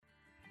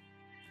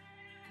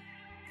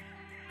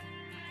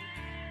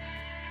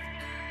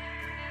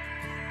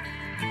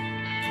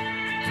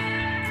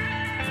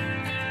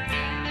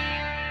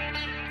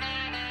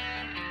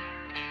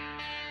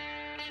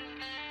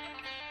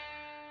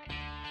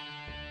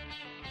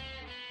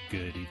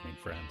Good evening,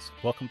 friends.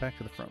 Welcome back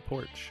to the front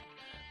porch.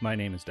 My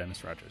name is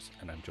Dennis Rogers,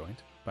 and I'm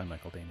joined by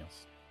Michael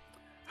Daniels.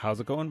 How's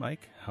it going,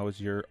 Mike? How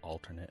was your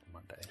alternate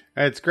Monday?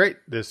 It's great.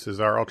 This is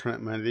our alternate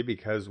Monday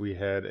because we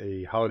had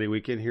a holiday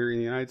weekend here in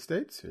the United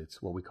States.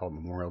 It's what we call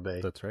Memorial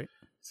Day. That's right.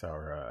 It's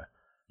our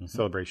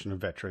celebration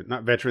of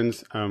not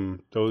veterans,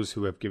 those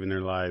who have given their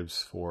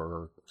lives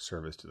for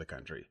service to the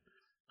country.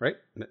 Right?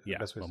 Yeah,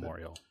 That's what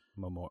Memorial.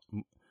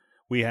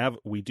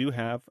 We do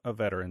have a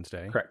Veterans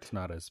Day. Correct. It's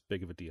not as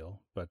big of a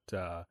deal, but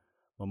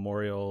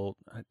Memorial,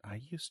 I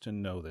used to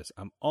know this.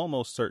 I'm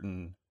almost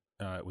certain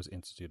it was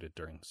instituted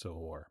during the Civil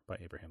War by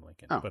Abraham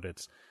Lincoln. Oh. But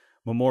it's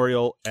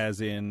Memorial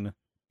as in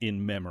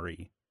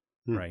memory,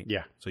 right?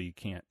 Yeah. So you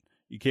can't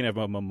have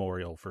a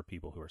memorial for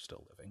people who are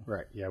still living.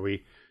 Right. Yeah.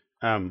 We,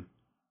 I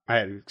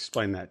had to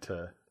explain that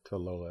to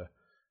Lola,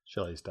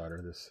 Shelley's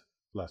daughter, this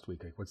last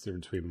week. Like, what's the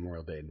difference between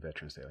Memorial Day and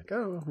Veterans Day? Like,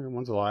 oh,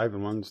 one's alive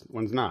and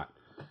one's not.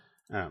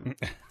 Yeah.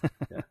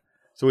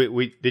 So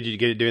we did you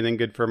get to do anything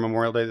good for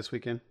Memorial Day this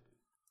weekend?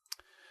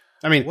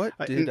 I mean,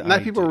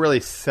 not people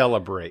really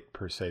celebrate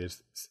per se.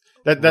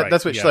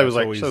 That's what Shelley was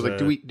like. Shelley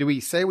was like, do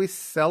we say we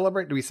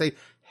celebrate? Do we say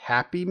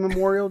Happy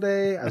Memorial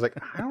Day? I was like,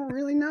 I don't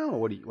really know.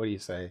 What do you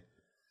say?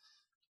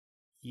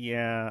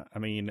 Yeah, I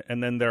mean,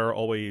 and then there are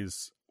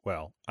always.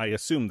 Well, I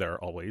assume there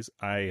are always.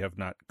 I have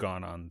not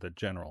gone on the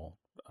general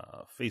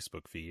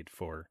Facebook feed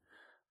for,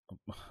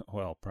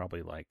 well,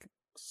 probably like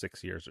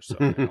 6 years or so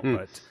now.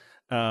 But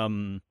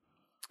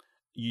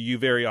you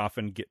very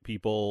often get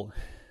people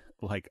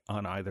like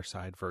on either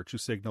side virtue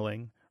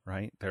signaling,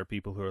 right? There are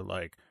people who are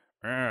like,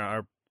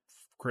 our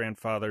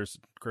grandfathers'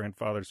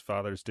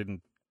 fathers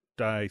didn't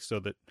die so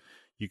that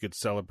you could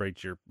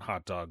celebrate your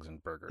hot dogs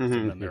and burgers.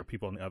 And then there are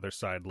people on the other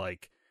side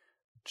like,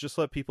 just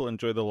let people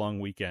enjoy the long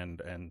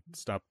weekend and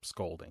stop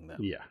scolding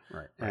them. Yeah,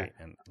 right.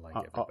 And like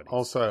everybody.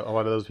 Also, a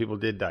lot of those people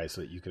did die so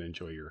that you can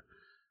enjoy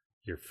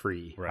your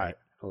free,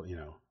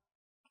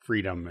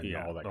 freedom and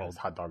all that kind of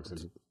hot dogs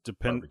and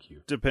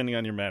barbecue. Depending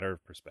on your matter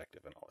of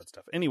perspective and all that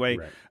stuff. Anyway,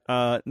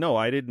 no,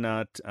 I did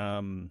not.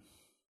 I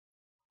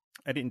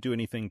didn't do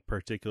anything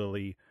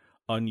particularly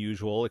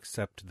unusual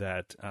except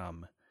that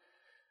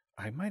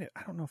I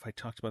don't know if I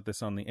talked about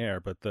this on the air,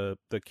 but the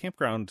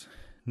campground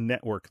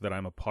network that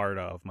I'm a part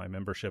of, my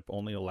membership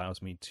only allows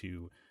me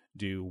to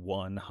do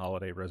one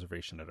holiday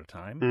reservation at a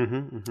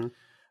time.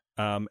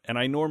 And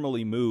I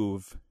normally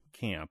move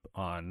camp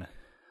on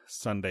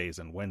Sundays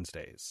and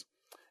Wednesdays.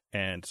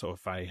 And so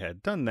if I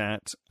had done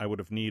that, I would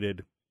have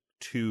needed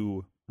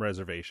 2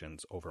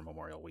 reservations over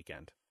Memorial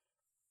Weekend.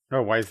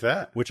 Oh, why is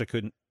that? Which I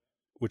couldn't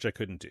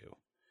do.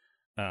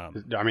 I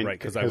mean, right,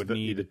 because I would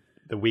need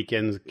the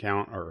weekends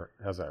count, or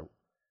how's that?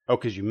 Oh,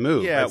 because you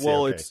move. Yeah,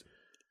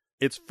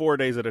 it's 4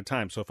 days at a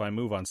time. So if I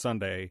move on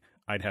Sunday,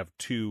 I'd have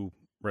 2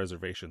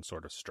 reservations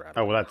sort of straddled.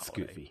 Oh, well, that's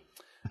goofy.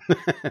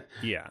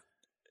 Yeah.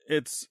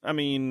 I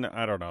mean,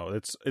 I don't know.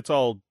 It's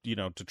all,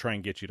 to try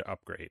and get you to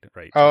upgrade,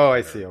 right? Oh,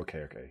 I see.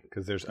 Okay.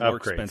 Because there's more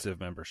upgrades. Expensive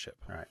membership.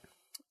 Right.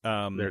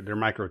 They're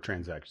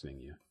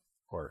microtransactioning you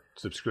or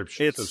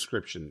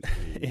subscription.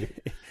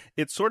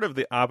 It's sort of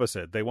the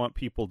opposite. They want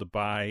people to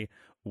buy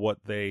what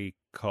they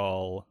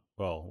call,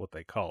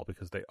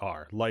 because they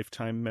are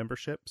lifetime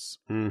memberships,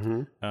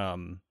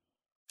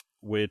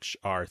 which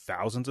are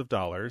thousands of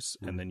dollars,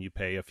 and then you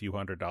pay a few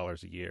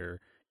 $100s a year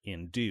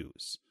in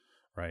dues.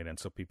 Right, and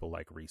so people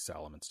like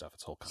resell them and stuff.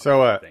 It's a whole thing.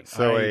 A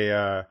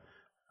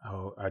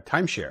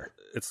timeshare.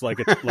 It's like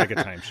a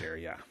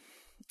timeshare, yeah.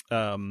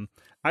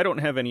 I don't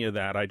have any of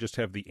that. I just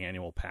have the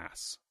annual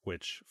pass,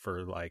 which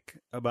for like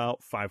about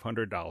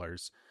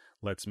 $500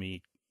 lets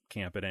me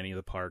camp at any of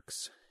the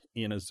parks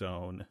in a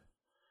zone,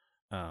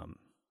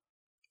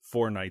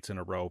 4 nights in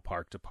a row,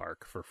 park to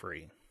park for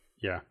free.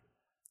 Yeah.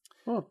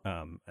 Well,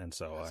 and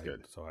so that's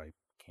good. So I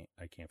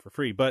camp for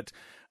free. But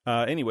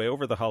anyway,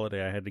 over the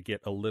holiday, I had to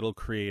get a little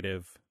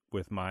creative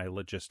with my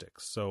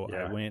logistics. So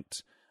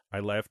I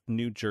left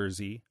New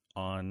Jersey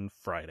on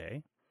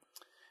Friday,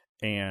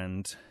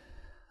 and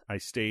I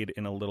stayed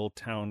in a little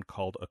town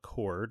called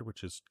Accord,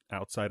 which is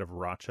outside of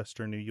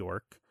Rochester, New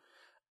York,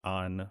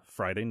 on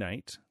Friday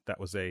night. That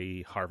was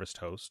a Harvest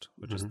Host,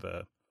 which is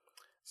the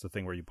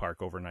thing where you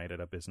park overnight at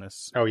a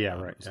business. Oh, yeah,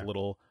 right. It's a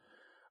little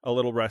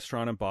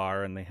restaurant and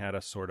bar, and they had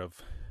a sort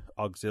of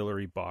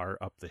auxiliary bar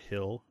up the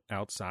hill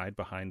outside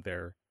behind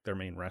their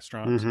main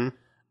restaurant,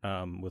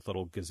 with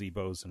little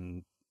gazebos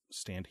and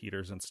stand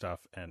heaters and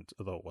stuff. And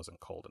although it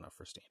wasn't cold enough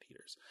for stand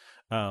heaters,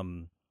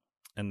 and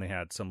they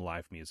had some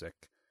live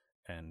music,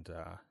 and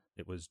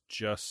it was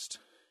just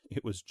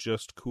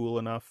cool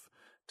enough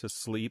to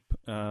sleep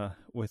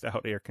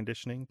without air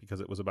conditioning, because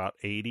it was about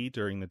 80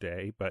 during the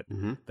day, but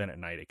then at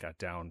night it got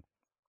down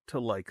to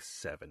like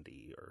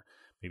 70 or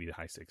maybe the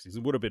high 60s.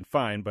 It would have been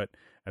fine, but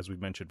as we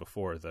mentioned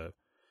before, the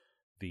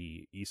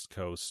East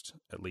Coast,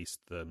 at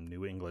least the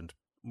New England,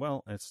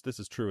 this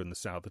is true in the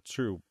South, it's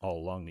true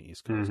all along the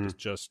East Coast, is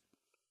just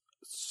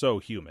so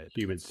humid.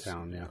 Humid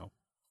town, yeah.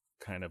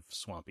 Kind of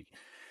swampy.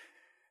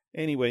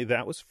 Anyway,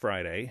 that was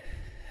Friday.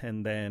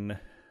 And then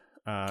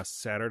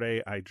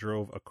Saturday, I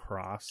drove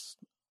across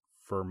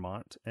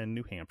Vermont and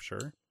New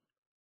Hampshire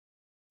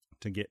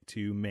to get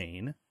to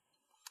Maine.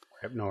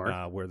 Up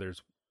north. Where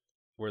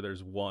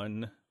there's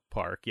one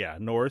park,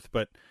 north,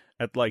 but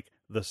at like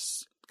the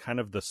kind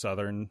of the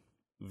southern,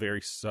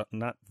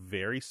 not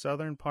very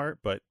southern part,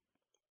 but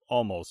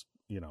almost,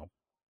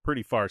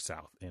 pretty far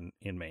south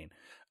in Maine.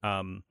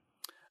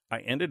 I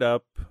ended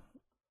up,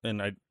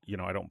 and I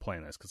don't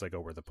plan this because I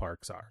go where the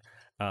parks are.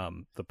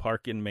 The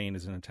park in Maine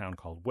is in a town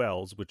called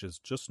Wells, which is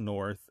just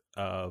north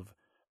of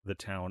the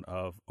town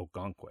of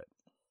Ogunquit.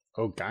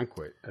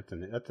 Ogunquit,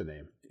 that's a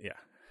name. Yeah,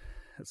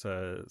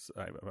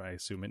 I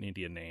assume an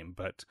Indian name,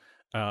 but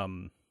I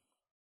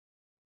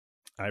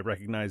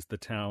recognize the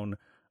town,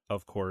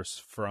 of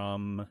course,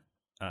 from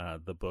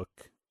the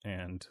book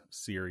and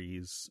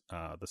series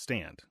The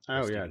Stand.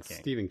 Oh yeah, it's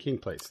Stephen King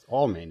place.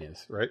 All Maine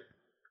is, right?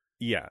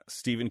 Yeah,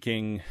 Stephen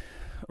King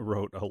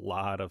wrote a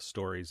lot of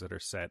stories that are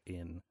set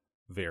in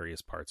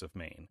various parts of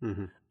Maine.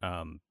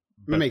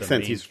 Mm-hmm. It makes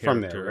sense. He's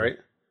from there, right?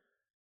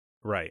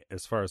 Right,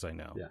 as far as I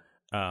know. Yeah.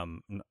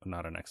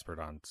 Not an expert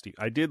on Steve.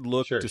 I did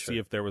look to see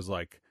if there was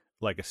like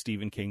a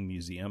Stephen King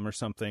museum or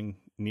something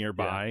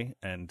nearby,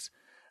 and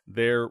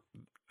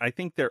I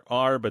think there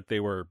are, but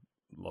they were,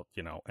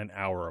 an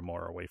hour or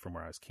more away from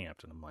where I was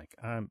camped, and I'm like,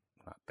 I'm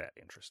not that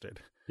interested.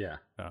 Yeah.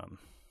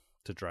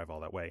 To drive all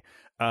that way.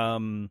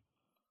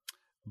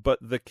 But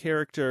the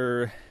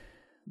character,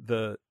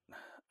 I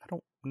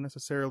don't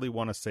necessarily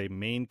want to say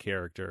main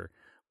character,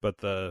 but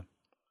the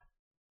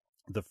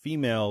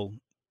female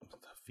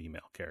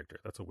character,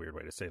 that's a weird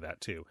way to say that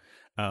too.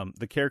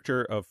 The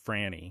character of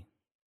Franny,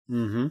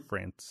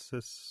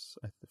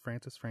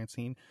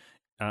 Francine,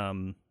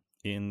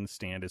 in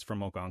Stand is from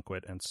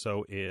Ogunquit, and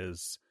so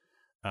is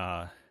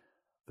the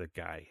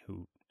guy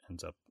who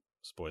ends up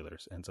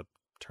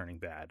turning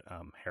bad,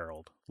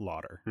 Harold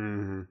Lauder.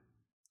 Mm-hmm.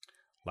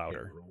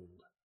 Louder. Harold.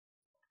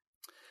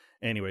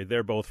 Anyway,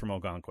 they're both from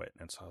Ogunquit,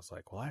 and so I was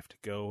like, well, I have to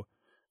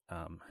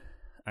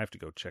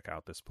go check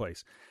out this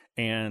place.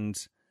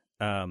 And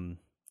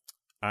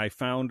I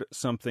found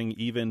something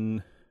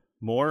even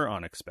more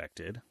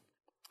unexpected.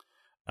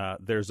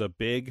 There's a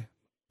big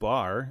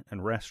bar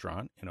and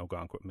restaurant in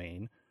Ogunquit,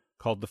 Maine,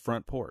 called The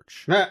Front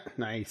Porch.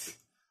 Nice.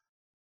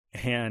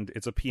 And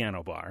it's a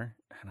piano bar.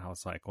 And I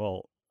was like,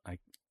 well, I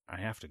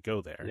have to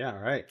go there. Yeah,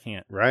 right.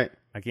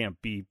 I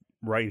can't be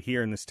right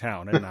here in this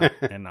town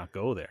and not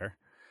go there.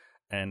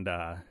 And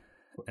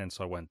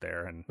so I went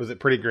there, and was it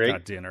pretty great?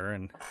 Got dinner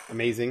and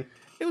amazing.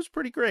 It was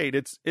pretty great.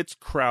 It's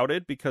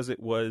crowded because it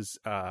was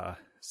not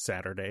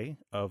Saturday.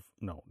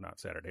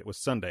 It was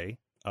Sunday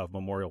of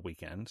Memorial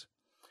Weekend.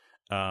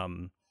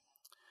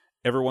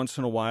 Every once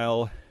in a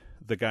while,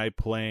 the guy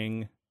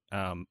playing,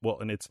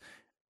 and it's,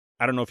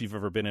 I don't know if you've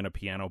ever been in a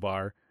piano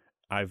bar.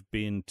 I've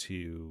been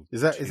to.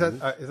 Is that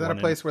a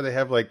place where they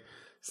have like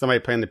somebody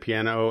playing the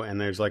piano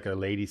and there's like a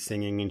lady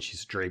singing and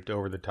she's draped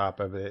over the top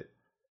of it?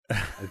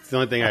 It's the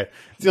only thing I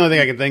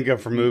can think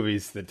of from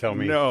movies that tell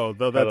me. No,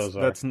 though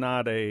that's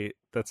not a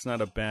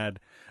bad.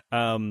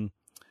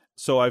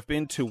 So I've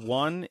been to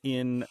one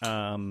in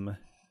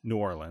New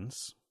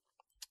Orleans,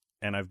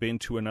 and I've been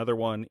to another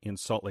one in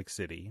Salt Lake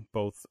City,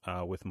 both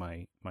with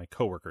my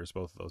coworkers.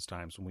 Both of those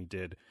times when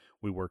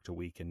we worked a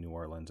week in New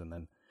Orleans and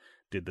then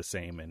did the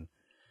same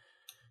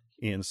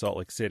in Salt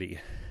Lake City.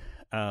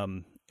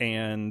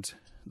 And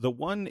the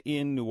one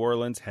in New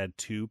Orleans had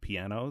two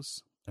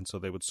pianos. And so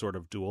they would sort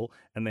of duel.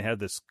 And they had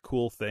this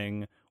cool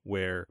thing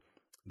where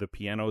the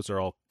pianos are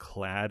all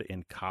clad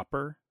in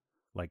copper,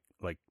 like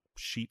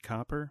sheet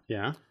copper.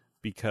 Yeah.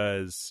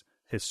 Because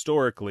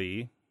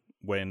historically,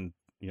 when,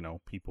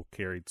 people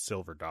carried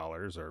silver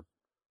dollars or,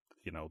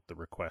 the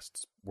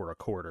requests were a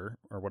quarter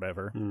or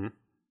whatever,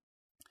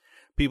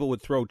 people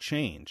would throw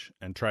change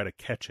and try to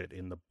catch it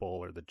in the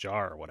bowl or the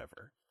jar or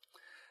whatever.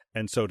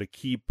 And so to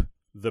keep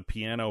the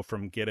piano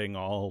from getting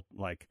all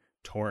like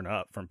torn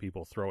up from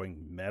people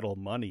throwing metal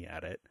money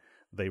at it,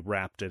 they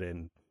wrapped it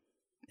in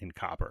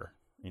copper,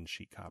 in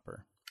sheet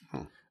copper.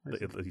 Oh,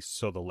 at least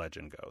so the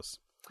legend goes.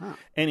 Huh.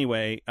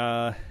 Anyway,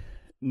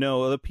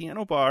 no, the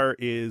piano bar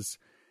it's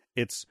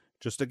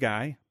just a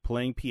guy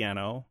playing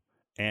piano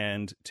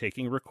and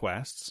taking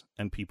requests,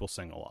 and people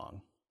sing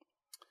along.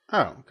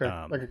 Oh,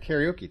 okay. Like a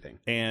karaoke thing.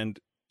 And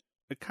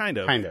kind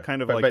of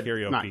but like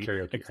karaoke. Not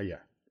karaoke. Yeah.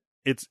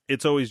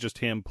 It's always just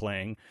him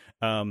playing.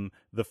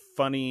 The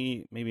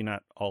funny, maybe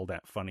not all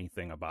that funny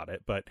thing about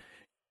it, but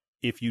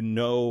if you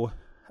know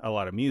a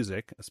lot of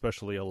music,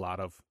 especially a lot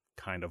of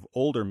kind of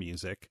older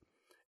music,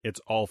 it's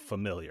all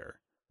familiar,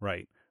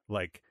 right?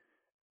 Like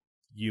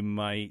you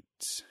might,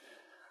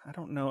 I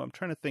don't know, I'm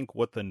trying to think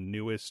what the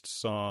newest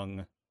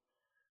song,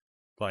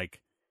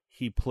 like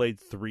he played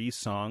 3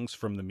 songs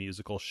from the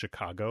musical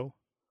Chicago.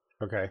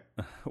 Okay.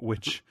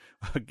 Which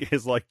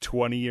is like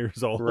 20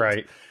 years old.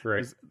 Right.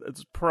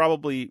 It's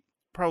probably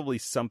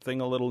something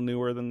a little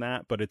newer than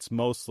that, but it's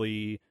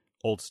mostly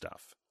old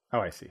stuff. Oh,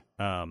 I see.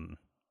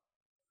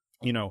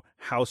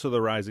 House of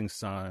the Rising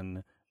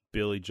Sun,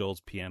 Billy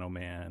Joel's Piano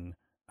Man.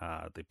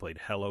 They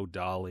played Hello,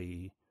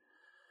 Dolly.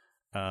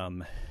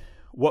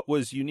 What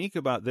was unique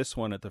about this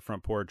one at the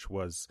Front Porch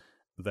was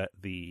that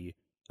the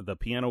the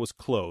piano was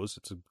closed.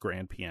 It's a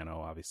grand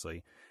piano,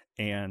 obviously,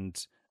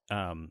 and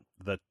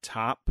the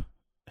top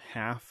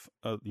half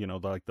of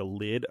the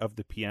lid of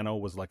the piano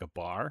was like a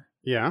bar.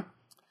 Yeah.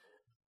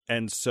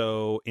 And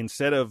so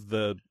instead of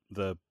the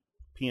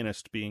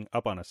pianist being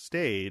up on a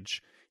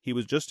stage, he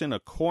was just in a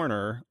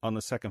corner on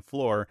the second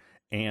floor,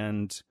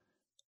 and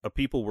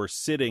people were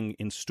sitting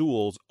in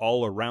stools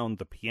all around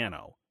the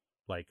piano,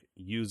 like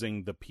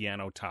using the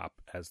piano top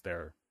as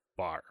their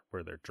bar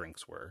where their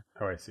drinks were.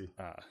 Oh, I see.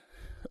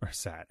 Or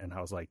sat. And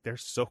I was like, they're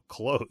so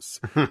close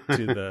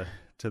to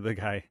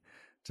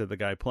the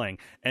guy playing.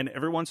 And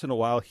every once in a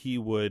while he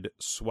would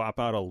swap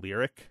out a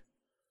lyric,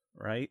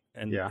 right?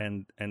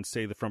 And and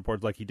say the front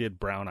porch, like he did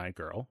Brown Eyed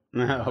Girl.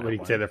 No, but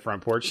he'd say the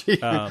front porch.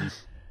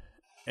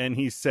 And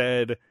he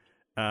said,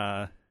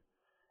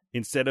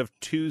 instead of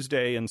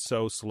Tuesday and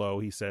so slow,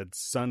 he said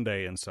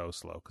Sunday and so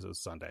slow, because it was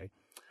Sunday.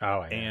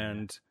 Oh, yeah.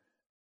 And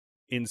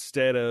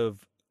instead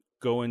of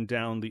going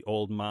down the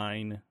old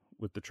mine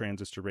with the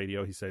transistor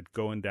radio, he said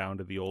going down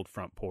to the old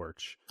front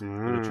porch.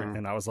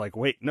 And I was like,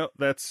 wait, no,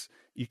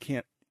 you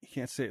can't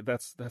say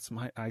that's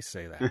I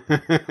say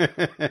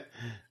that.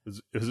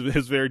 It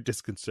was very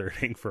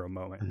disconcerting for a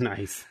moment.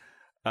 Nice.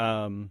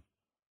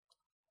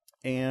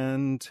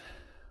 And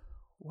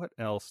what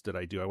else did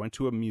I do? I went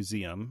to a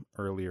museum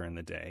earlier in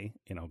the day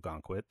in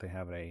Algonquin. They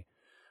have a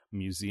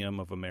Museum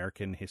of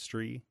American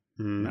History.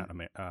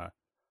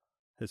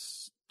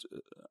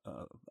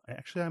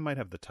 Actually, I might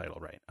have the title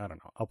right. I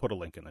don't know. I'll put a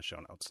link in the show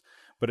notes.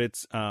 But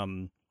it's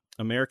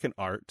American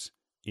art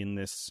in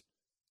this,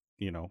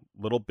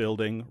 little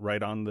building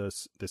right on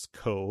this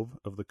cove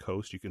of the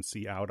coast. You can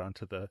see out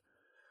onto the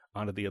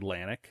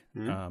Atlantic.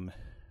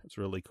 It's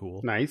really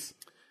cool. Nice.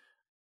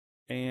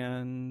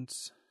 And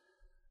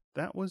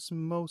that was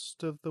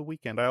most of the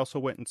weekend. I also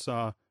went and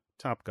saw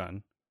Top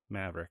Gun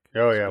Maverick.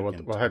 Oh yeah, we'll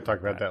have to talk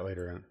about that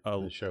later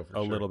on the show for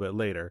a little bit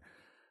later.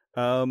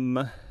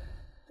 And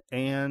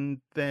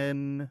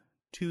then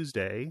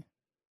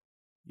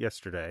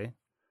yesterday,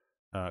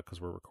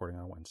 because we're recording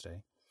on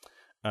Wednesday,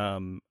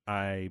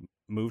 I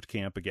moved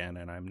camp again,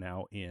 and I'm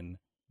now in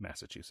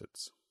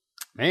Massachusetts.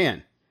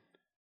 Man,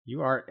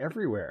 you are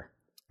everywhere.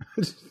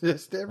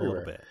 Just everywhere. A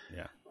little bit,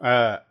 yeah.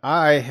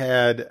 I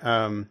had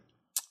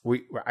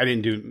I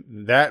didn't do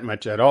that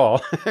much at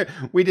all.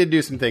 We did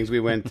do some things. We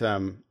went.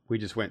 We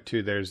just went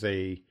to. There's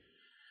I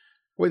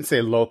wouldn't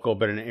say local,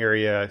 but an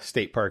area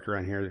state park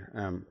around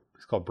here.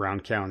 It's called Brown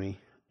County,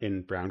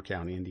 in Brown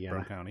County, Indiana.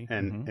 Brown County,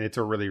 and it's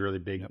a really, really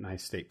big,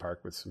 nice state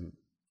park with some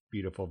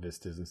beautiful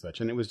vistas and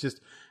such. And it was just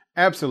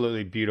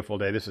absolutely beautiful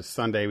day. This was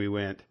Sunday. We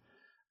went.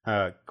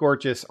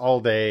 Gorgeous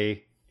all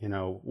day.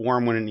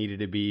 Warm when it needed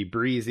to be,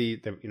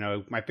 breezy.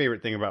 My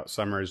favorite thing about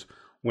summer is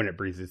when it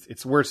breezes.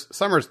 It's worse.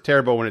 Summer's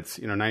terrible when it's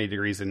 90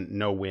 degrees and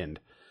no wind.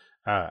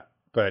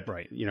 But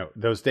right.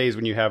 Those days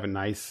when you have a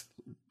nice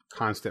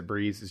constant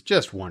breeze is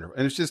just wonderful.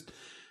 And it's just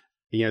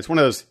it's one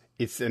of those.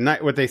 It's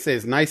what they say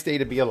is a nice day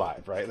to be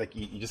alive, right? Like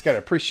you just got to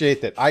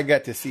appreciate that I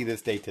got to see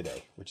this day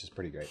today, which is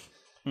pretty great.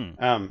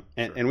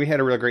 And we had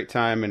a real great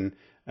time, and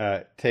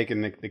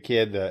taking the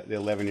kid, the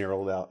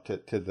 11-year-old out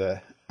to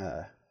the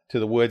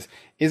woods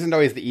isn't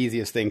always the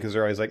easiest thing, because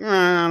they're always like,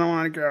 I don't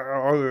want to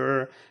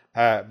go.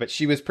 But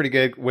she was pretty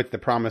good with the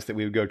promise that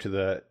we would go to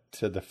the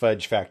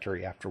fudge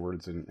factory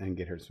afterwards and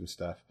get her some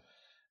stuff,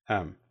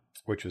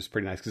 which was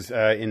pretty nice, because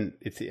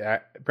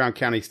Brown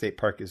County State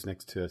Park is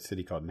next to a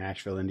city called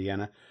Nashville,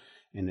 Indiana,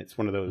 and it's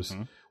one of those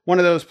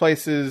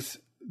places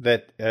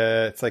that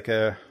it's like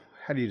how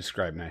do you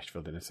describe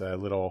Nashville? Then it's a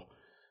little.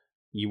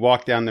 You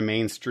walk down the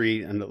main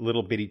street in a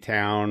little bitty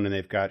town, and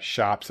they've got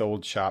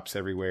old shops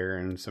everywhere,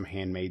 and some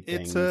handmade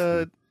things.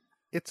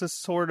 It's a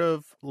sort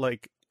of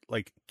like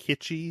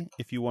kitschy,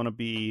 if you want to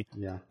be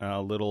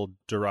a little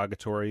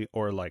derogatory,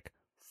 or like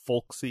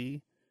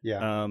folksy,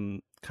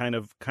 kind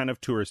of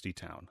touristy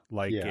town,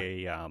 like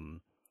a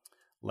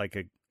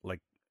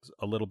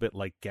little bit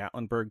like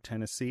Gatlinburg,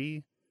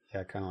 Tennessee.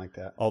 Yeah, kind of like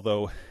that.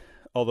 Although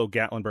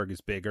Gatlinburg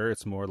is bigger,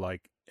 it's more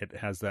like it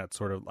has that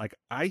sort of like,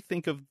 I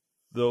think of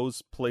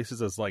those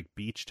places as like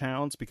beach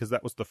towns, because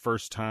that was the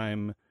first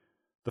time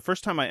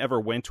I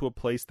ever went to a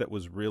place that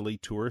was really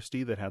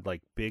touristy, that had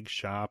like big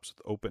shops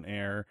with open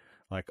air,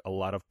 like a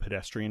lot of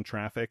pedestrian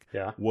traffic,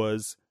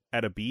 was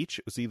at a beach.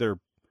 It was either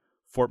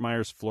Fort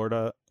Myers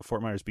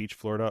Beach,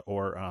 Florida,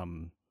 or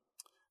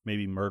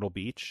maybe Myrtle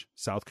Beach,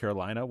 South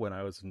Carolina, when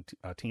I was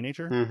a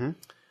teenager. Mm-hmm.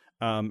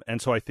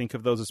 And so I think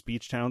of those as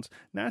beach towns.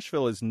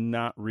 Nashville is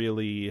not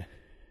really,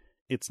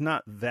 it's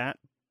not that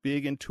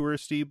big and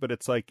touristy, but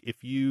it's like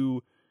if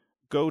you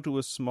go to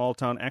a small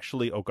town,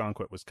 actually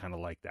Algonquin was kind of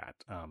like that.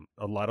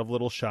 A lot of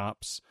little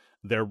shops.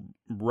 They're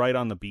right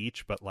on the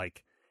beach, but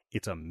like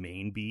it's a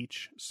main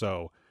beach,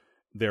 so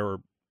there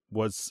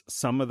was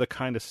some of the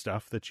kind of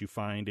stuff that you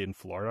find in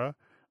Florida,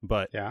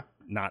 but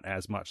not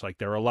as much. Like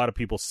there were a lot of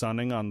people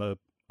sunning on the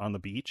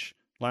beach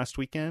last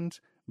weekend,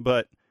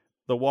 but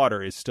the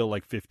water is still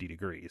like 50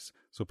 degrees,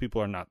 so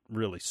people are not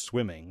really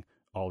swimming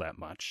all that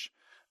much.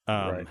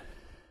 Right.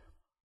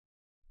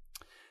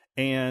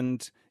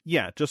 And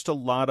just a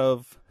lot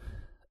of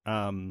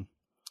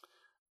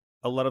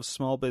a lot of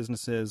small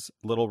businesses,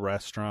 little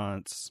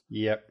restaurants.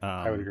 Yep,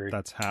 I would agree.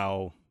 That's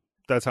how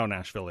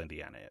Nashville,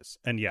 Indiana is.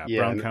 And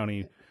Brown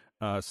County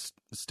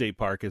State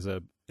Park is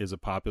a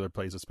popular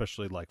place,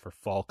 especially like for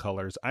fall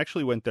colors. I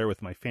actually went there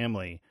with my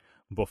family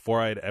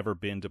before I'd ever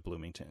been to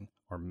Bloomington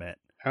or met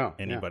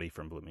anybody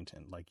from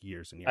Bloomington, like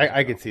years and years ago.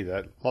 I could see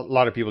that. A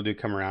lot of people do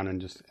come around and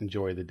just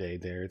enjoy the day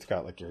there. It's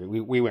got like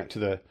we went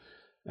to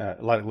a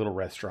lot of little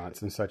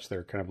restaurants and such.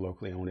 They're kind of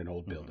locally owned in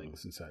old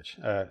buildings and such.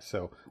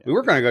 So we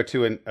were going to go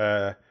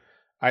to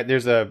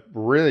there's a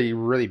really,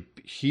 really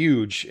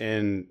huge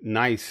and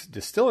nice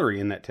distillery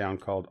in that town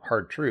called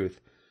Hard Truth.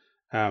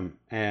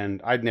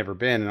 And I'd never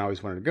been and I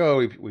always wanted to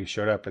go. We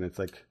showed up and it's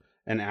like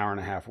an hour and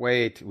a half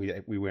wait.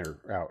 We went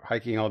out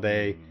hiking all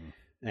day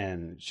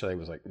and Shelley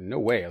was like, no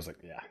way. I was like,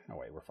 yeah, no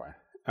way. We're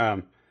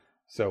fine.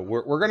 So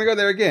we're going to go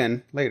there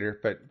again later,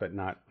 but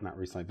not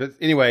recently. But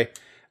anyway,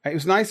 it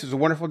was nice. It was a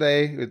wonderful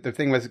day. The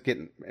thing was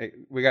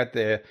we got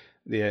the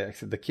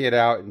kid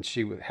out and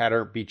she had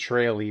her be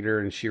trail leader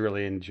and she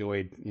really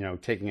enjoyed,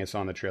 taking us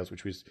on the trails,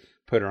 which was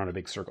put her on a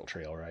big circle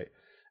trail. Right.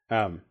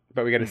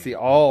 But we got to see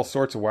all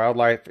sorts of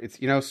wildlife. It's,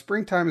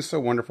 springtime is so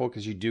wonderful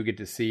because you do get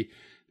to see,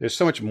 there's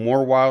so much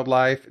more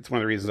wildlife. It's one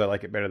of the reasons I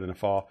like it better than the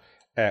fall,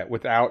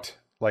 without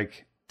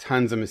like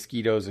tons of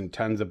mosquitoes and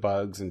tons of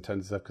bugs and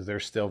tons of stuff, because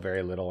they're still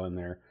very little in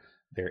their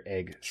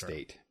egg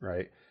state.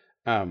 Right.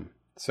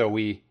 So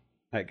we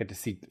get to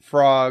see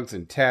frogs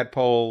and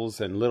tadpoles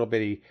and little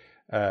bitty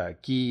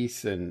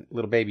geese and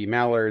little baby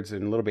mallards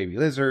and little baby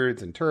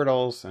lizards and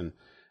turtles, and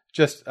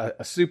just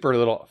a super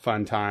little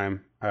fun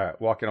time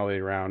walking all the way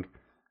around.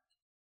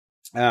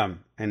 And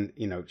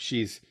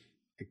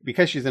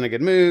because she's in a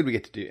good mood, we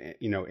get to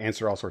do,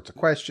 answer all sorts of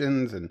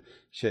questions, and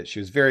she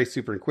was very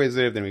super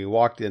inquisitive. Then we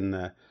walked in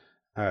the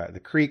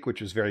creek,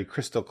 which was very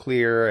crystal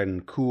clear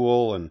and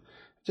cool, and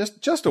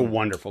just a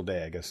wonderful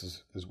day, I guess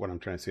is what I'm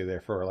trying to say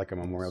there for like a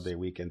Memorial Day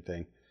weekend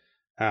thing.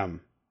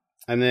 And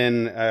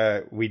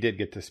then we did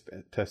get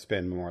to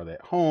spend Memorial Day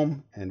at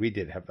home, and we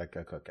did have like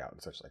a cookout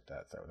and such like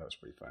that. So that was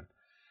pretty fun.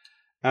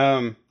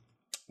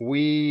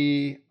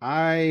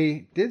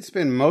 I did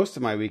spend most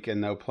of my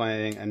weekend though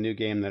playing a new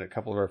game that a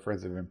couple of our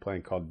friends have been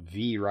playing called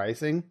V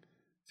Rising.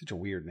 Such a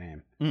weird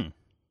name.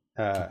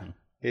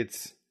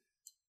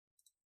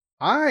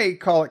 I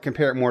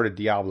compare it more to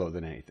Diablo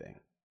than anything.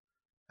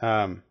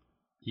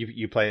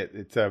 You play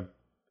it.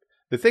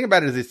 The thing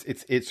about it is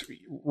it's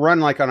run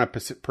like on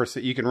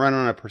you can run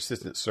on a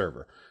persistent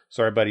server.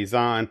 So our buddy's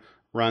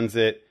runs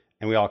it,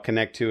 and we all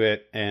connect to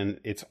it,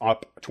 and it's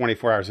up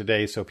 24 hours a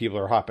day. So people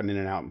are hopping in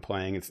and out and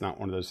playing. It's not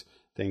one of those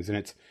things. And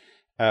it's,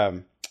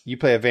 you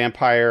play a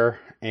vampire,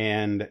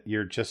 and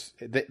you're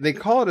they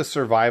call it a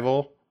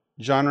survival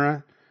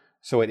genre.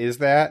 So it is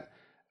that.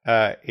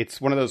 It's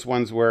one of those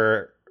ones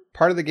where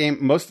part of the game,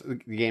 most of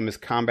the game is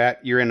combat.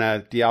 You're in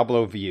a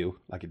Diablo view,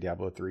 like a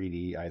Diablo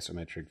 3D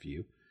isometric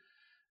view.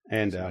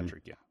 And,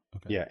 isometric, yeah.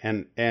 Okay. Yeah.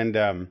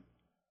 And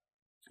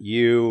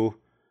you,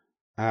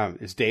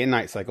 it's day and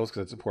night cycles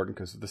because it's important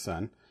because of the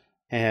sun,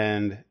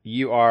 and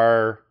you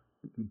are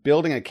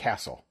building a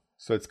castle.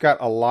 So it's got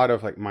a lot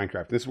of like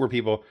Minecraft. This is where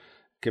people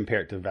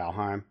compare it to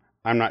Valheim.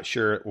 I'm not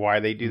sure why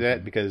they do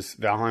that, because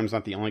Valheim's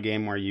not the only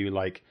game where you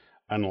like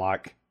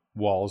unlock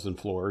walls and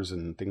floors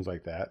and things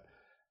like that.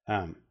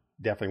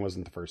 Definitely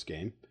wasn't the first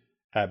game.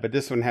 But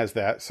this one has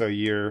that. So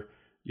you're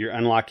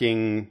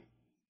unlocking,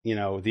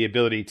 the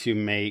ability to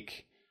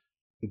make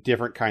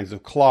different kinds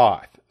of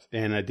cloth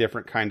and a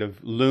different kind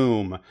of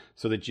loom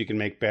so that you can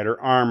make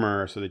better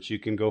armor, so that you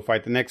can go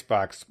fight the next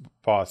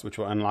boss, which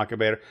will unlock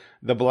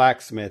the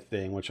blacksmith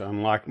thing, which will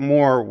unlock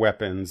more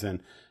weapons.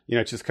 And,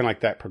 it's just kind of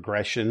like that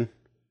progression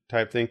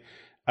type thing.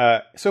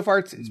 So far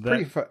it's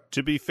pretty fun.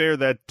 To be fair,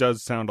 that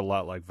does sound a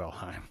lot like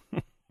Valheim.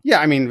 Yeah.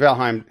 I mean,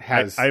 Valheim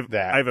has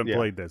that. I haven't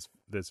played this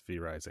V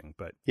Rising,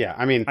 but yeah,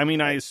 I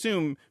mean, I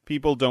assume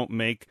people don't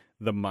make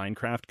the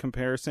Minecraft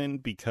comparison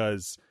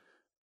because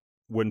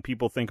when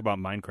people think about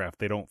Minecraft,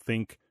 they don't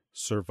think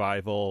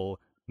survival,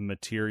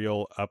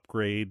 material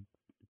upgrade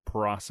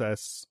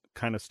process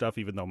kind of stuff,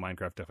 even though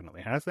Minecraft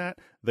definitely has that.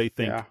 They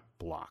think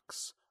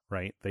blocks,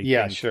 right? They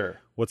think,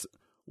 sure.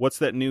 What's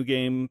that new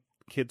game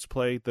kids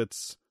play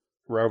that's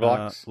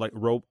Roblox? Like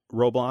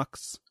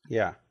Roblox?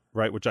 Yeah.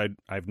 Right, which I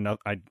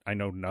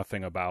know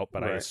nothing about,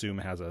 but I assume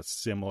has a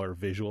similar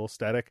visual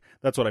aesthetic.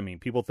 That's what I mean.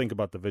 People think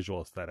about the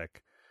visual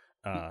aesthetic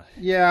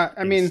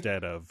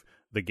instead of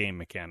the game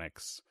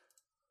mechanics.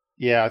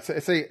 Yeah,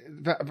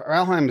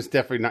 Valheim is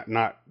definitely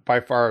not by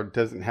far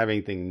doesn't have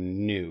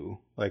anything new.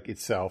 Like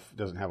itself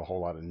doesn't have a whole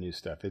lot of new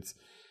stuff.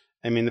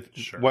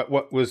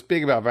 What was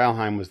big about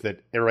Valheim was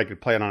that everybody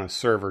could play it on a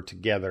server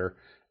together,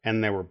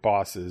 and there were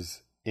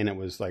bosses, and it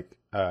was like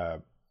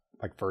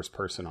first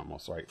person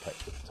almost, right?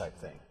 Type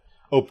thing.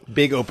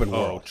 Big open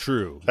world. Oh,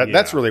 true.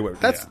 That's really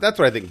that's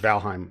what I think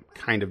Valheim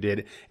kind of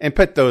did, and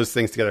put those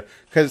things together,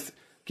 because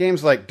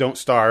games like Don't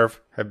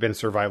Starve have been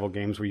survival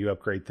games where you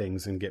upgrade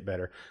things and get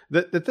better.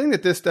 The thing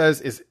that this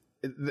does is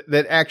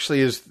that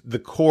actually is the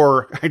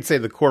core. I'd say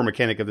the core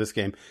mechanic of this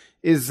game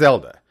is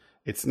Zelda.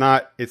 It's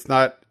not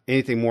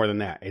anything more than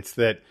that. It's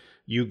that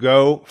You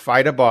go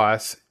fight a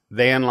boss.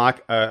 They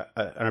unlock an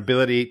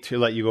ability to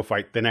let you go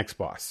fight the next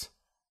boss.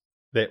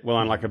 That will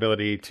unlock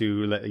ability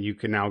to let you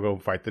can now go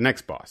fight the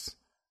next boss,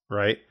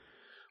 right?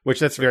 Which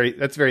that's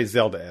very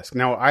Zelda-esque.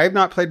 Now, I have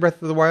not played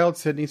Breath of the Wild.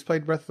 Sydney's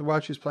played Breath of the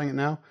Wild. She's playing it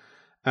now.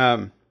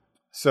 I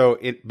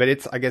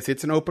guess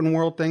it's an open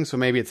world thing, so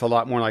maybe it's a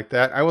lot more like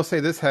that. I will say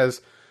this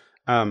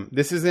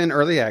is in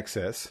early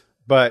access,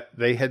 but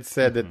they had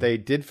said that they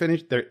did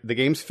finish the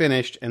game's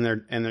finished, and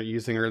they're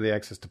using early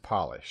access to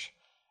polish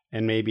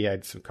and maybe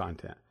add some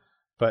content.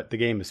 But the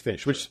game is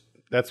finished, which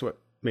that's what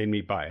made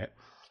me buy it,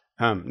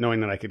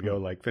 knowing that I could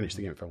go finish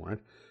the game if I wanted.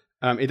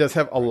 It does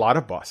have a lot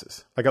of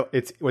bosses.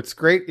 What's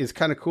great is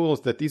kind of cool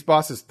is that these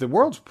bosses, the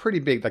world's pretty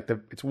big.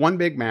 It's one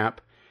big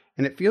map,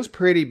 and it feels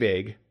pretty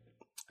big.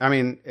 I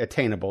mean,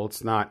 attainable.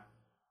 It's not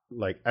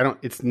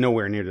it's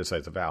nowhere near the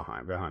size of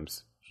Valheim.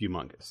 Valheim's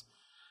humongous.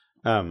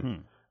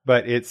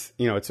 But it's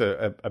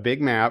a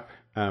big map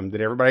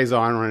that everybody's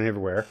on, running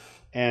everywhere,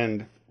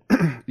 and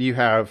you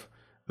have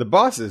the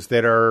bosses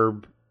that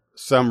are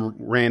some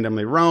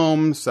randomly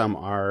roam, some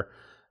are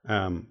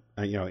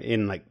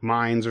in like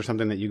mines or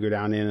something that you go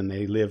down in and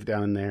they live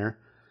down in there,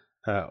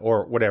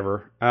 or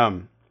whatever.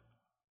 And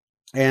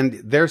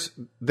there's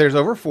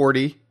over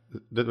 40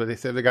 that they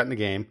said they got in the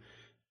game.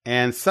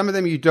 And some of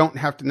them you don't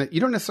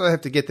necessarily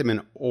have to get them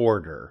in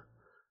order.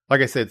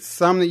 Like I said,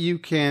 some that you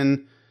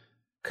can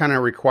kind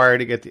of require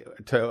to get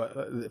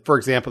for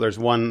example, there's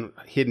one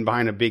hidden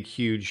behind a big,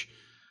 huge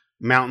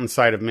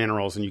mountainside of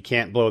minerals, and you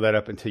can't blow that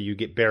up until you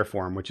get Bear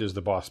Form, which is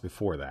the boss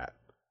before that,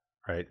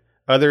 right?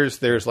 Others,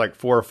 there's like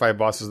 4 or 5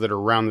 bosses that are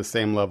around the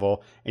same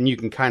level, and you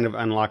can kind of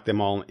unlock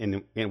them all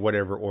in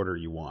whatever order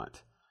you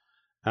want,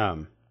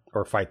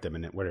 or fight them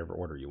in whatever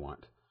order you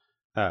want.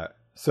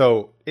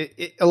 So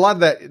a lot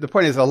of that, the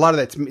point is a lot of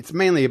that, it's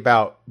mainly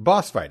about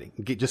boss fighting,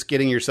 just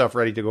getting yourself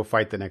ready to go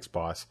fight the next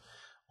boss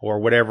or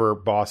whatever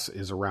boss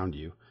is around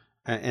you,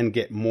 and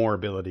get more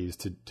abilities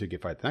to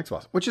fight the next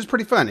boss, which is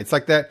pretty fun. It's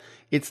like that.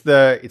 It's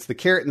the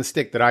carrot and the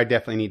stick that I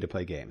definitely need to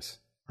play games,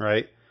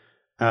 right?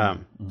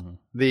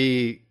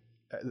 Probably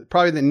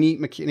the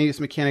neatest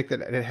mechanic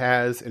that it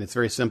has, and it's a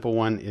very simple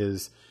one,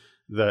 is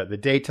the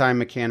daytime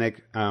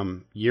mechanic.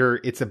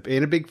 It's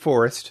in a big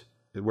forest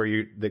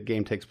where the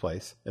game takes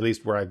place, at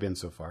least where I've been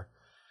so far.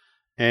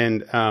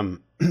 And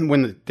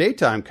when the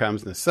daytime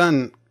comes and the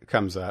sun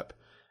comes up,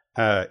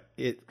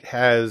 it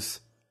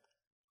has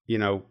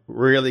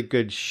really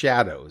good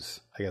shadows,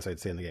 I guess I'd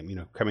say, in the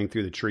game, coming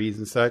through the trees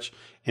and such.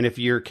 And if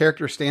your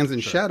character stands in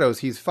shadows,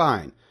 he's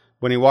fine.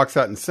 When he walks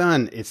out in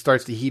sun, it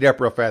starts to heat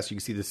up real fast. You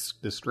can see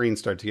the screen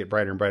start to get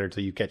brighter and brighter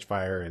until you catch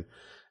fire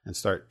and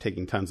start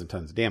taking tons and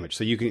tons of damage.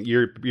 So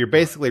you're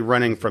basically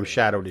running from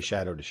shadow to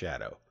shadow to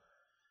shadow.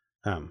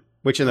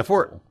 Which in the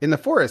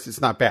forest,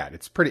 it's not bad.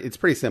 It's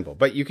pretty simple.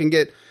 But you can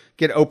get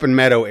open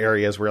meadow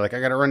areas where I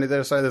got to run to the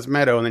other side of this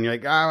meadow, and then you're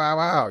like,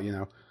 wow.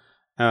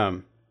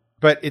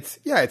 But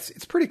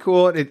it's pretty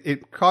cool.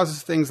 It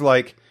causes things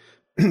like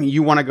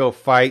you want to go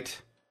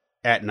fight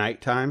at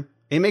nighttime.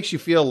 It makes you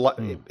feel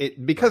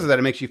because of that.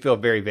 It makes you feel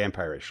very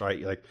vampirish,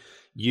 right?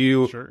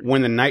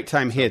 When the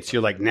nighttime hits,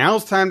 you're like,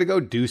 now's time to go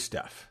do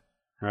stuff.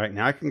 All right,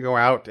 now I can go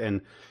out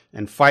and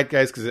fight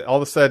guys, because all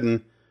of a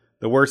sudden,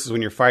 the worst is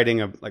when you're fighting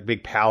a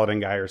big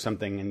paladin guy or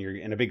something, and you're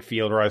in a big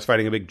field. Or I was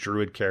fighting a big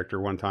druid character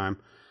one time,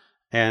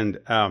 and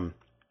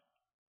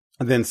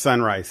then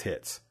sunrise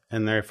hits,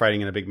 and they're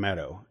fighting in a big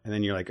meadow, and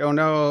then you're like, oh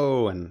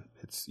no, and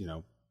it's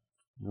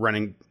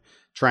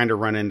trying to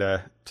run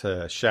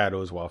into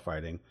shadows while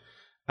fighting.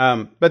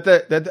 But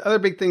the other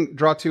big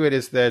draw to it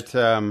is that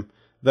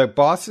the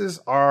bosses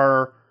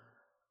are,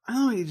 I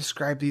don't know how you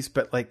describe these,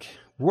 but I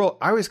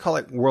always call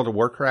it World of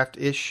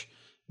Warcraft-ish,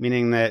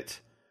 meaning that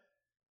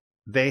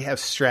they have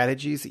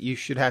strategies that you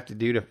should have to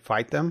do to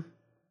fight them.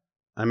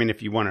 I mean,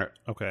 if you want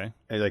to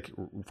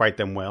fight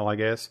them well, I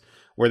guess,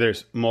 where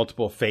there's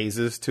multiple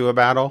phases to a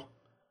battle,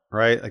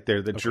 right? Like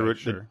the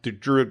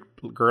druid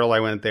girl I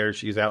went there,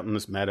 she's out in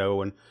this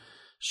meadow, and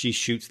she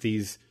shoots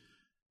these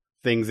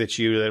things at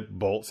you, that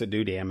bolts that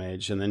do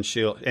damage, and then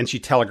she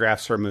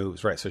telegraphs her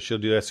moves, right? So she'll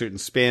do a certain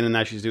spin, and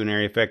now she's doing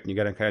area effect, and you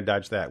got to kind of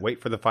dodge that.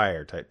 Wait for the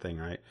fire type thing,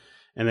 right?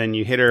 And then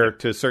you hit her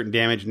to a certain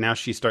damage, and now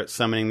she starts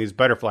summoning these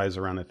butterflies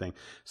around the thing.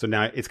 So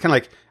now it's kind of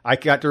like I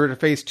got her to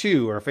phase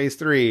 2 or phase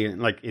 3,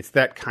 and it's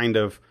that kind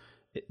of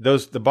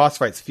the boss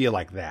fights feel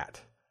like that,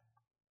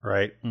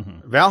 right?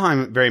 Mm-hmm.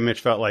 Valheim very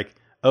much felt like,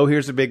 oh,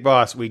 here's a big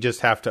boss, we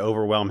just have to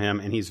overwhelm him,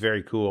 and he's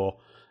very cool,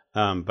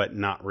 but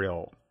not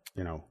real,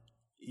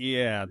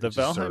 Yeah, the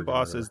Valheim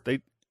bosses,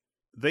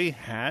 they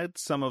had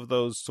some of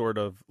those sort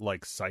of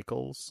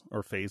cycles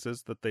or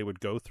phases that they would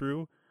go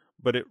through,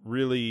 but it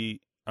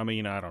really, I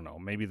mean, I don't know,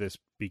 maybe this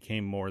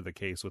became more the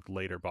case with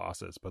later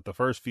bosses, but the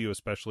first few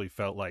especially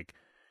felt like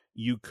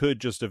you could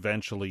just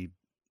eventually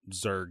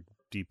Zerg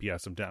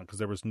DPS them down, because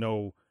there was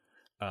no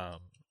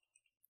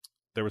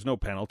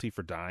penalty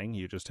for dying.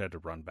 You just had to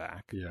run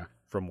back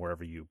from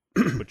wherever you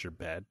put your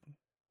bed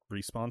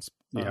respawn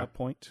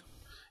point.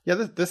 Yeah,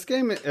 this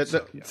game,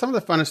 some of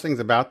the funnest things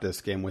about this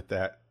game with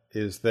that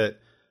is that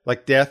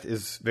Like death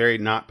is very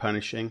not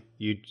punishing.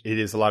 It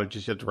is a lot of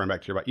just you have to run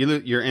back to your body.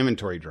 Your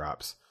inventory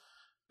drops,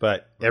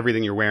 but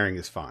everything you're wearing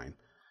is fine.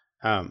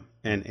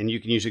 And you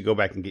can usually go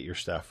back and get your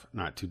stuff.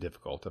 Not too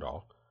difficult at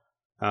all.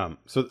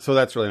 So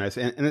that's really nice.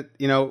 And it,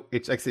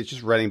 it's like I said, it's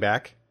just running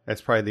back.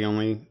 That's probably the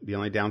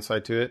only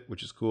downside to it,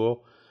 which is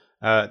cool.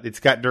 It's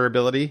got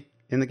durability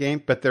in the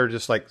game, but they're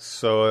just like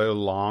so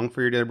long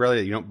for your durability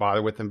that you don't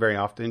bother with them very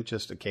often,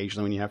 just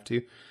occasionally when you have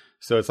to.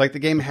 So it's like the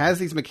game has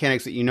these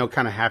mechanics that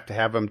kind of have to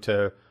have them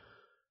to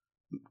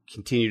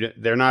continue to.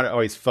 They're not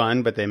always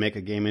fun, but they make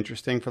a game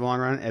interesting for the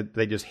long run. And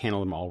they just handle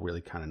them all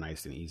really kind of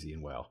nice and easy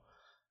and well.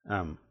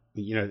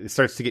 It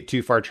starts to get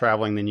too far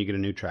traveling, then you get a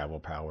new travel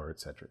power, et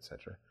cetera, et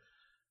cetera.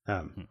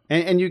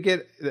 And you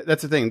get,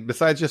 that's the thing,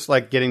 besides just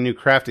like getting new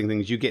crafting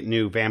things, you get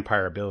new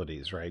vampire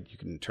abilities, right? You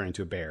can turn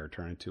into a bear,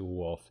 turn into a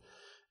wolf,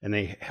 and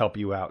they help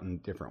you out in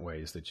different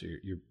ways that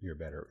you're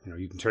better.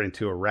 You can turn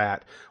into a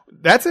rat.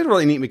 That's a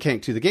really neat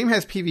mechanic too. The game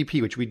has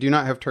PvP, which we do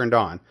not have turned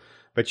on,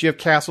 but you have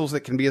castles that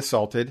can be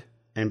assaulted,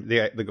 and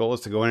the goal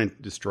is to go in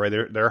and destroy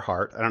their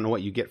heart. I don't know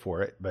what you get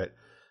for it, but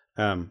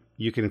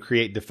you can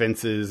create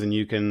defenses, and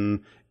you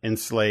can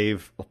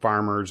enslave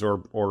farmers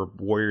or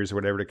warriors or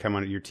whatever to come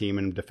onto your team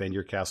and defend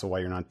your castle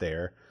while you're not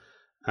there.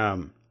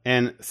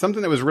 And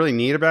something that was really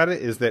neat about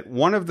it is that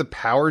one of the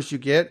powers you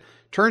get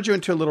turns you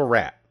into a little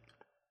rat.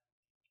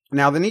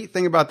 Now, the neat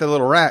thing about the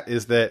little rat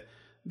is that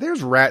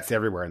there's rats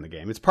everywhere in the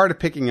game. It's part of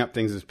picking up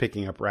things is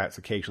picking up rats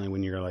occasionally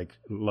when you're like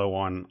low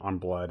on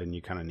blood and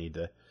you kind of need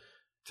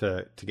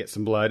to get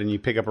some blood, and you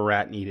pick up a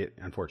rat and eat it,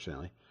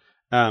 unfortunately.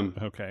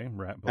 Okay,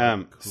 rat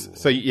blood. Cool.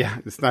 So yeah,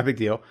 it's not a big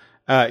deal.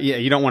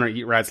 You don't want to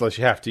eat rats unless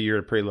you have to. You're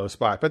at a pretty low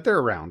spot, but they're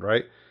around,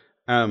 right?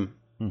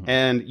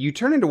 And you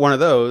turn into one of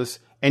those,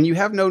 and you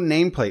have no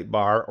nameplate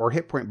bar or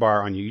hit point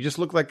bar on you. You just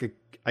look like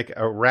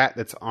a rat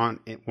that's on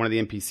one of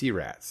the NPC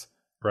rats,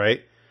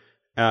 right?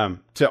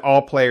 To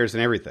all players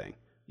and everything.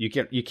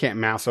 You can't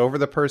mouse over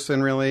the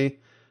person really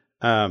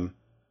to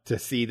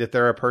see that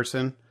they're a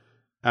person.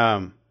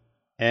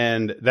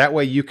 And that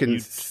way you can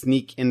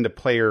sneak into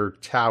player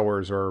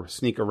towers or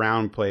sneak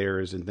around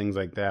players and things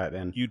like that.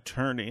 And you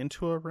turn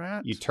into a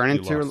rat? You turn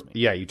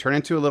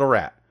into a little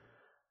rat.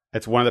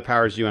 That's one of the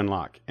powers you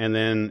unlock. And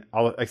then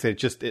all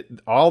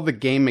the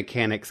game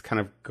mechanics kind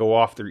of go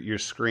off your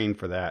screen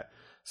for that.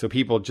 So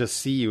people just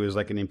see you as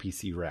like an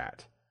NPC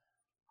rat.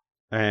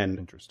 And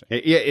interesting.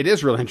 It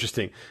is real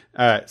interesting.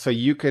 So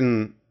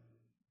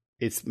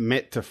it's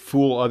meant to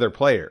fool other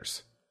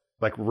players.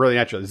 Like really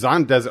natural.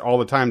 Zahn does it all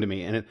the time to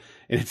me, and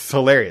it's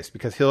hilarious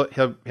because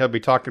he'll be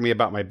talking to me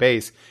about my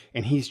base,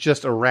 and he's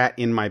just a rat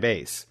in my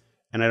base,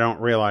 and I don't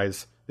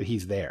realize that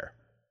he's there,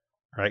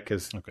 right?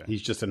 Because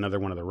he's just another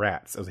one of the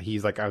rats. So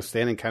he's like, I was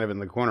standing kind of in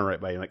the corner right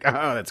by you, like,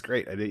 oh, that's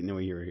great. I didn't know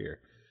you were here.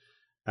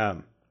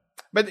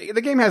 But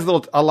the game has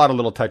a lot of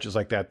little touches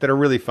like that are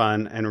really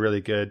fun and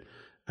really good.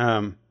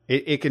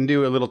 It can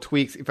do a little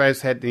tweaks. If I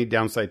just had any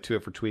downside to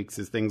it for tweaks,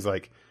 is things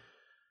like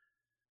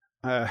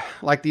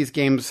these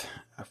games.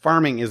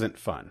 Farming isn't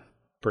fun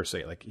per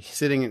se. Like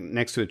sitting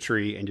next to a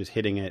tree and just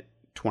hitting it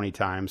 20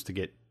 times to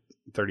get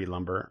 30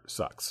 lumber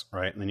sucks,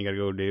 right? And then you got to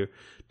go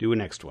do a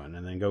next one,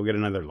 and then go get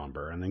another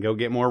lumber, and then go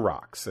get more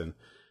rocks, and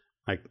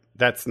like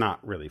that's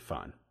not really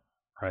fun,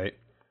 right?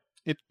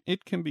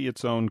 It can be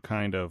its own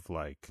kind of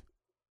like.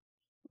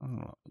 I don't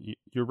know.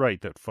 You're right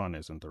that fun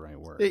isn't the right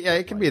word. Yeah,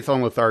 it can be its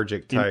own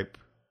lethargic type.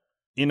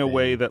 In a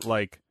way that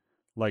like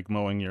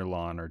mowing your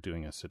lawn or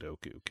doing a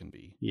Sudoku can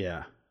be.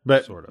 Yeah.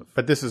 But sort of,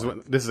 but this is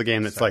a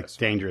game that's like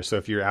dangerous. So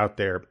if you're out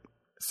there,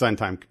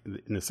 sometime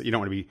you don't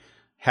want to be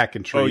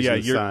hacking trees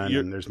in the sun,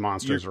 and there's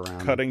monsters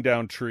around. Cutting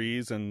down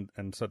trees and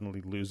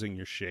suddenly losing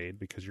your shade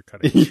because you're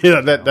cutting.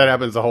 Yeah, that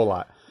happens a whole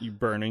lot. You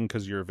burning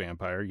because you're a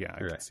vampire. Yeah, I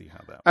can see how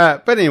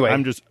that. But anyway,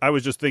 I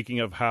was just thinking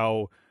of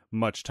how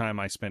much time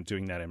I spent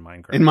doing that in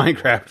Minecraft. In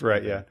Minecraft,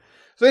 right? Yeah.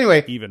 So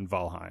anyway, even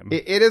Valheim.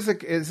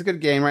 It's a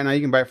good game right now.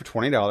 You can buy it for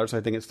 $20.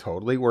 I think it's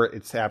totally worth.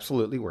 It's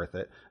absolutely worth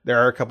it. There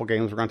are a couple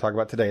games we're going to talk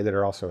about today that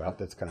are also out.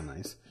 That's kind of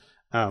nice.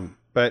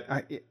 But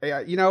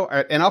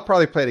and I'll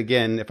probably play it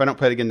again. If I don't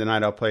play it again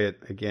tonight, I'll play it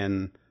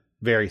again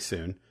very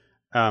soon.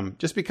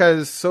 Just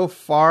because so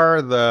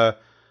far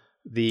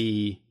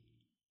the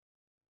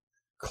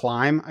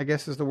climb, I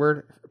guess is the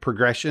word,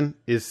 progression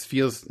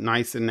feels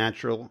nice and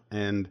natural.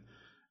 And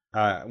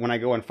when I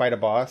go and fight a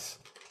boss,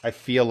 I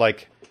feel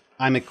like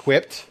I'm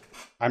equipped.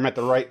 I'm at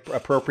the right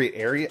appropriate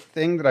area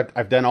thing that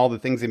I've done all the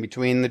things in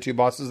between the two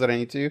bosses that I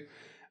need to.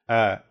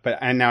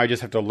 And now I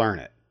just have to learn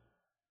it.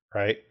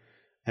 Right.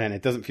 And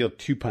it doesn't feel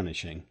too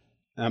punishing.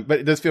 But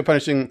it does feel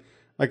punishing.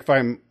 Like if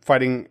I'm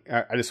fighting,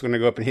 I just want to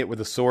go up and hit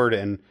with a sword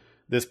and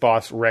this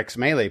boss wrecks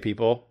melee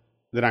people,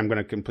 then I'm going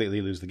to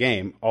completely lose the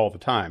game all the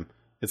time.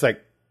 It's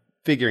like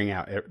figuring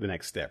out the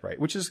next step, right?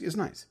 Which is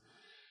nice.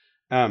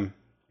 And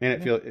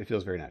it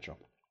feels very natural.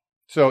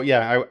 So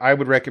yeah, I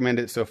would recommend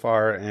it so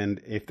far.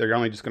 And if they're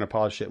only just going to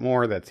polish it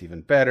more, that's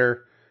even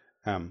better.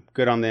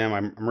 Good on them.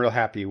 I'm real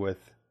happy with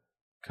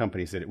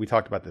companies that we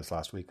talked about this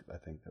last week, I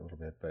think a little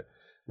bit, but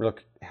real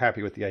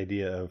happy with the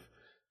idea of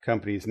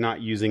companies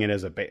not using it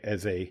as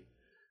a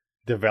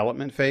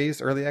development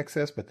phase early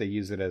access, but they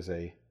use it as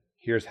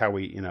here's how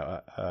we,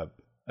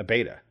 a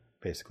beta,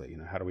 basically.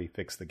 How do we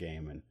fix the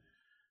game and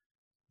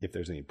if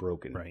there's any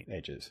broken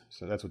edges.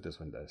 So that's what this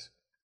one does.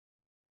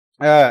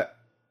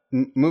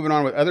 Moving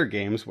on with other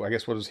games, well, I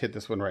guess we'll just hit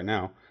this one right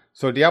now.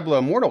 So Diablo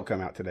Immortal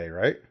come out today,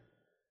 right?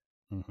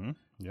 Mm-hmm.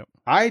 Yep.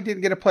 I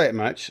didn't get to play it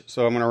much,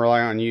 so I'm going to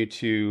rely on you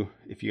to,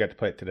 if you got to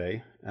play it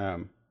today,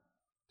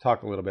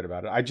 talk a little bit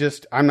about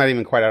it. I'm not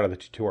even quite out of the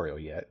tutorial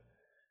yet.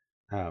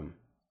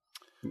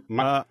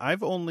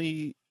 I've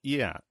only,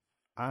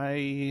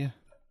 I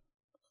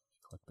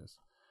click this.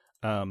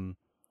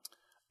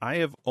 I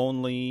have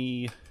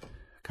only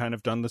kind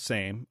of done the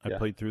same. I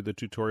played through the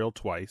tutorial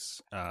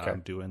twice.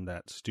 I'm doing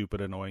that stupid,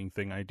 annoying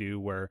thing I do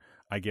where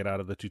I get out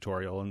of the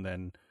tutorial and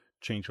then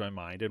change my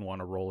mind and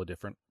want to roll a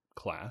different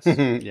class.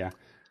 Yeah,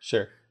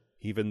 sure.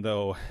 Even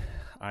though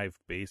I've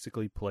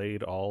basically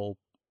played all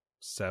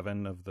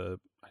 7 of the,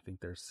 I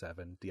think there's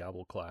 7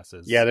 Diablo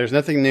classes. Yeah, there's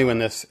nothing new in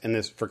this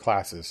for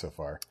classes so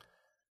far.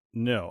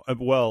 No,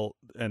 well,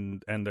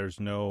 and there's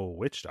no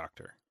witch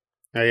doctor.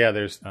 Oh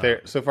yeah,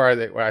 so far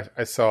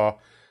I saw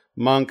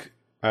monk,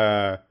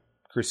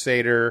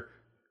 crusader,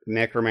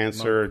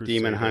 necromancer,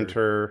 demon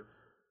hunter,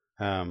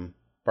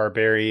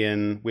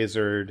 barbarian,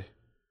 wizard.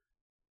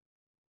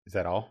 Is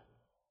that all?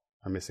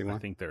 I'm missing one. I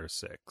think there's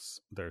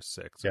 6. There's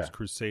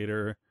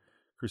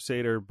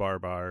crusader,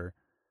 barbar,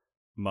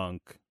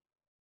 monk,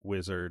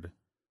 wizard,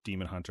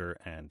 demon hunter,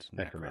 and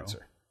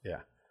necromancer. Yeah.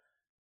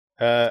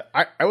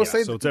 I will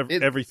say so. It's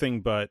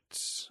everything but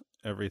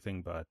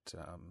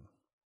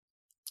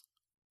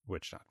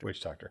witch doctor.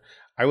 Witch doctor.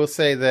 I will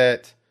say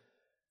that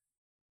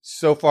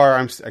so far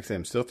I'm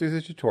still through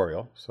the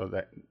tutorial, so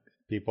that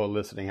people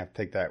listening have to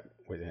take that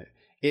with it.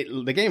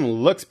 The game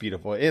looks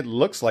beautiful. It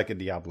looks like a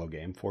Diablo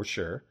game for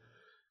sure.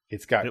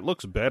 It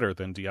looks better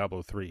than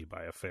Diablo 3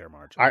 by a fair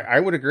margin. I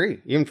would agree.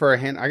 Even for I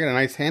got a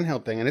nice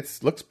handheld thing, and it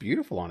looks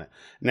beautiful on it.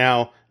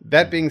 Now,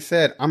 that being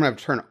said, I'm going to have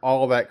to turn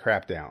all that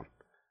crap down.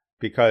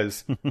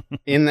 Because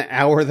in the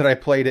hour that I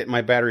played it,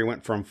 my battery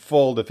went from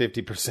full to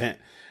 50%. And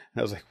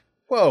I was like,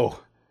 whoa.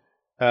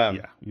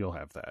 You'll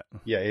have that.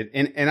 Yeah,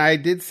 and I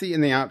did see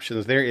in the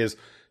options, there is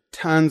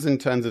tons and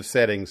tons of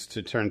settings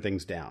to turn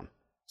things down.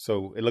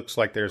 So it looks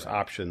like there's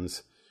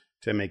options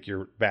to make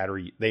your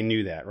battery. They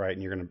knew that, right?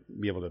 And you're going to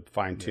be able to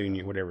fine tune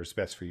whatever's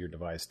best for your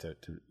device to.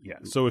 Yeah.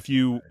 So if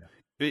you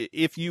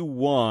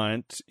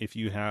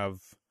have,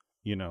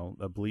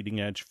 a bleeding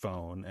edge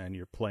phone and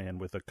you're playing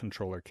with a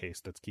controller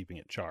case that's keeping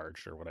it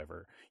charged or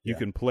whatever, you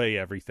can play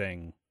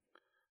everything.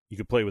 You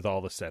can play with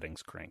all the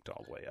settings cranked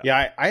all the way up.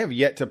 Yeah, I have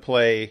yet to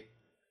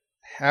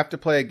have to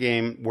play a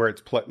game where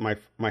it's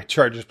my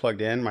charger's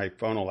plugged in. My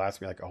phone will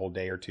last me like a whole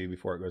day or two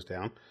before it goes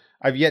down.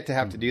 I've yet to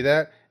have to do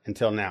that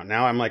until now.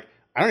 Now I'm like,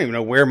 I don't even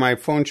know where my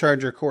phone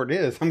charger cord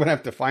is. I'm going to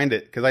have to find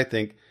it because I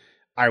think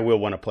I will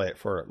want to play it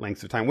for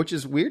lengths of time, which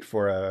is weird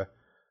for a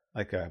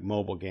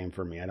mobile game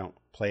for me. I don't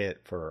play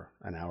it for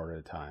an hour at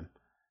a time,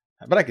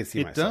 but I can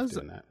see myself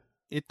doing that.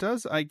 It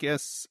does, I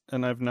guess,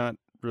 and I've not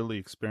really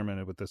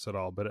experimented with this at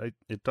all, but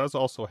it does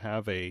also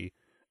have a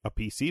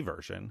PC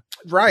version,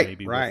 right?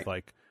 Maybe with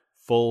like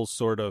full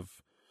sort of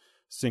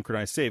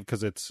synchronized save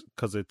because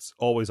it's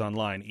always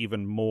online,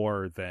 even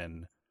more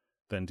than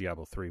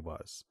Diablo 3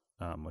 was,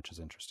 which is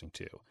interesting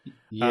too.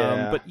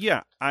 Yeah, but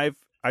yeah, I've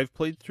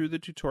played through the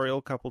tutorial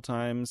a couple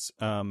times.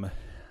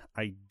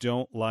 I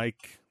don't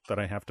like that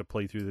I have to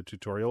play through the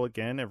tutorial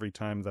again every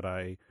time that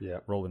I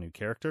roll a new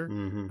character.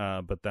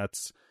 Mm-hmm. But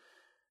that's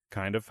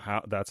kind of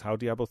how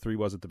Diablo 3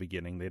 was at the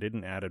beginning. They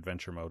didn't add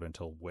adventure mode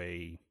until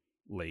way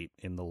late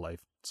in the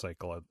life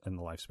cycle in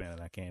the lifespan of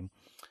that game.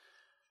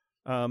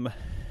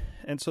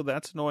 And so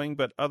that's annoying,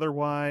 but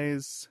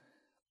otherwise,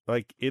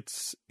 like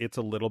it's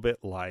a little bit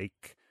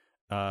like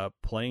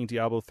playing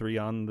Diablo 3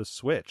 on the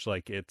Switch.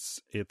 Like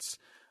it's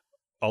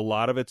a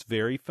lot of it's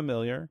very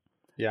familiar.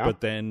 Yeah.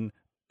 But then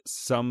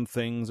some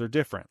things are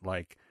different.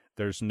 Like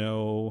there's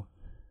no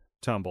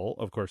tumble.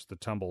 Of course, the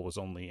tumble was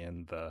only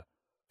in the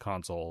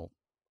console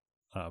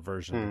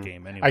version of the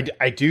game anyway.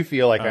 I do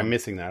feel like I'm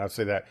missing that. I'll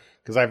say that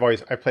because I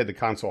played the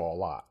console a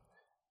lot,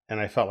 and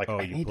I felt like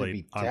I need to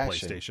be on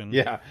dashing. PlayStation.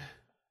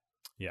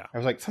 Yeah. I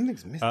was like,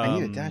 something's missing. I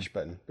need a dash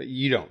button, but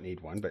you don't need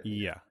one. But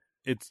yeah,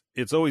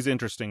 it's always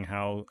interesting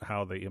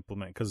how they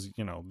implement, because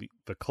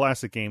the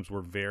classic games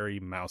were very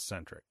mouse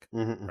centric,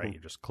 right?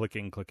 You're just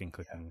clicking.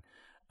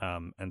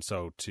 And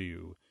so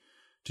to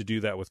do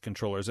that with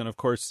controllers, and of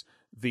course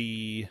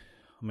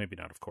maybe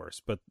not of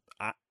course, but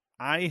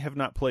I have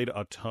not played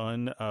a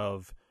ton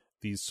of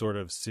these sort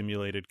of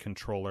simulated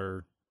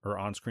controller or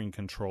on-screen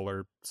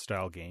controller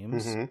style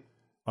games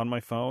on my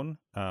phone.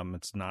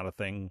 It's not a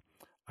thing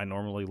I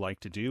normally like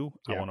to do.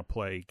 I want to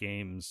play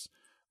games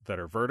that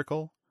are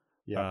vertical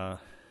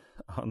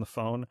on the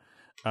phone.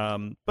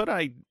 But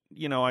I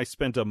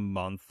spent a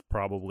month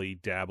probably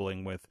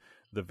dabbling with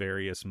the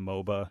various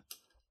MOBA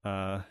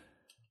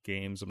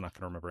games. I'm not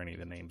going to remember any of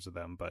the names of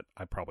them, but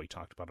I probably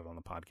talked about it on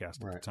the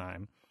podcast at the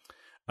time.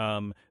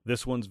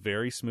 This one's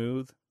very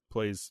smooth,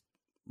 plays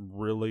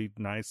really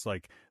nice.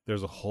 Like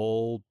there's a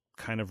whole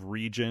kind of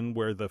region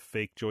where the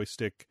fake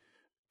joystick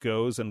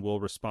goes and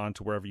will respond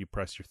to wherever you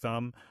press your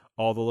thumb.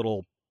 All the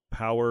little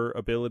power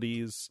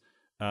abilities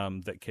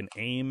that can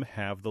aim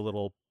have the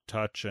little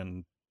touch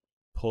and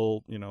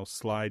pull,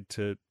 slide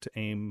to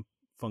aim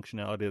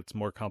functionality. It's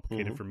more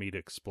complicated for me to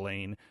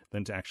explain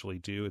than to actually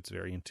do. It's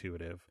very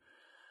intuitive.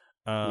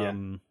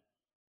 So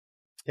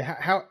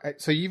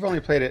you've only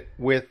played it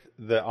with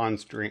the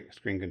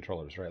on-screen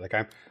controllers, right? Like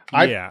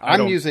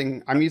I'm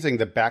using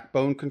the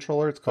Backbone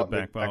controller. It's called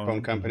the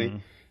Backbone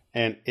Company,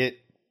 and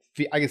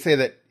I can say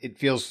that it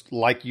feels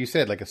like you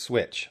said, like a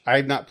Switch.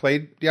 I've not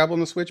played Diablo on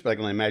the Switch, but I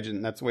can only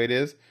imagine that's the way it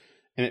is,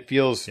 and it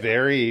feels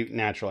very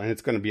natural. And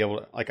it's going to be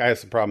able to, like, I have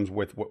some problems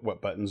with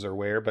what buttons are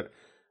where, but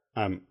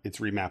it's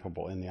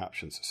remappable in the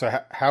options. So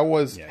how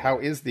is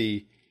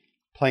the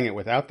playing it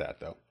without that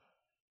though?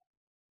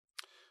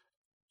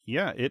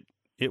 Yeah,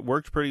 it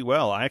worked pretty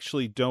well. I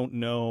actually don't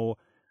know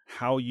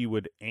how you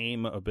would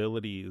aim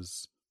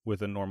abilities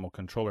with a normal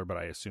controller, but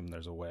I assume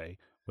there's a way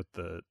with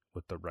the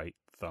right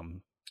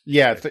thumb.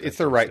 Yeah, it's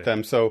the right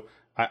thumb. So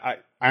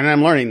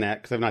I'm learning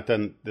that because I've not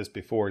done this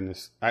before. In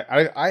this,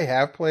 I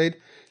have played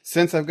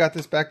since I've got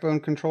this Backbone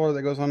controller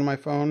that goes onto my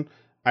phone.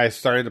 I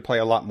started to play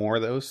a lot more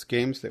of those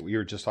games that we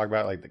were just talking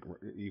about, like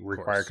you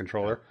require a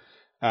controller.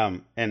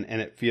 And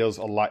it feels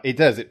a lot. It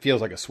does. It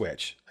feels like a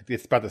Switch. Like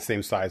it's about the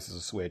same size as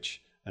a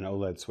Switch, an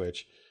OLED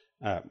Switch,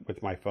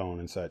 with my phone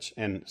and such.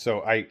 And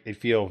so it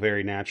feel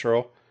very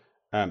natural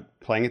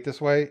playing it this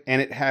way.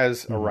 And it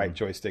has a right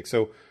joystick.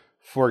 So,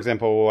 for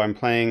example, I'm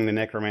playing the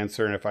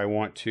Necromancer, and if I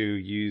want to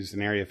use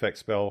an area effect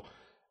spell,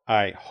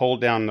 I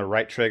hold down the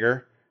right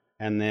trigger,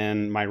 and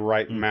then my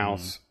right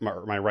mouse,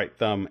 my right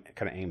thumb,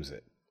 kind of aims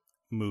it.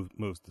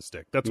 Moves the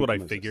stick. That's what I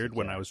figured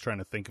when I was trying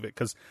to think of it,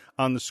 because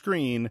on the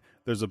screen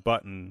there's a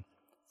button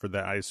for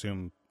that. I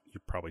assume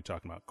you're probably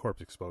talking about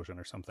Corpse Explosion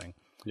or something.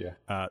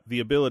 Yeah. The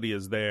ability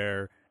is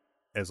there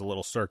as a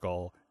little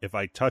circle. If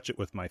I touch it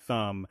with my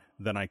thumb,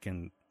 then I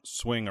can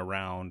swing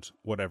around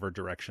whatever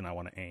direction I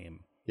want to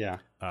aim. Yeah.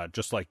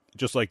 Just like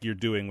you're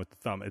doing with the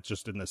thumb. It's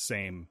just in the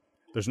same.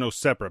 There's no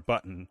separate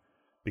button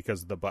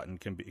because the button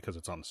can be because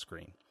it's on the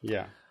screen.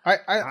 Yeah.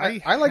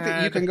 I like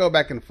that you can go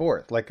back and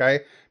forth.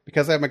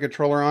 Because I have my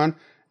controller on,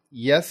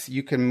 yes,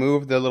 you can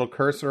move the little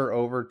cursor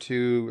over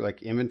to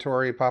like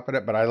inventory, pop it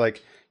up, but I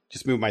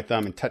just move my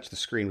thumb and touch the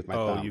screen with my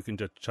thumb. Oh, you can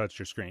just touch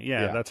your screen.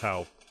 Yeah, that's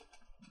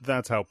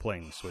how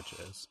playing the Switch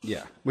is.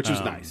 Yeah, which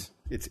is nice.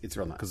 It's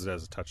real nice because it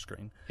has a touch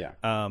screen. Yeah.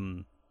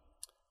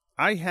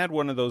 I had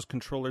one of those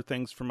controller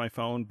things for my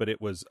phone, but it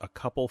was a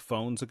couple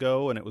phones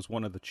ago, and it was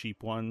one of the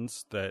cheap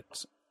ones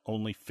that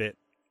only fit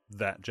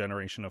that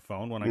generation of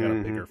phone. When I got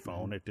a bigger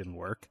phone, it didn't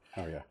work.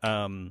 Oh yeah.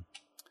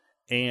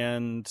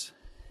 And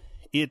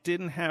it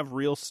didn't have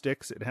real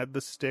sticks. It had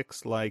the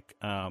sticks like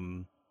I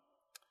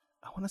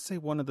want to say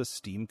one of the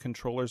Steam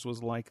controllers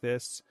was like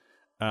this,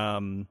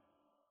 or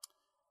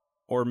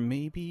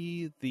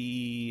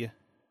maybe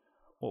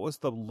what was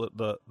the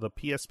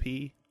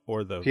PSP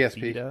or the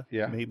PSP? Vita?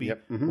 Yeah, maybe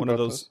one of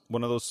those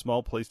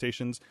small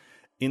PlayStations.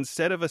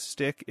 Instead of a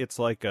stick, it's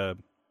like a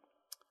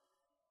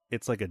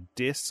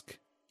disc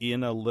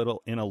in a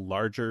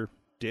larger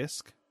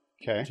disc.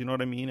 Okay. Do you know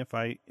what I mean if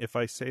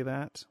I say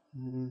that?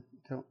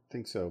 Don't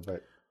think so,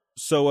 but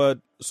so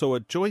a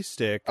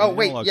joystick. Oh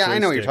wait, yeah, I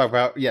know what you're talking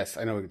about. Yes,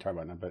 I know what you're talking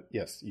about now. But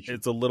yes, you should.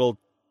 It's a little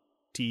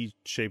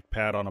T-shaped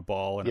pad on a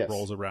ball, and it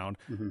rolls around.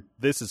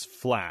 This is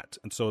flat,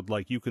 and so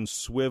you can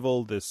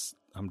swivel this.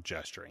 I'm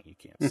gesturing; you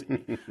can't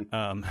see,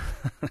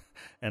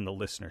 and the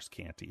listeners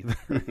can't either.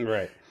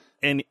 Right.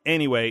 And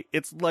anyway,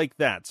 it's like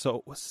that. So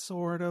it was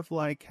sort of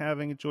like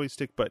having a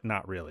joystick, but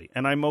not really.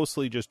 And I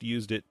mostly just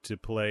used it to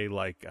play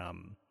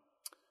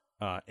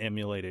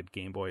emulated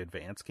Game Boy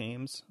Advance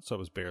games, so I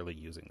was barely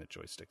using the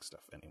joystick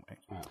stuff anyway.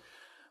 Wow.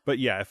 But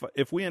yeah,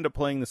 if we end up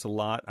playing this a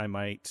lot, I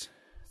might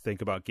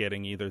think about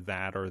getting either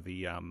that or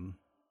the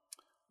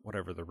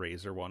whatever the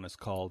Razer one is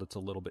called. It's a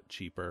little bit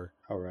cheaper.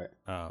 Oh right.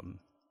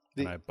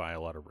 And I buy a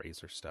lot of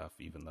Razer stuff,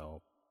 even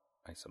though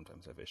I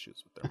sometimes have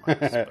issues with their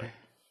mice. But...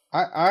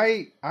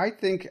 I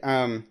think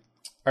all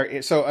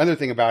right, so other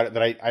thing about it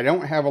that I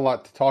don't have a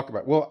lot to talk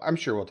about. Well, I'm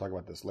sure we'll talk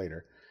about this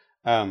later.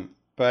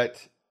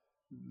 But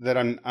that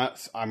I'm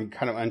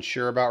kind of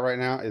unsure about right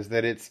now is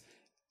that it's,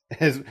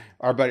 as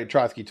our buddy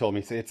Trotsky told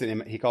me,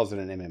 he calls it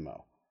an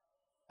MMO.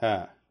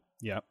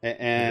 Yeah,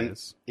 and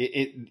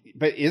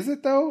but is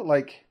it though?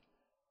 Like,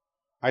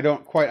 I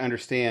don't quite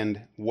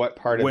understand what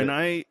part of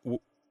it.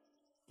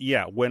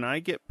 When I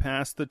get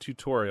past the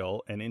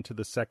tutorial and into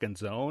the second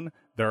zone,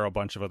 there are a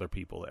bunch of other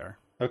people there.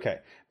 Okay,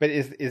 but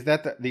is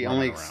that the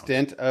only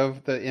extent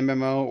of the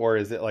MMO, or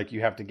is it like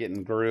you have to get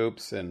in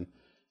groups and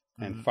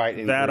fight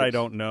in that groups? I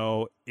don't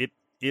know.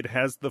 It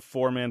has the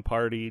 4-man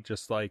party,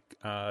 just like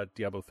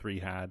Diablo 3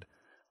 had.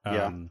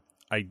 I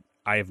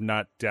have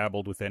not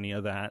dabbled with any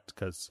of that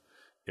because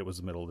it was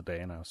the middle of the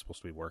day and I was supposed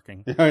to be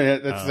working. I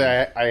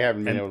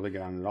haven't been able to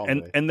get on it all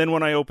day. And then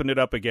when I opened it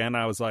up again,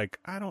 I was like,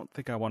 I don't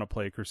think I want to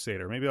play a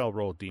Crusader. Maybe I'll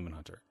roll a Demon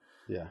Hunter.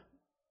 Yeah.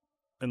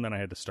 And then I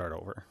had to start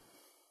over.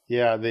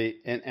 Yeah,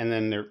 and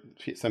then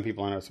some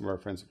people I know, some of our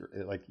friends,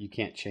 like you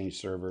can't change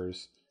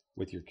servers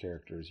with your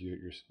characters.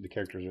 The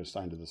characters are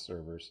assigned to the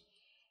servers.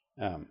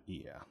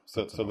 Yeah.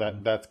 So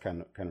that's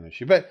kind of an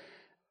issue. But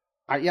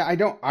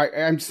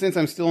I'm since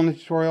I'm still in the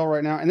tutorial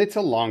right now, and it's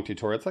a long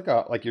tutorial. It's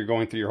like you're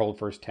going through your whole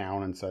first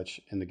town and such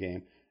in the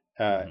game.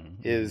 But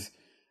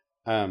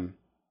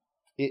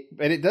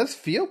it does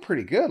feel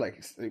pretty good.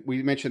 Like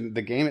we mentioned,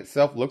 the game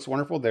itself looks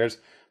wonderful. There's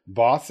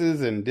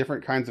bosses and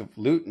different kinds of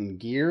loot and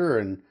gear,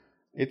 and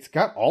it's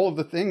got all of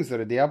the things that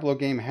a Diablo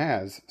game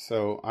has.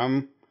 So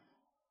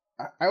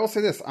I will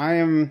say this: I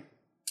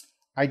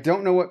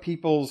don't know what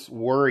people's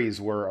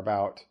worries were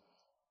about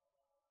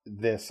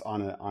this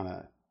on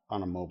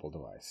a mobile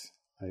device.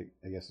 I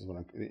guess is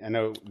what I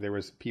know. There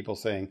was people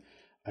saying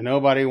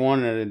nobody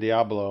wanted a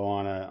Diablo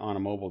on a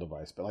mobile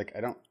device, but like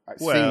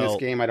seeing this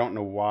game, I don't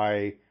know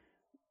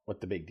what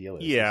the big deal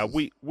is. Yeah,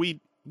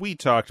 we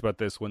talked about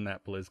this when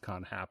that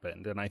BlizzCon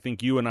happened, and I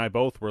think you and I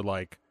both were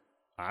like,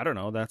 I don't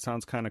know, that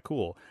sounds kind of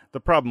cool. The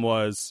problem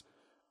was,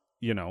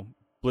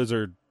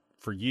 Blizzard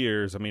for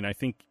years, I mean, I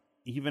think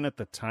even at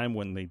the time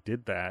when they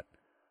did that,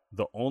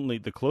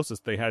 the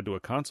closest they had to a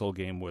console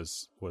game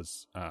was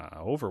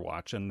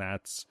Overwatch, and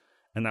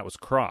that was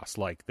cross.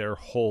 Like, their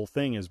whole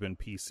thing has been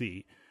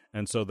PC.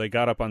 And so they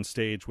got up on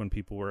stage when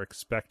people were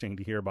expecting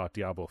to hear about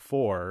Diablo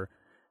 4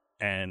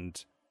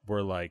 and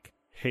were like,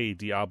 hey,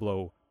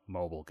 Diablo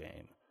mobile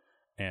game.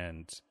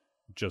 And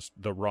just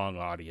the wrong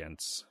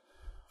audience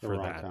for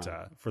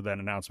that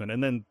announcement.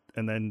 And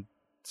then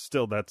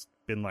still, that's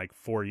been like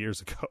 4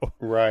 years ago.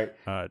 Right.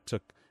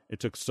 It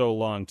took so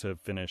long to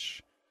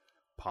finish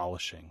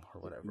polishing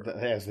or whatever,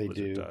 as they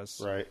Blizzard do.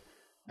 does. Right.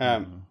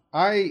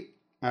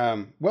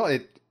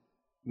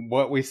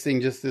 What we've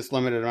seen just this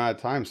limited amount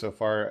of time so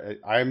far,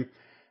 I'm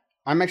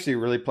actually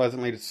really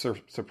pleasantly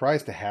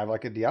surprised to have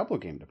like a Diablo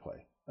game to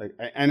play.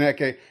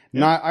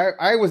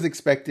 I was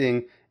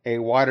expecting a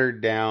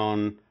watered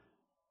down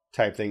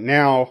type thing.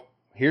 Now,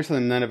 here's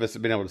something none of us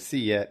have been able to see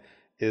yet: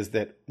 is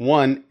that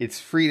one, it's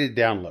free to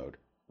download,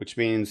 which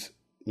means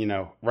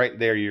right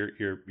there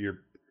your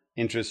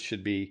interest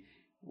should be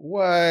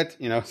what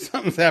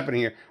something's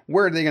happening here.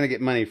 Where are they going to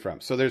get money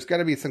from? So there's got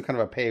to be some kind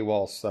of a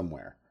paywall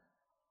somewhere,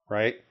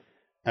 right?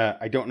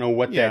 I don't know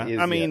what that is.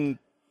 I mean,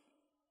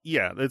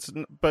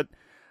 but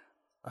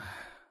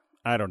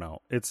I don't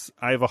know.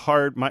 I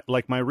have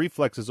my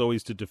reflex is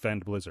always to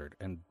defend Blizzard,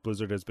 and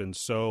Blizzard has been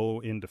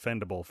so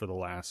indefendable for the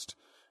last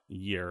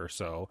year or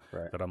so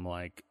that I'm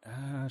like,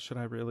 should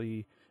I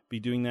really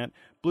be doing that?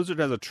 Blizzard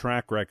has a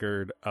track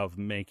record of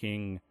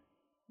making,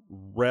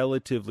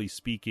 relatively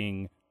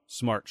speaking,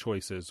 smart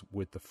choices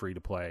with the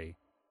free-to-play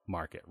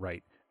market,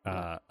 right?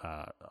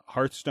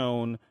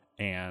 Hearthstone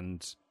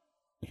and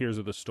Heroes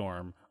of the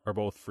Storm are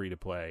both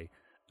free-to-play.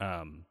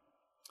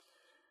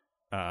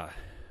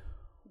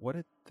 What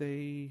did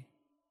they...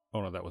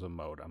 Oh, no, that was a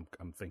mode.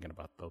 I'm thinking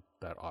about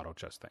that auto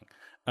chess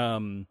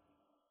thing.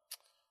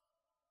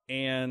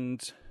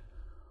 And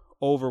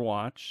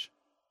Overwatch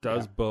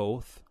does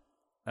both,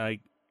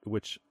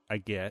 which I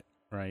get,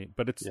 right?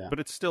 But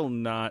it's still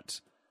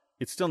not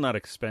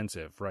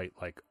expensive, right?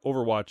 Like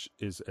Overwatch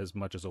is as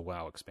much as a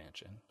WoW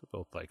expansion,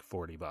 both like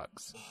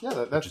 $40.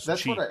 Yeah, that's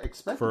what I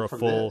expected for a from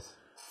full this.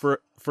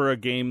 for a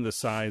game the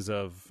size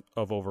of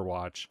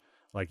Overwatch.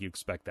 Like, you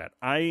expect that.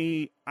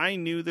 I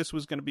knew this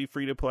was going to be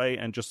free to play,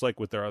 and just like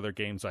with their other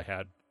games, I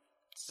had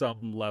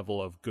some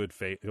level of good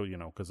faith,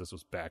 because this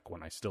was back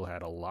when I still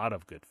had a lot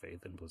of good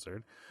faith in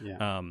Blizzard.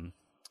 Yeah.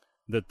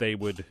 That they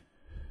would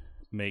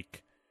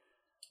make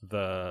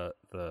the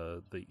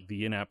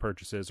in-app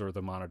purchases or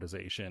the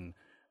monetization,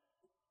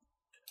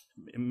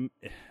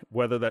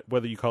 whether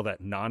you call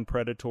that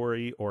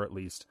non-predatory or at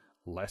least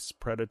less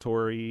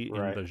predatory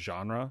in the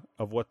genre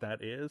of what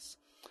that is.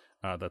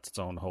 That's its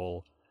own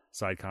whole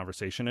side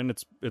conversation, and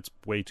it's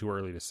way too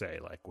early to say.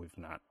 Like, we've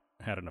not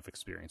had enough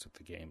experience with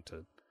the game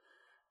to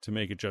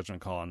make a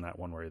judgment call on that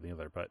one way or the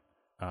other. But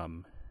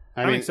I'm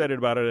excited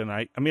about it, and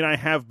I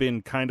have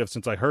been kind of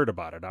since I heard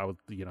about it. I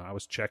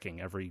was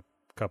checking every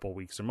couple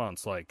weeks or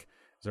months, like,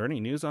 is there any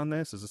news on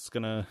this? Is this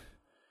gonna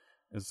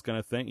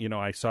thing?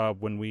 I saw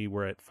when we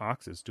were at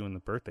Fox's doing the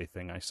birthday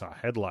thing, I saw a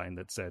headline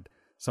that said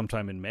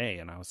sometime in May,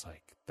 and I was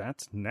like,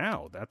 that's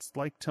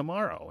like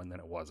tomorrow, and then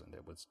it wasn't.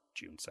 It was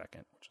June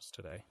 2nd, which is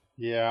today.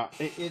 Yeah,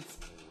 it's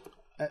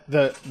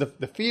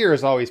the fear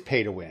is always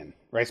pay to win,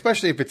 right?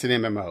 Especially if it's an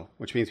MMO,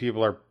 which means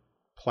people are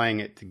playing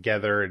it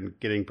together and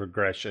getting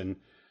progression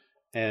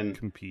and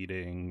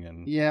competing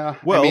and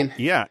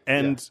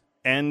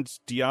and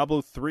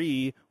Diablo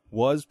 3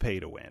 was pay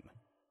to win,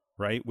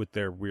 right? With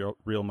their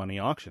real money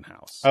auction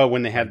house. Oh,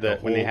 when they had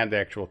the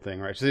actual thing,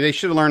 right? So they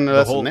should have learned the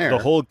lesson there. The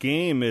whole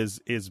game is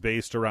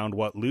based around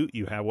what loot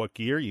you have, what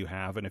gear you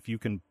have, and if you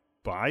can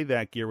buy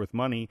that gear with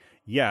money,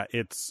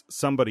 it's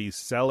somebody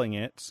selling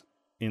it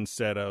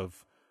instead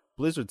of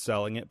Blizzard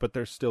selling it, but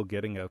they're still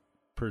getting a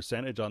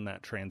percentage on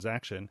that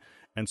transaction.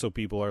 And so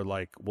people are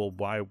like, well,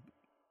 why,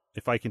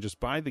 if I can just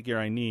buy the gear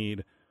I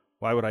need,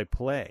 why would I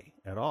play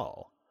at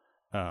all?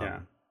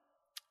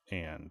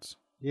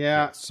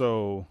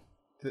 So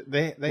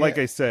like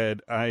I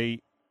said, I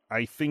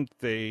think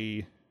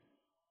they,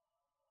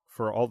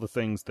 for all the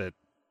things that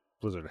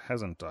Blizzard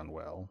hasn't done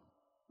well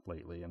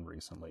lately and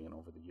recently and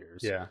over the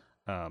years,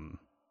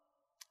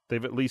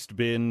 they've at least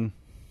been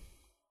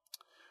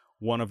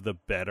one of the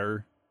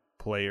better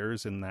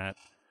players in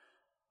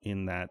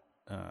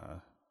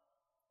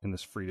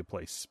this free to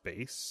play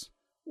space,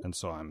 and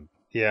so I'm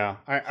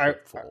I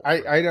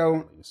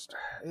don't.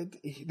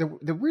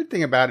 The weird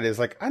thing about it is,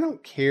 like, I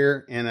don't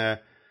care in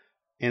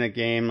a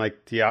game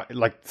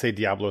like say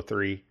Diablo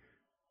 3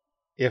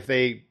 if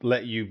they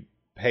let you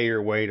pay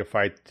your way to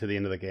fight to the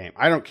end of the game.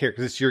 I don't care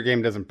because it's your game.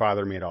 It doesn't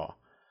bother me at all.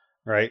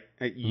 Right?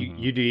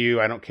 You do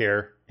you. I don't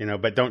care.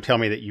 But don't tell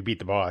me that you beat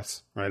the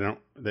boss. Right? I don't.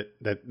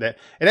 That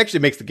it actually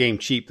makes the game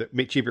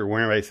cheaper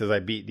when everybody says I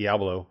beat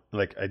Diablo.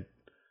 Like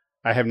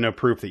I have no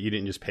proof that you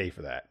didn't just pay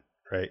for that.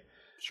 Right?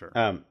 Sure.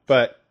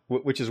 But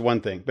which is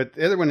one thing. But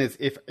the other one is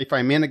if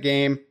I'm in a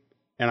game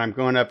and I'm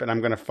going up and I'm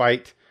going to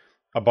fight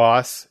a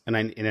boss and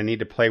I need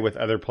to play with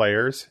other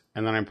players,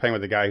 and then I'm playing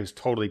with a guy who's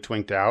totally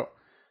twinked out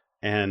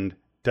and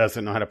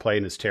doesn't know how to play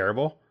and is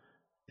terrible.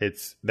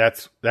 That's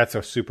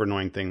a super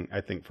annoying thing,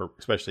 I think, for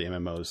especially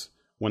MMOs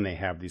when they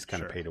have these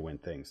kind of pay to win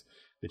things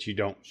that you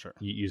don't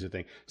you use a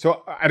thing.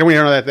 So I don't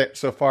really know that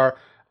so far.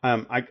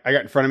 I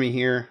got in front of me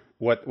here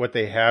what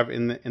they have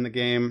in the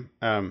game.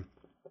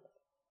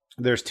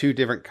 There's two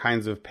different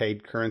kinds of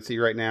paid currency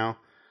right now.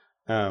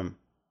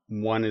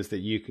 One is that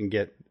you can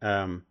get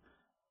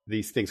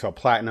these things called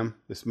platinum.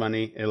 This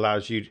money, it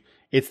allows you.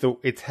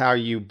 It's how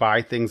you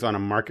buy things on a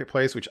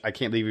marketplace, which I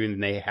can't believe even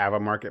they have a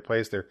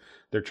marketplace.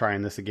 They're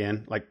trying this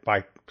again, like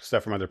buy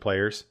stuff from other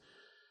players.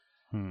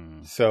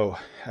 So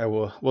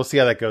we'll see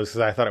how that goes,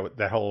 because I thought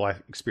that whole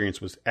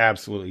experience was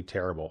absolutely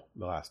terrible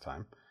the last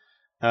time.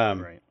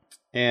 Right.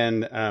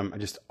 And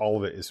just all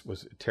of it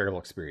was a terrible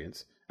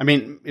experience. I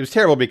mean, it was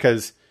terrible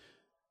because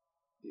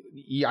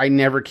I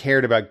never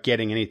cared about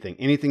getting anything.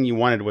 Anything you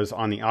wanted was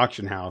on the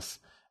auction house,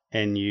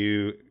 and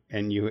you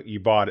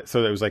bought it.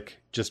 So it was like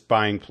just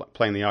playing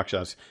the auction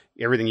house.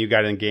 Everything you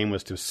got in the game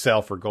was to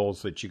sell for gold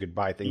so that you could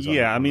buy things.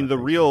 Yeah, I mean the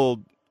real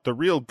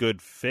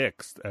good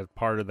fix as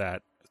part of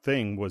that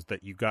thing was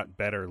that you got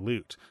better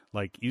loot.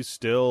 Like, you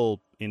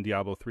still in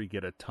Diablo 3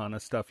 get a ton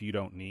of stuff you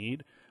don't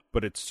need,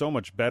 but it's so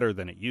much better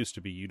than it used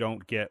to be. You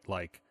don't get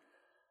like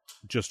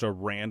just a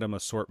random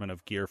assortment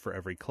of gear for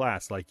every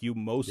class. Like, you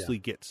mostly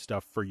get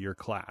stuff for your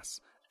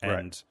class,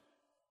 and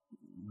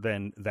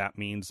then that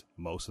means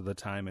most of the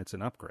time it's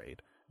an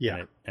upgrade.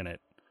 Yeah, and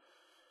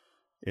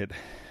it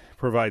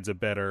provides a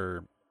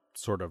better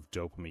sort of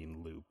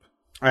dopamine loop.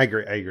 I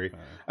agree.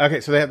 Okay,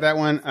 so they have that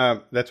one.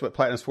 That's what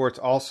Platinum's for. It's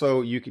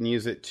also, you can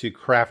use it to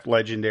craft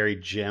legendary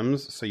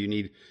gems. So you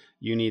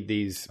need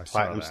these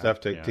platinum stuff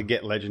to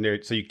get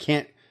legendary. So you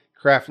can't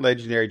craft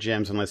legendary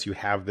gems unless you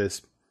have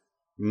this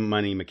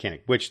money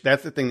mechanic, which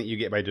that's the thing that you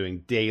get by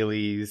doing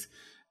dailies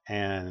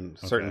and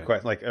certain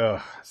quests. Like,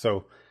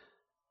 so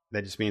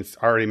that just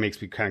already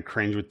makes me kind of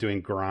cringe with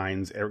doing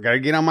grinds. I gotta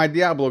get on my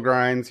Diablo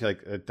grinds. You're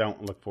like,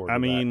 don't look forward to that. I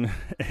mean,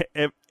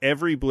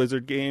 every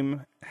Blizzard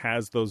game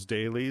has those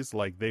dailies.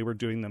 Like, they were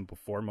doing them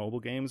before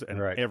mobile games,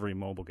 and every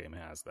mobile game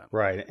has them.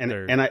 Right.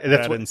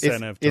 That's what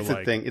incentive it's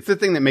the thing. It's the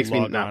thing that makes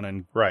me not.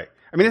 Right.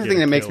 I mean, it's the thing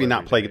that makes me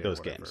not play those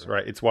games.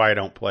 Right. It's why I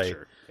don't play.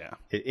 Sure. Yeah.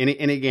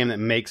 Any game that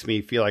makes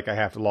me feel like I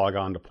have to log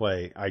on to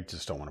play, I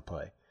just don't want to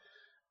play.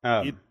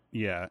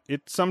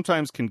 It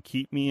sometimes can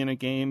keep me in a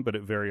game, but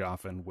it very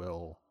often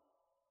will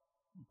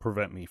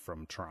prevent me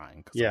from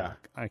trying.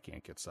 I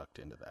can't get sucked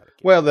into that again.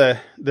 Well,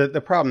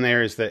 the problem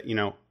there is that,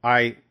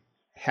 I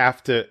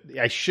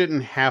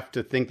shouldn't have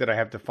to think that I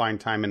have to find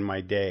time in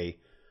my day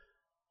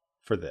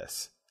for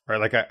this. Right?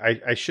 Like,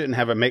 I shouldn't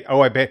have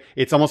I bet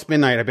it's almost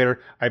midnight.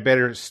 I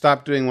better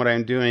stop doing what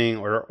I'm doing,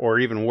 or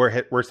even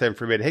worse heaven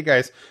forbid, hey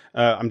guys,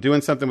 I'm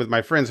doing something with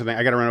my friends, and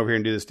I got to run over here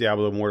and do this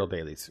Diablo Immortal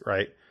dailies,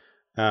 right?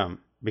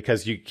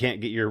 Because you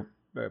can't get your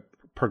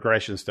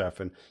progression stuff.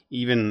 And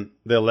even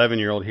the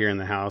 11-year-old here in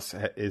the house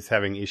is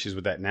having issues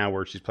with that now,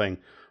 where she's playing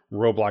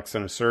Roblox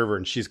on a server,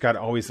 and she's got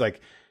always like,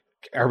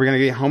 are we going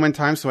to get home in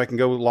time so I can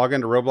go log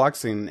into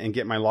Roblox and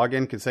get my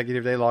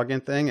consecutive day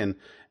login thing and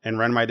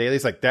run my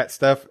dailies? Like, that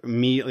stuff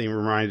immediately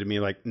reminded me,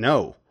 like,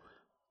 no,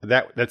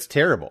 that's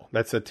terrible.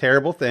 That's a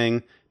terrible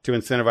thing to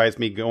incentivize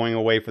me going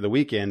away for the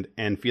weekend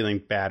and feeling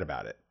bad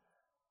about it.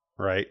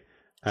 Right.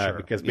 Sure.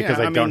 Because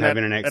I don't have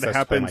internet access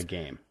to play my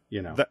game.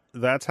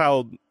 That's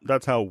how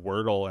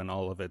Wordle and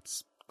all of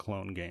its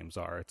clone games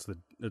are. It's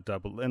the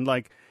double, and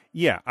like,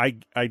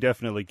 I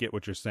definitely get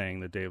what you're saying.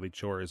 The daily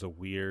chore is a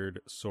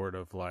weird sort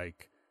of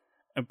like,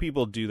 and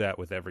people do that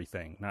with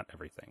everything, not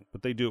everything,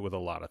 but they do it with a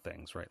lot of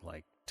things, right?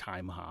 Like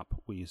time hop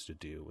we used to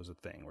do was a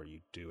thing where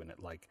you do, and it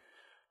like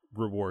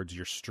rewards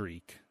your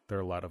streak. There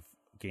are a lot of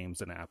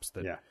games and apps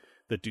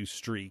that do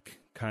streak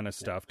kind of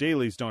stuff.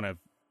 Dailies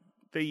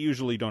they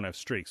usually don't have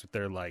streaks, but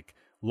they're like,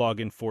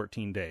 log in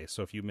 14 days.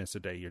 So if you miss a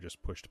day, you're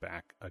just pushed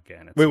back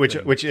again. Which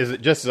is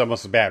just as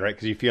almost as bad, right?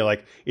 Because you feel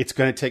like it's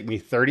going to take me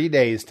 30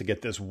 days to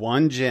get this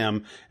one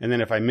gem, and then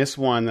if I miss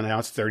one, then now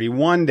it's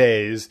 31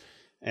 days.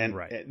 And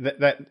right.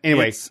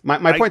 Anyway,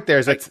 my point there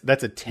is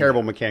that's a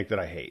terrible mechanic that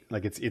I hate.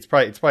 Like it's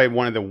probably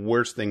one of the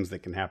worst things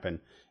that can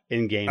happen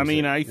in games. I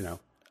mean,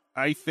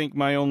 I think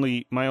my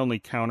only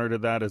counter to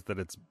that is that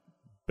it's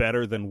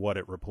better than what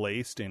it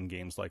replaced in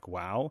games like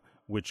WoW,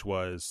 which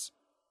was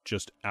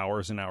just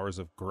hours and hours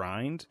of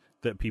grind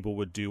that people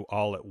would do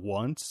all at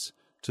once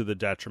to the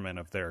detriment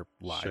of their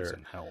lives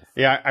and health.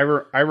 Yeah,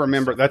 I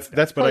remember that's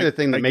probably the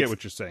thing that makes, get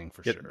what you're saying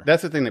for sure.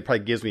 That's the thing that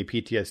probably gives me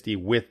PTSD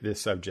with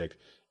this subject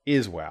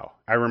is WoW.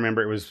 I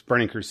remember it was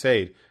Burning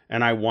Crusade,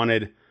 and I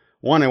wanted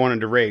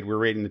to raid. We were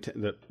raiding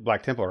the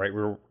Black Temple, right?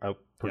 We were a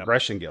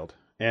progression guild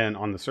and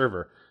on the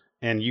server,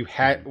 and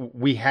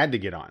we had to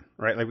get on,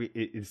 right? Like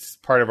it's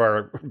part of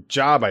our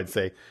job, I'd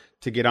say,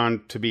 to get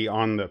on, to be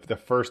on the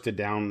first to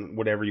down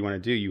whatever you want to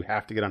do. You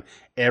have to get on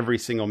every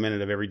single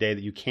minute of every day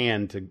that you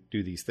can to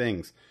do these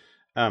things.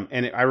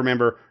 And I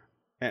remember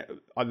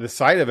on the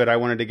side of it, I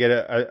wanted to get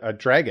a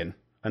dragon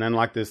and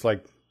unlock this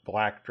like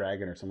black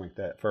dragon or something like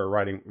that for a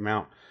riding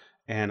mount.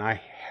 And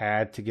I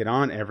had to get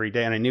on every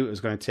day, and I knew it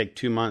was going to take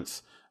 2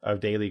 months of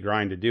daily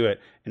grind to do it.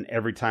 And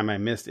every time I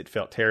missed, it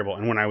felt terrible.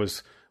 And when I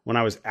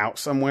was out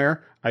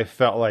somewhere, I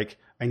felt like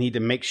I need to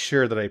make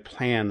sure that I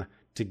plan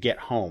to get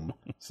home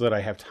so that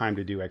I have time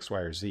to do X, Y,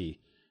 or Z.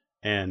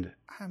 And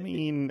I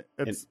mean,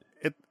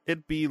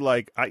 it'd be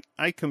like,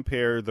 I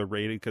compare the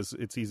rating, because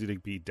it's easy to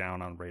be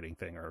down on rating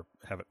thing or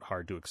have it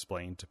hard to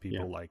explain to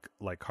people,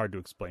 like hard to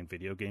explain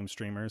video game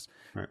streamers.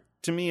 Right.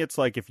 To me, it's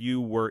like if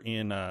you were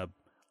in a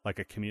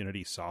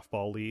community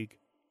softball league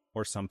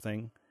or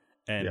something,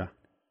 and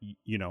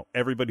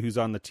everybody who's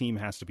on the team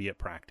has to be at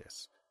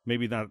practice.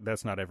 Maybe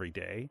that's not every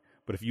day,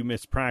 but if you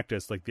miss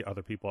practice, like the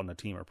other people on the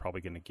team are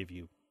probably going to give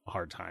you a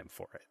hard time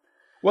for it.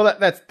 Well,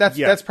 that's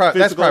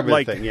probably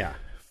the thing. Yeah,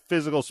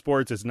 physical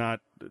sports is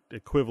not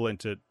equivalent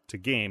to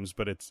games,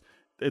 but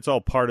it's all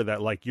part of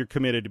that. Like, you're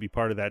committed to be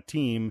part of that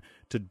team,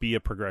 to be a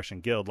progression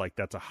guild. Like,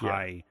 that's a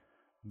high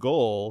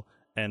goal.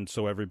 And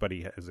so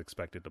everybody is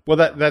expected to. Well,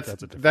 that's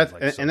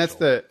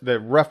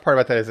the rough part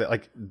about that is that,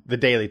 like, the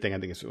daily thing. I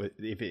think is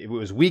if it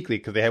was weekly,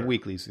 because they have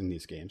weeklies in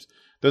these games.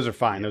 Those are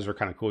fine. Those are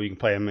kind of cool. You can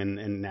play them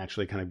and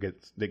naturally kind of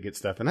get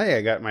stuff. And hey,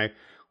 I got my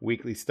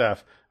weekly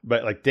stuff.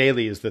 But like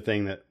daily is the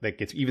thing that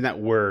gets, even that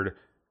word,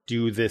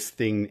 do this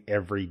thing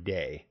every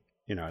day.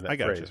 You know, that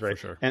phrase, right?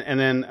 For sure. And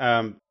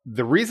then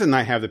the reason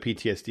I have the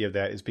PTSD of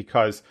that is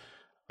because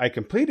I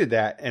completed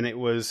that, and it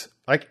was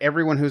like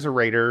everyone who's a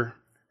raider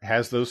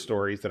has those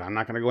stories that I'm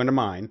not going to go into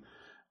mine.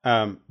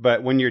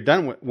 But when you're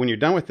done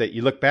with it,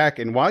 you look back,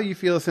 and while you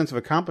feel a sense of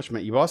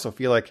accomplishment, you also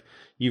feel like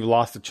you've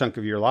lost a chunk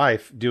of your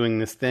life doing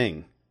this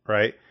thing,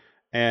 right?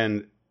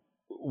 And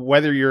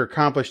whether you're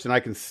accomplished and I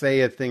can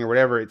say a thing or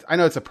whatever, I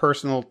know it's a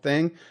personal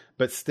thing,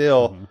 but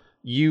still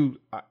you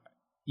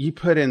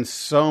put in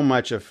so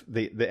much of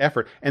the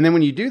effort. And then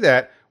when you do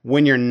that,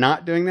 when you're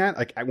not doing that,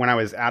 like when I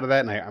was out of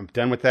that and I'm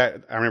done with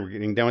that, I remember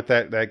getting done with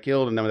that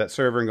guild and done with that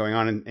server and going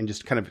on and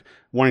just kind of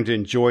wanting to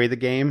enjoy the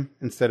game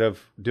instead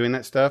of doing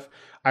that stuff.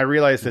 I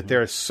realized that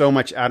there is so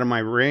much out of my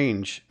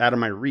reach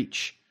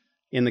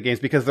in the games,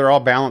 because they're all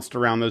balanced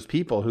around those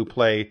people who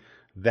play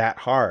that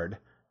hard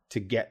to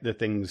get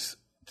those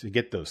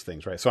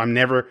things, right? So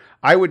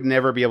I would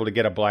never be able to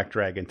get a black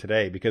dragon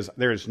today, because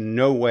there is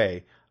no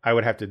way I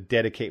would have to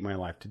dedicate my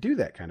life to do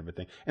that kind of a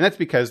thing. And that's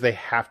because they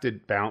have to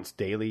balance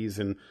dailies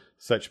and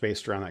such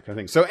based around that kind of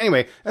thing. So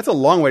anyway, that's a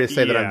long way to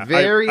say that I'm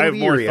very leery. I have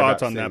more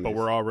thoughts on that, but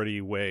we're already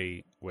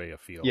way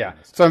afield. Yeah.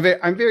 So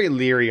I'm very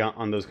leery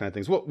on those kind of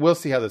things. We'll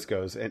see how this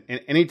goes. And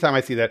anytime I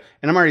see that,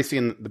 and I'm already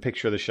seeing the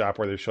picture of the shop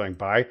where they're showing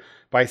buy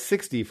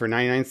 60 for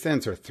 99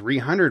 cents or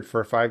 300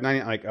 for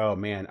 $5.99. Like, oh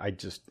man, I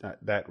just,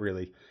 that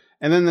really.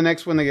 And then the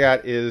next one they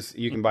got is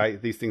you can buy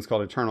these things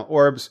called Eternal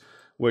Orbs,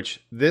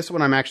 which this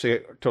one I'm actually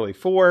totally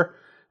for.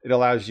 It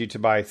allows you to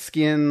buy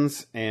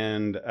skins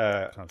and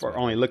for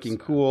only looking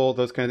cool,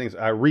 those kind of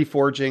things.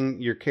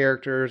 Reforging your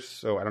characters.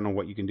 So I don't know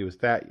what you can do with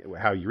that,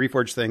 how you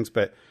reforge things,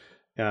 but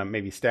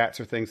maybe stats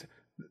or things.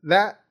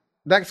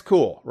 That's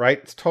cool, right?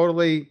 It's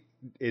totally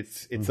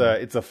it's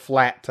a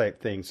flat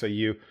type thing. So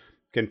you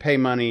can pay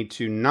money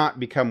to not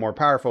become more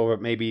powerful,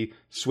 but maybe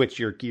switch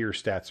your gear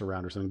stats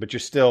around or something. But you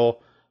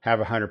still have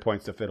 100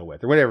 points to fiddle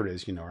with, or whatever it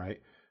is, right?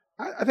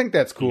 I think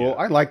that's cool. Yeah.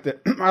 I like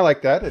that. I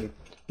like that. And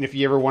if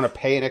you ever want to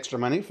pay an extra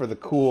money for the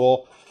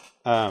cool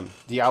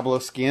Diablo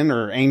skin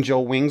or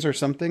angel wings or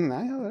something,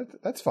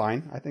 that's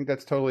fine. I think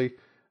that's totally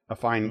a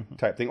fine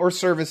type thing. Or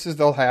services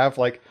they'll have,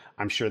 like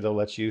I'm sure they'll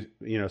let you,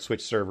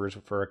 switch servers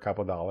for a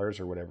couple $,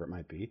 or whatever it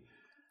might be.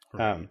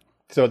 Right.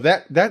 So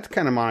that's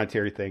kind of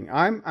monetary thing.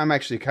 I'm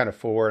actually kind of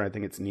for, and I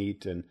think it's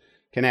neat and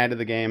can add to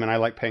the game, and I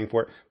like paying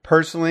for it.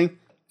 Personally,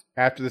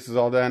 after this is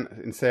all done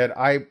and said,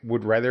 I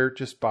would rather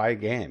just buy a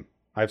game.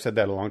 I've said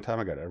that a long time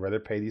ago. I'd rather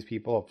pay these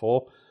people a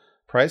full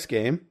price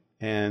game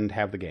and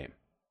have the game,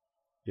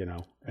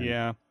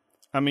 Yeah.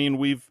 I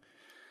mean,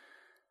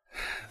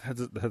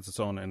 that's its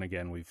own. And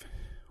again, we've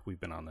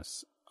been on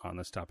this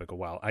topic a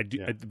while.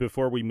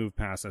 Before we move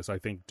past this, I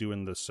think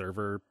doing the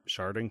server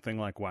sharding thing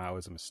like WoW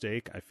is a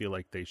mistake. I feel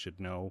like they should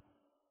know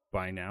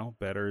by now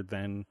better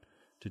than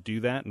to do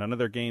that. None of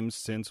their games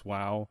since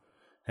WoW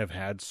have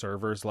had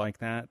servers like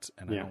that,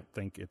 and I don't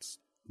think it's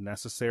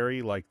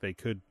necessary. Like, they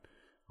could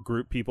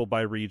group people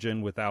by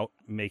region without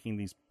making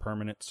these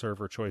permanent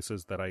server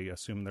choices that I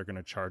assume they're going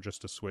to charge us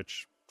to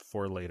switch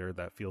for later.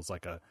 That feels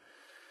like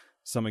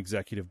some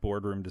executive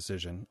boardroom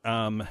decision.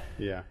 But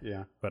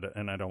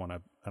and I don't want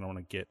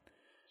to get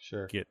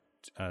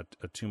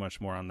too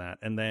much more on that.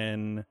 And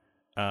then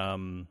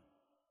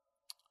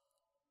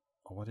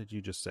what did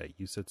you just say?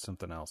 You said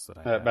something else that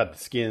I about the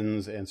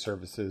skins and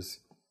services.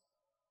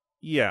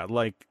 Yeah,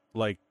 like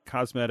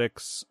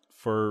cosmetics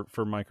for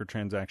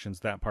microtransactions.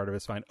 That part of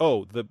it's fine.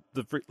 Oh, the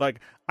free, like,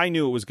 I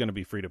knew it was going to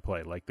be free to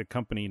play. Like, the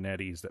company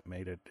NetEase that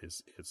made it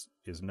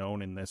is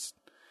known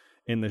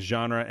in the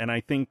genre, and I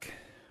think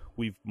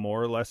we've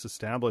more or less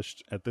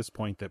established at this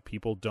point that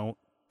people don't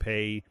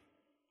pay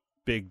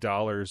big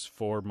dollars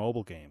for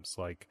mobile games.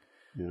 Like,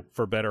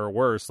 for better or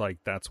worse, like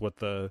that's what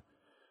the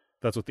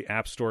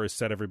App Store has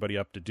set everybody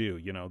up to do.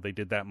 You know, they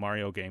did that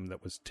Mario game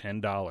that was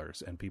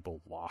 $10 and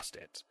people lost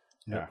it.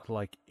 Yeah.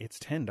 Like, it's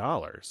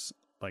 $10.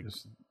 Like,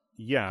 it's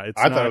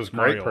I not thought it was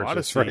Mario great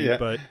purchase, Odyssey, right?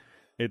 but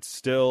it's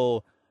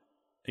still,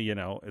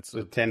 it's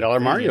a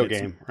 $10 Mario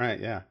game, right?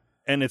 Yeah.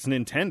 And it's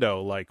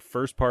Nintendo. Like,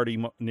 first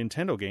party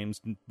Nintendo games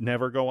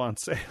never go on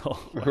sale.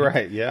 Like,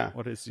 right. Yeah.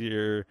 What is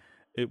your?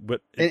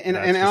 But in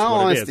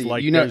all honesty,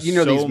 like,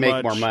 these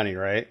make more money,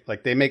 right?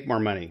 Like, they make more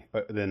money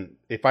than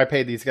if I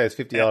paid these guys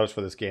 $50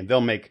 for this game,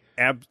 they'll make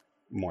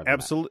more than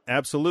that.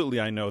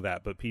 Absolutely, I know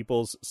that. But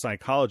people's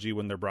psychology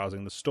when they're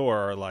browsing the store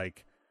are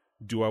like,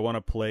 do I want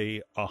to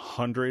play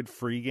 100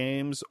 free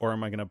games, or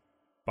am I going to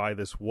buy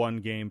this one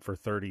game for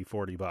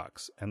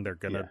 $30-$40? And they're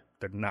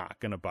not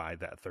gonna buy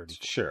that $30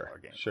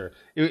 game. Sure.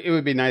 It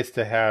would be nice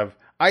to have.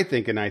 I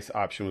think a nice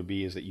option would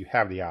be is that you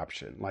have the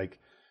option, like,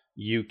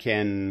 you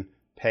can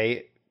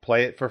play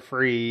it for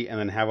free, and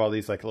then have all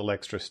these like little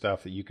extra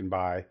stuff that you can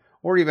buy.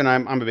 Or even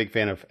I'm a big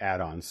fan of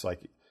add-ons.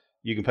 Like,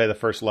 you can play the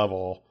first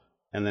level,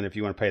 and then if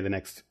you want to play the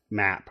next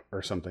map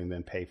or something,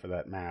 then pay for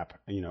that map,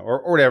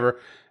 or whatever.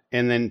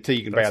 And then until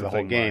you can buy the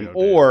whole game,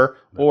 or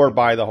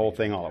buy the whole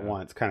thing all at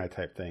once, kind of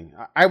type thing.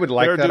 I would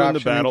like that option. They're doing the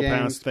Battle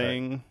Pass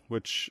thing,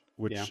 which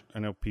I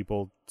know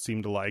people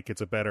seem to like. It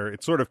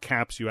sort of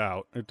caps you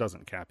out. It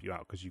doesn't cap you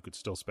out because you could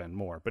still spend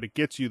more, but it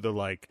gets you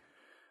the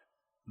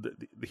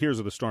Heroes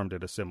of the Storm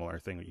did a similar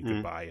thing where you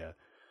could buy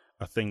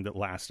a thing that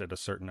lasted a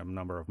certain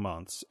number of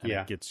months, and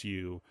it gets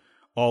you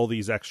all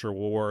these extra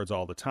rewards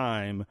all the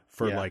time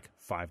for like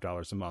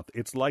 $5 a month.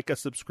 It's like a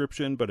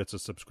subscription, but it's a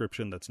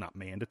subscription that's not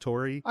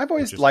mandatory. I've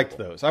always liked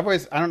those. I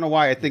don't know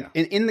why. I think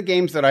in the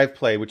games that I've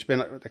played, which have been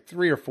like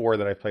 3 or 4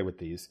 that I've played with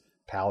these,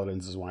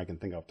 Paladins is one I can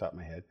think off the top of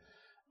my head.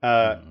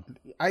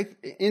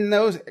 In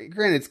those,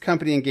 granted, it's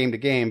company and game to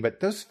game, but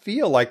those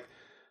feel like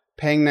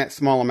paying that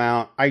small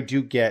amount, I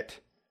do get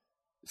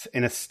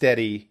in a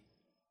steady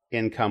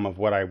income of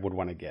what I would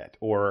want to get,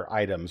 or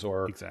items,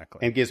 or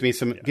and gives me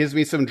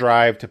some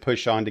drive to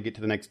push on to get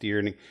to the next year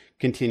and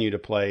continue to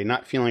play,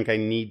 not feeling like I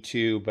need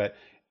to, but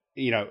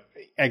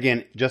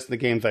again, just the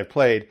games I've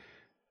played,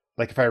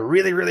 like, if I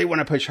really, really want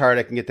to push hard,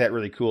 I can get that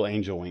really cool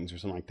Angel Wings or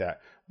something like that.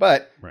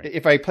 But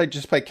if I play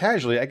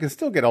casually, I can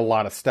still get a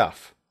lot of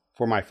stuff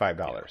for my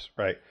 $5,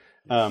 right?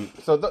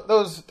 So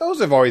those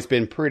have always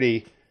been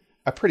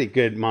a pretty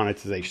good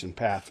monetization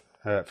path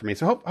for me.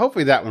 So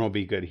hopefully that one will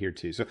be good here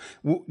too. So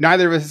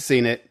neither of us has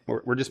seen it.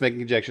 We're just making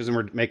conjectures,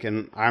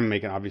 and I'm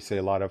making obviously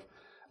a lot of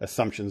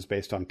assumptions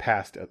based on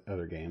past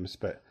other games,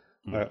 but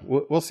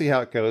we'll see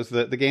how it goes.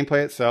 The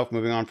gameplay itself,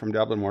 moving on from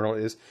Diablo Immortal,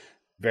 is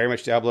very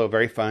much Diablo,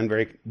 very fun,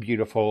 very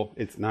beautiful.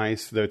 It's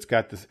nice, though. It's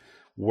got this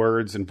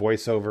words and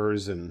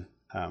voiceovers and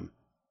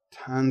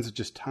tons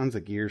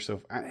of gear.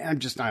 So I'm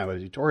just not a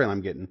tutorial.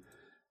 I'm getting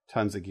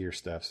tons of gear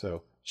stuff.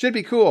 So should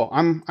be cool.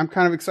 I'm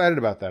kind of excited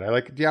about that. I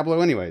like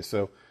Diablo anyway,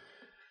 so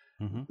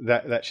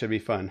that should be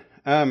fun.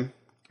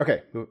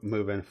 Okay,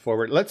 moving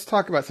forward. Let's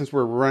talk about, since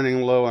we're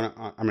running low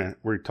on,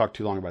 we talked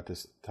too long about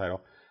this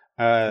title.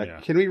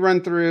 Can we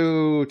run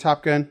through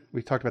Top Gun?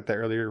 We talked about that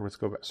earlier. Let's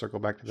circle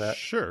back to that.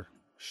 Sure.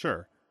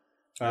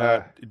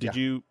 Did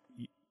you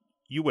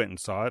went and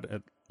saw it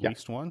at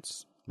least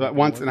once? But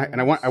once, and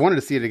I wanted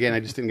to see it again. I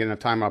just didn't get enough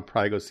time. I'll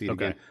probably go see it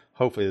again,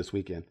 hopefully this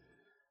weekend.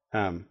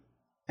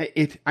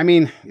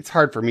 It's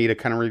hard for me to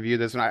kind of review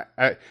this one.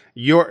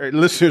 Your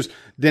listeners,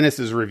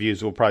 Dennis's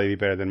reviews will probably be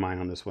better than mine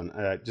on this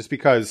one, just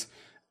because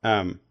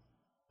I'm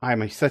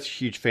such a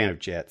huge fan of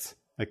jets.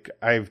 Like,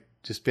 I've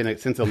just been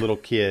since a little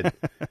kid.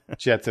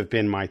 Jets have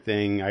been my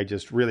thing. I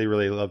just really,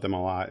 really love them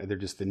a lot. They're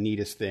just the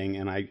neatest thing,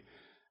 and I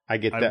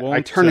get that.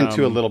 I turn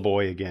into a little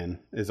boy again,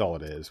 is all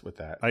it is with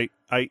that.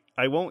 I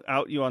won't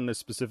out you on this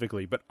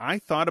specifically, but I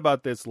thought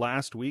about this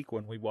last week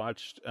when we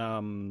watched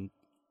The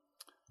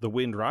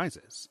Wind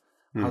Rises.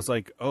 I was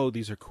like, oh,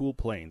 these are cool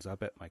planes. I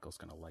bet Michael's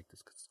going to like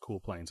this because it's cool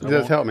planes. It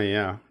does help me,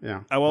 yeah.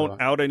 I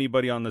won't out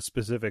anybody on the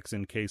specifics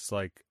in case,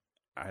 like,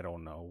 I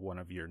don't know, one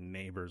of your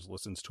neighbors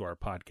listens to our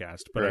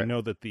podcast. But I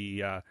know that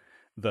the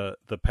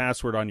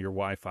password on your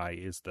Wi-Fi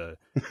is the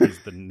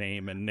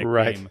name and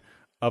nickname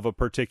of a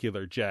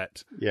particular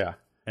jet. Yeah.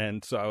 Yeah.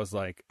 so I was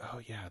like, oh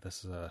yeah,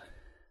 this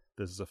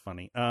is a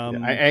funny. Yeah,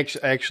 I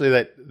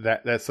actually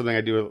that's something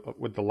I do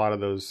with a lot of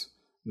those.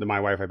 My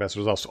Wi-Fi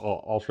passwords also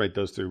alternate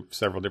those through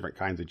several different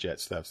kinds of jet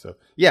stuff. So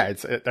yeah,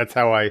 that's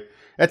how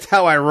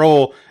I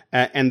roll.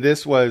 And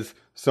this was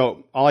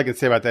so. All I can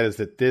say about that is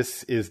that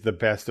this is the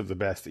best of the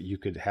best that you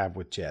could have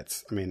with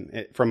jets. I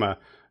mean, from a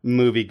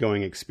movie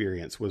going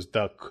experience, was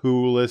the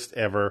coolest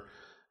ever.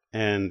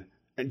 And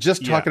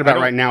just talking about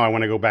right now, I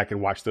want to go back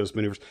and watch those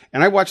maneuvers.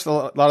 And I watched a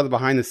lot of the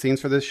behind the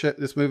scenes for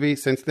this movie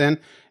since then.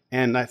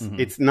 And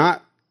it's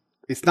not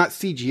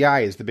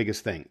CGI is the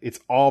biggest thing. It's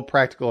all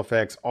practical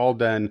effects, all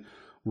done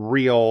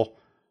real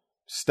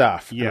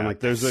stuff. Yeah, and I'm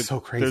like, there's so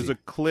crazy. There's a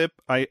clip.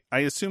 I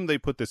assume they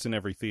put this in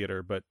every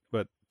theater, but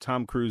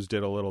Tom Cruise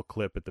did a little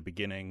clip at the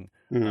beginning,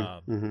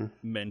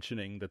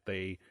 mentioning that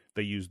they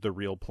used the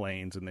real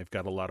planes and they've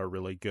got a lot of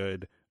really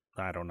good,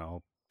 I don't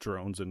know,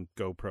 drones and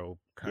GoPro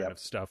kind of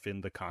stuff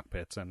in the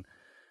cockpits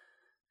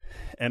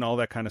and all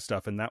that kind of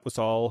stuff. And that was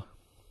all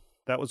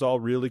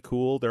really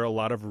cool. There are a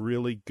lot of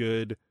really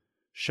good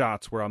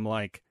shots where I'm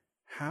like,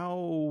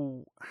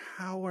 how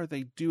are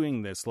they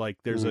doing this? Like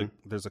there's a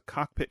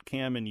cockpit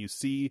cam and you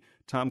see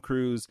Tom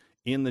Cruise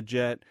in the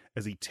jet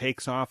as he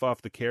takes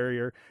off the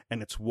carrier,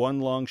 and it's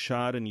one long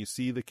shot and you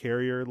see the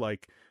carrier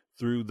like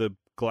through the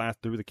glass,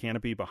 through the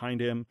canopy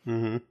behind him.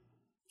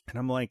 And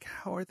I'm like,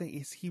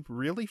 is he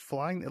really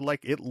flying?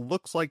 Like, it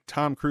looks like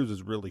Tom Cruise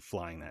is really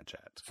flying that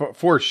jet.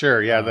 For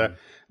sure. Yeah.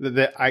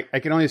 I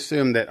can only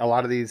assume that a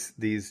lot of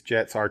these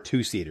jets are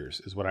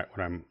 2-seaters is what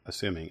I'm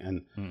assuming.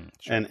 And,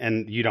 sure.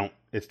 and you don't,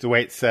 it's the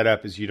way it's set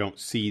up is you don't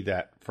see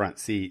that front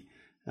seat.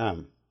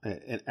 And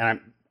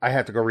I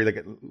have to go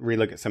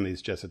relook at some of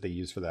these jets that they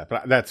use for that,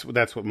 but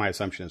that's what my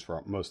assumption is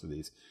for most of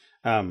these.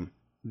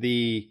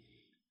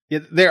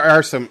 There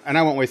are some, and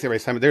I won't waste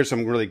everybody's time, but there's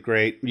some really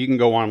great, you can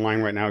go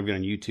online right now, even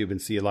on YouTube, and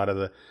see a lot of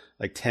the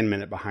like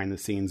 10-minute behind the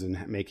scenes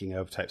and making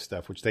of type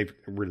stuff, which they've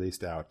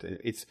released out.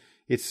 It's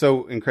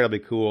so incredibly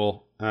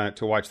cool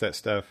to watch that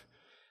stuff.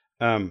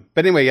 But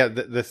anyway, yeah,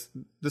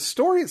 the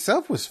story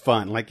itself was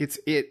fun. Like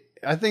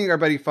I think our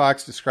buddy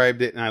Fox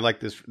described it, and I like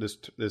this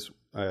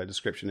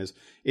description is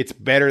it's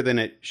better than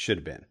it should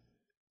have been.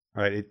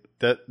 All right.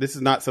 This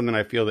is not something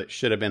I feel that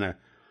should have been a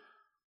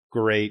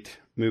great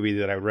movie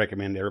that I would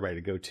recommend everybody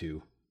to go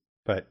to,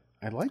 but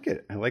I like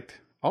it. I liked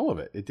all of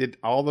it. It did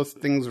all those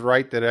things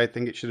right that I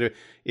think it should have.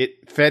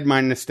 It fed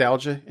my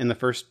nostalgia in the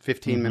first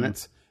 15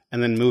 minutes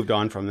and then moved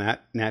on from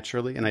that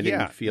naturally. And I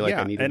didn't feel like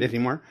I needed it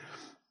anymore.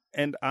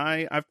 And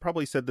I've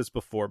probably said this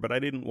before, but I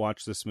didn't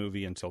watch this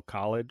movie until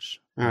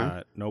college.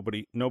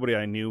 Nobody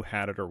I knew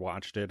had it or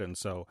watched it. And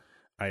so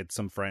I had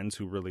some friends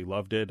who really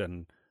loved it,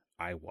 and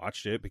I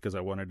watched it because I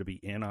wanted to be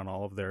in on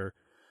all of their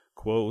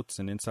quotes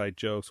and inside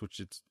jokes, which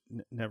it's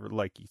never,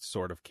 like, you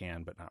sort of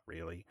can, but not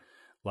really.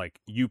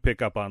 Like, you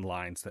pick up on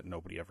lines that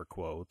nobody ever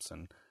quotes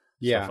and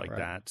stuff like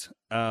that.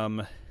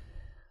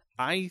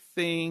 I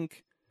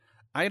think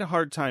I had a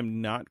hard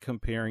time not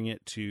comparing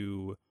it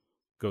to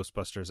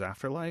Ghostbusters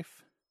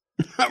Afterlife.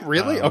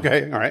 Really?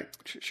 Okay. All right.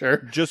 Sure.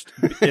 Just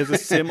as a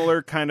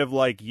similar kind of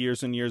like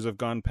years and years have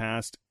gone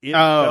past.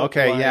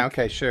 Okay. Yeah.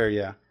 Okay. Sure.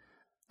 Yeah.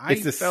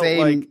 It's the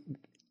same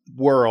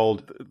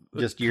world,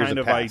 just years kind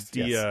of past.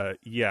 Idea.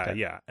 Yes.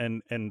 Yeah.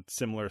 And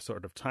similar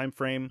sort of time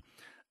frame.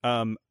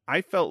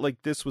 I felt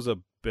like this was a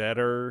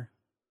better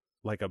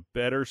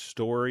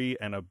story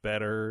and a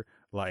better,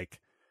 like,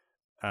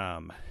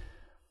 I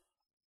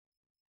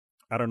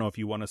don't know if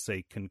you want to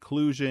say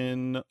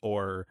conclusion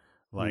or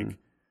like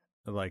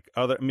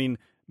other, I mean,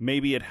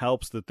 maybe it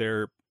helps that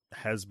there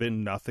has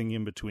been nothing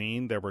in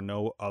between. There were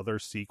no other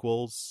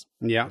sequels,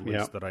 at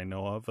least that I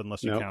know of,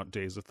 unless you count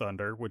Days of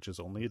Thunder, which is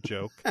only a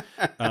joke.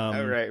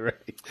 Right.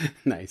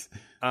 Nice.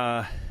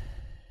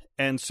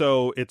 And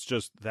so it's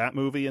just that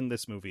movie and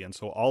this movie. And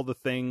so all the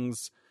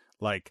things,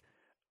 like,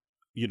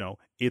 you know,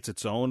 it's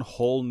its own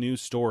whole new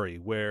story,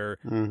 where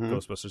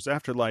Ghostbusters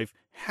Afterlife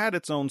had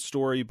its own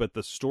story, but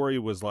the story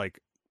was like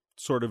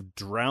sort of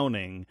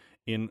drowning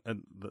in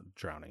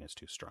drowning is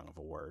too strong of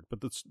a word, but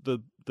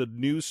the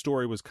new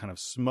story was kind of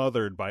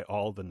smothered by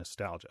all the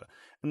nostalgia,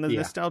 and the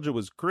nostalgia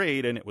was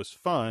great and it was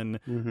fun,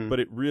 but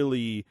it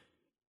really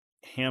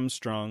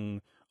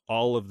hamstrung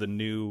all of the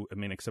new, I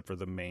mean, except for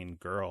the main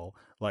girl,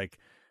 like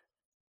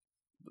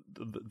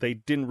they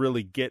didn't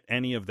really get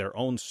any of their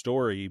own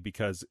story,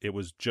 because it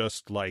was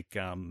just like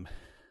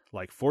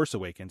Force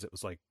Awakens. It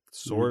was like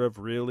sort of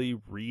really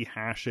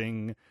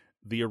rehashing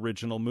the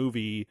original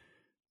movie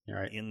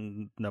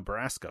in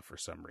Nebraska for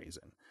some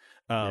reason.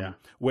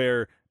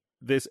 Where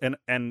this,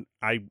 and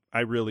I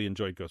really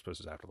enjoyed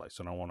Ghostbusters Afterlife,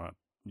 so I don't want to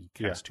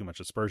cast too much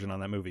aspersion on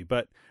that movie,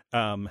 but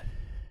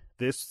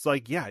this,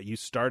 like, you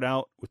start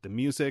out with the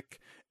music,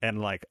 and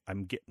like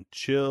I'm getting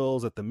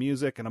chills at the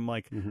music, and I'm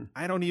like,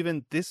 I don't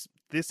even, this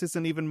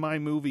isn't even my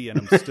movie, and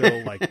I'm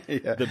still like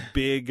the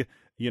big,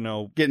 you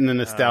know, getting the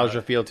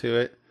nostalgia feel to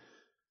it,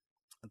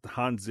 the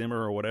Hans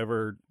Zimmer or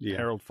whatever,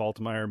 Harold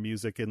Faltermeyer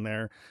music in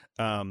there,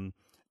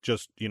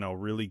 just, you know,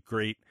 really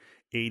great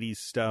 80s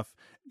stuff.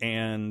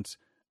 And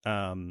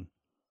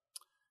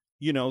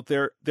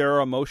there are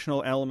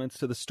emotional elements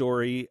to the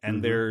story, and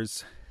Mm-hmm.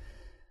 there's,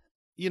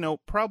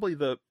 probably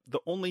the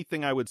only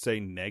thing I would say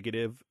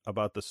negative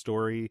about the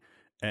story,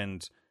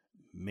 and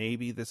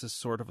maybe this is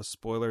sort of a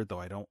spoiler, though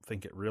I don't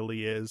think it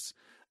really is.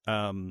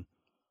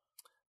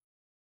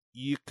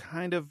 You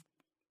kind of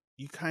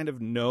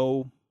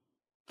know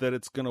that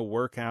it's going to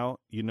work out.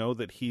 You know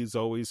that he's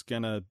always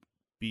going to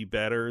be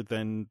better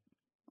than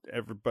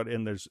everybody,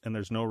 and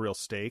there's no real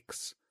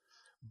stakes,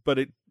 but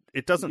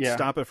it doesn't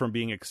stop it from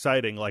being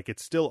exciting. Like,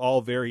 it's still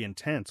all very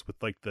intense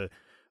with like the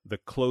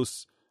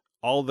close,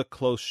 all the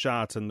close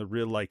shots, and the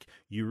real, like,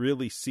 you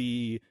really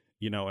see,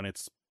 and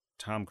it's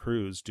Tom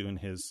Cruise doing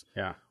his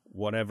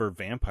whatever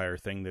vampire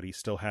thing that he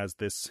still has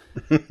this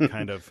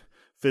kind of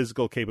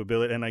physical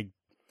capability. And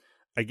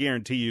I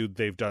guarantee you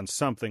they've done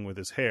something with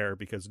his hair,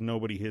 because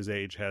nobody his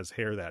age has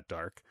hair that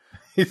dark.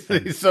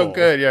 He's so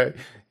good. Yeah.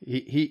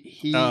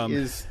 He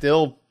is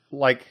still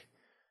like,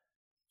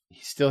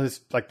 he's still his,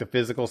 like, the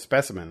physical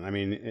specimen. I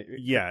mean,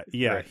 right.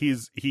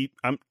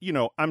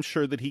 I'm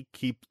sure that he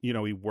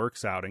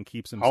works out and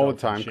keeps himself all the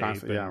time, in shape,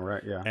 constantly.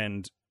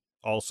 And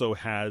also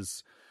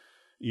has,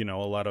 a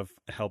lot of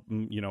help,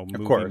 movie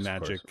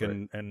magic,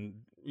 right. and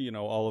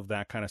all of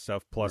that kind of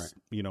stuff. Plus,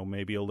 right.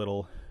 Maybe a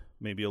little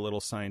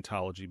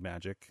Scientology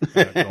magic.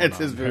 It's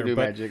his voodoo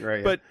magic,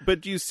 right? Yeah.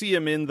 But you see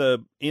him in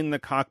the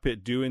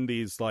cockpit doing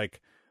these like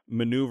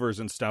maneuvers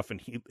and stuff,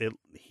 and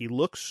he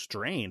looks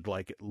strained.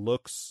 Like,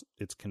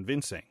 it's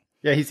convincing.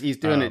 Yeah, he's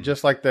doing it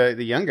just like the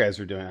young guys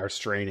are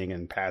straining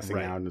and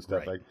passing out and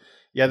stuff. Right.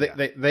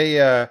 Like,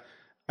 they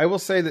I will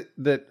say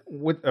that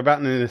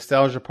about the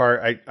nostalgia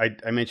part,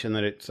 I mentioned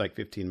that it's like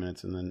 15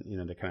 minutes, and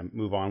then they kind of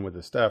move on with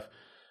the stuff,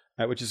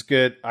 which is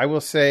good. I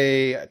will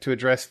say, to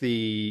address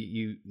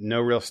the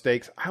no real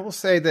stakes, I will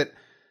say that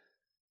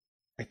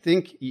I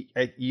think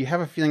you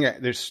have a feeling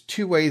that there's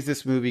two ways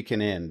this movie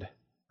can end.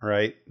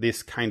 Right,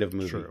 this kind of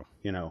movie. True.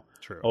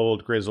 True.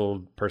 Old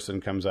grizzled person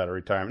comes out of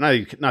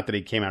retirement. Not that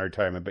he came out of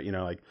retirement, but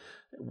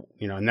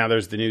now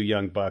there's the new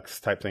young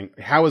bucks type thing.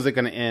 How is it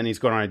going to end? He's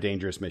going on a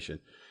dangerous mission,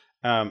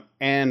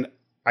 and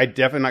I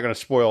definitely not going to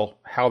spoil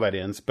how that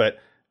ends. But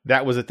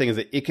that was the thing, is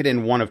that it could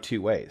end one of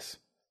two ways.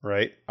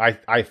 Right,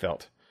 I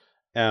felt,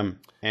 and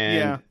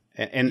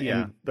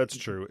that's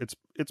true.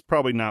 It's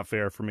probably not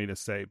fair for me to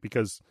say,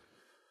 because.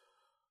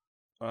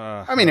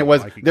 I mean,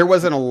 there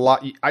wasn't a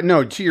lot. I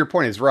know, to your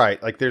point is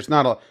right. Like, there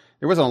wasn't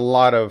a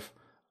lot of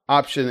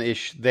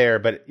option-ish there,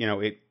 but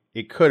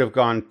it could have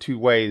gone two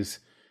ways.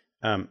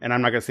 And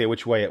I'm not going to say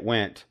which way it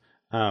went.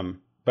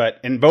 But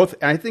in both,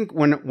 and I think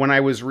when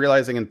I was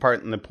realizing the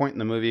point in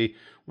the movie,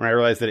 when I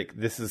realized that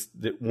this is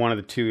one of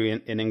the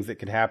two endings that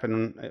could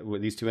happen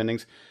with these two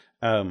endings,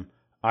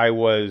 I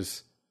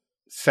was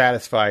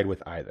satisfied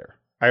with either.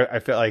 I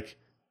felt like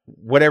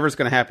whatever's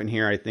going to happen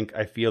here,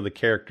 I feel the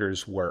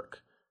characters work.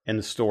 And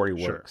the story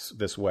works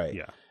this way.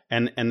 Yeah.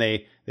 And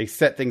they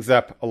set things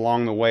up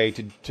along the way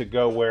to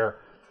go where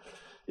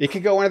it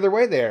could go another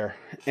way there.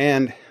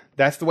 And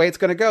that's the way it's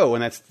going to go.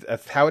 And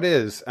that's how it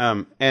is.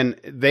 And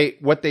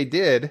what they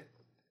did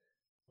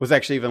was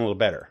actually even a little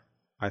better,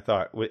 I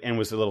thought, and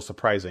was a little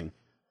surprising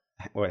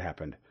what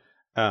happened.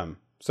 But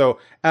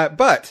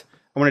I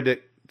wanted to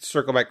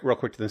circle back real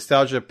quick to the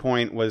nostalgia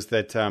point, was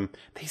that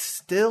they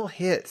still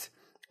hit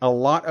a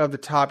lot of the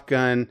Top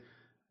Gun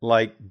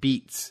like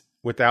beats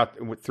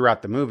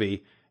throughout the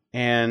movie,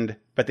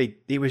 but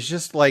it was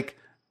just like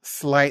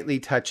slightly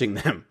touching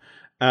them.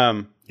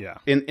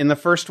 In the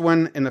first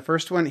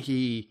one,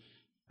 he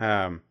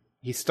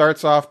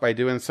starts off by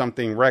doing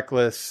something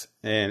reckless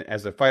and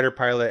as a fighter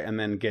pilot, and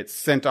then gets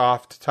sent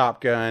off to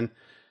Top Gun.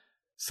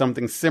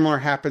 Something similar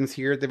happens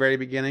here at the very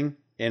beginning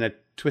in a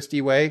twisty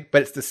way,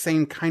 but it's the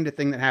same kind of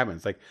thing that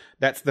happens. Like,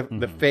 that's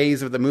the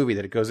phase of the movie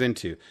that it goes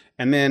into.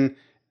 And then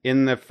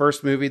in the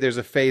first movie, there's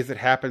a phase that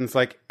happens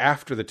like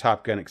after the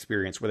Top Gun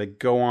experience, where they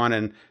go on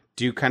and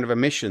do kind of a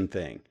mission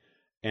thing.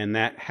 And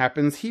that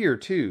happens here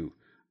too,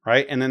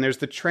 right? And then there's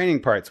the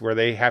training parts where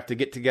they have to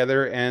get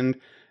together and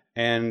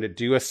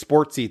do a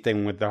sportsy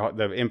thing with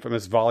the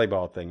infamous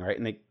volleyball thing, right?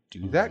 And they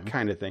do that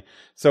kind of thing.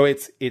 So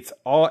it's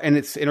all, and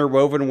it's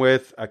interwoven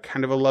with a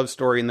kind of a love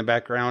story in the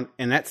background,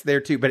 and that's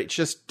there too, but it's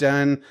just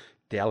done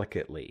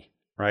delicately.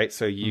 Right,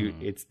 so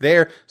it's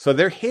there. So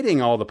they're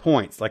hitting all the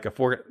points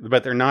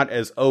but they're not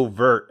as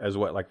overt as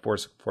what like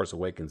Force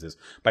Awakens is,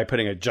 by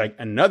putting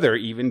another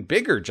even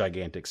bigger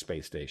gigantic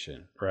space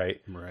station.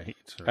 Right.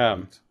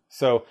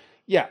 So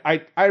yeah,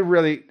 I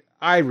really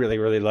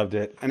loved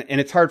it, and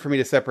it's hard for me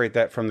to separate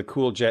that from the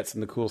cool jets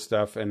and the cool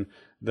stuff and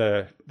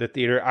the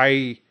theater.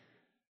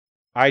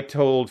 I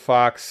told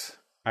Fox,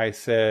 I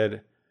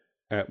said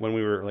when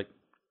we were like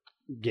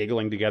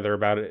giggling together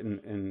about it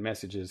in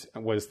messages,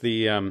 was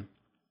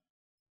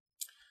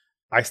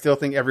I still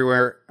think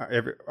Everything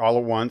Everywhere All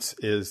at Once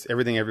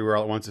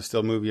is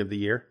still movie of the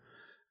year.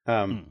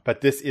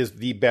 But this is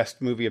the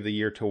best movie of the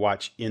year to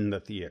watch in the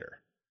theater.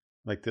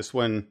 Like, this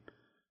one,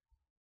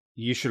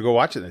 you should go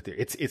watch it in the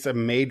theater. It's a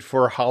made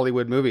for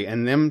Hollywood movie,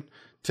 and them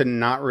to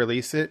not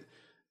release it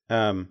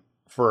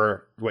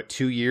for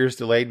 2 years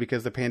delayed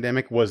because of the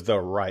pandemic was the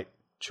right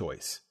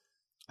choice.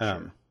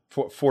 Sure.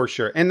 For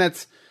sure. And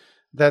that's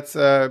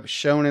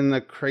shown in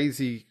the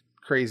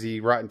crazy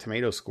Rotten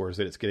Tomato scores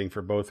that it's getting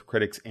for both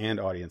critics and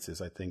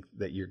audiences. I think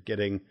that you're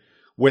getting,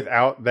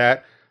 without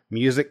that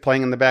music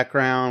playing in the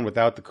background,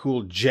 without the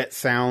cool jet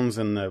sounds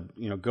and the,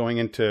 going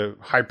into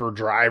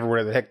hyperdrive or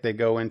whatever the heck they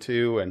go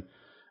into, and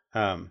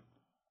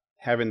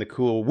having the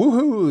cool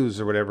woohoos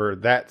or whatever,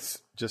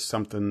 that's just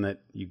something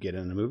that you get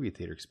in a movie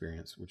theater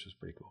experience, which is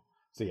pretty cool.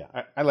 So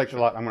yeah, I liked it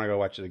a lot. I'm going to go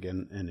watch it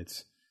again. And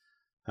it's,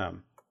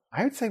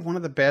 I would say one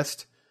of the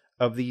best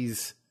of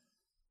these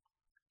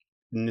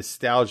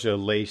nostalgia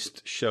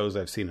laced shows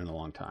I've seen in a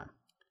long time.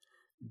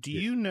 Do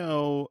you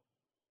know?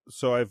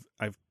 So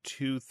I've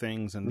two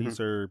things, and these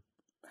are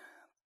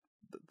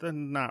they're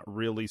not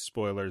really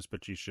spoilers,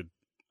 but you should,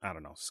 I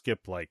don't know,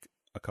 skip like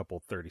a couple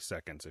 30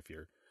 seconds if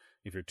you're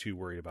too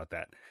worried about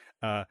that.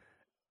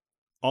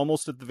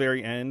 Almost at the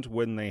very end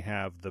when they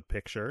have the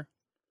picture,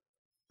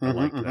 I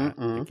like that.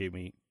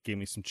 It gave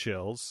me some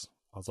chills.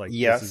 I was like,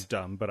 this is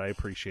dumb, but I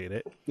appreciate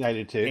it. I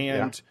did too.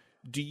 And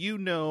do you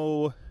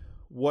know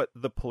what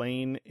the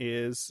plane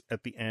is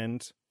at the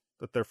end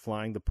that they're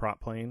flying, the prop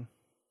plane?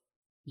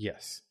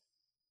 Yes.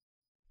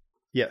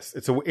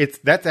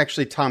 That's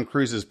actually Tom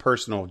Cruise's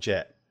personal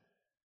jet.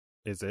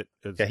 Is it?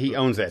 Yeah, he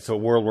owns that. It's a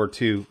World War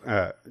II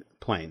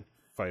plane.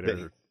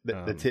 Fighter.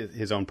 That's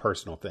his own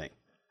personal thing.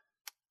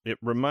 It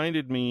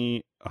reminded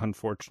me,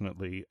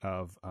 unfortunately,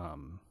 of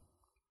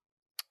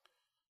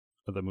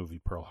the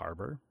movie Pearl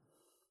Harbor.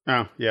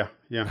 Oh, yeah.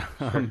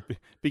 Sure.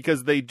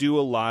 Because they do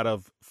a lot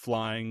of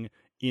flying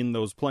in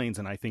those planes,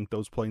 and I think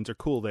those planes are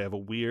cool. They have a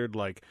weird,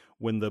 like,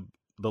 when the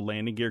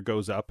landing gear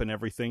goes up and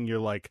everything, you're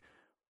like,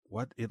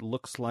 what? It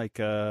looks like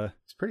a...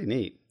 It's pretty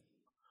neat.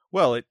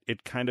 Well,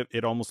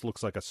 it almost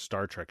looks like a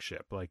Star Trek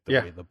ship, like the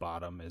way the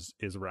bottom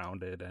is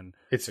rounded, and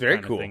it's very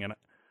cool. And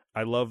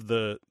I love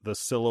the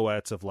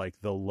silhouettes of like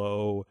the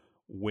low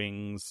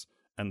wings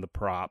and the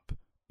prop,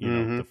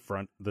 the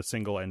front, the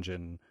single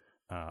engine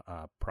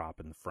prop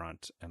in the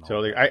front, and all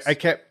totally.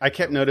 I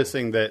kept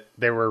noticing that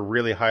they were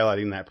really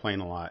highlighting that plane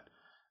a lot,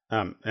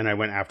 and I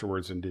went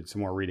afterwards and did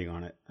some more reading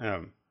on it,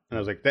 and I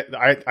was like,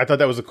 I thought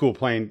that was a cool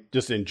plane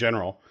just in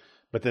general.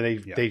 But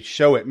then they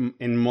show it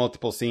in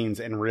multiple scenes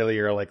and really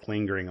are like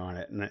lingering on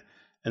it.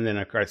 And then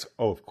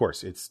of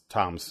course, it's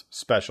Tom's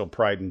special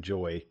pride and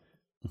joy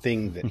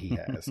thing that he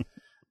has.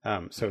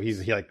 So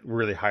he's like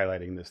really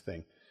highlighting this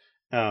thing.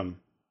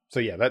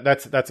 So yeah,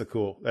 that's a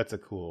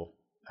cool.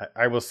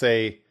 I will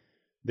say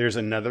there's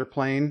another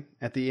plane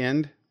at the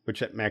end,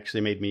 which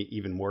actually made me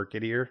even more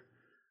giddier.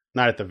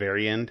 Not at the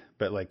very end,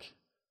 but like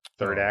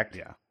third act.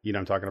 Yeah. You know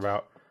what I'm talking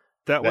about?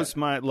 That was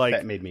my, like,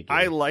 that made me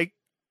giddy.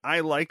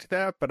 I liked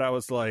that, but I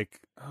was like,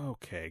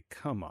 okay,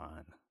 come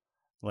on.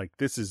 Like,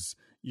 this is,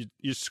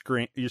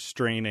 you're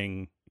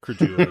straining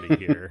credulity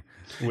here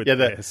with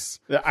this.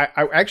 I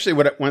actually,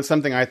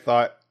 something I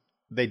thought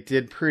they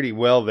did pretty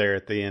well there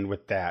at the end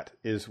with that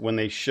is when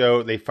they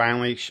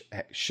finally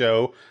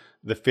show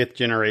the 5th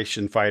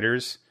generation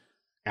fighters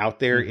out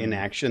there in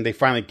action. They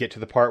finally get to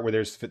the part where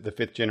there's the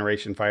 5th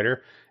generation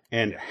fighter,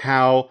 and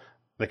how,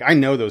 like, I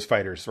know those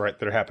fighters, right,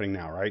 that are happening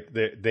now, right?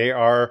 They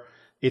are...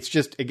 It's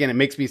just, again, it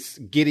makes me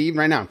giddy even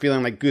right now. I'm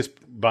feeling like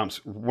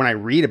goosebumps when I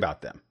read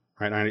about them.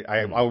 Right,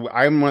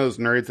 I'm one of those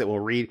nerds that will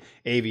read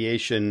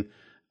aviation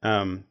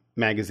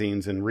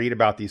magazines and read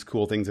about these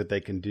cool things that they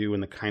can do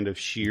and the kind of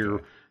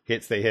sheer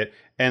hits they hit.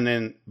 And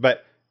then,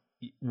 but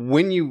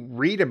when you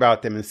read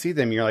about them and see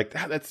them, you're like,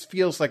 that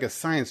feels like a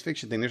science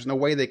fiction thing. There's no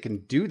way they can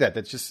do that.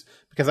 That's just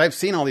because I've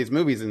seen all these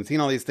movies and seen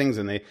all these things,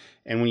 and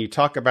when you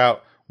talk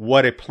about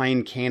what a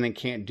plane can and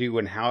can't do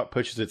and how it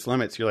pushes its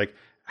limits, you're like,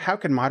 how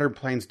can modern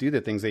planes do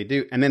the things they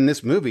do? And then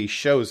this movie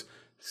shows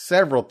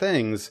several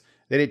things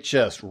that it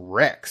just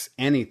wrecks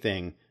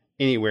anything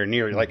anywhere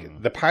near.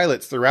 Like the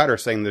pilots throughout are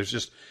saying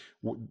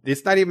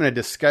it's not even a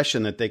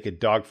discussion that they could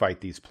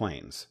dogfight these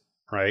planes.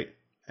 Right.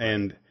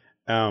 And,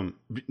 no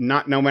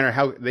matter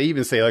how they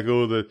even say like,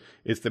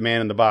 it's the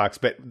man in the box,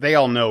 but they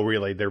all know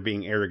really they're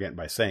being arrogant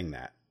by saying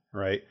that.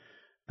 Right.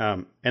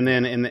 And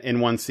then in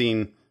one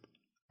scene,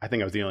 I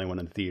think I was the only one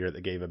in the theater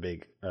that gave a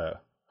big,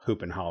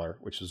 hoop and holler,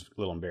 which was a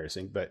little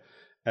embarrassing, but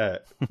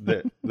it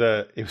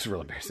was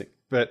real embarrassing.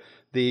 But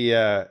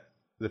the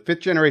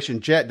 5th generation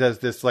jet does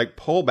this like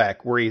pullback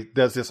where he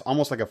does this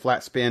almost like a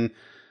flat spin,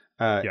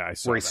 where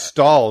he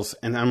stalls,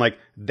 and I'm like,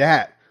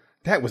 that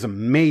was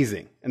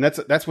amazing, and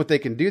that's what they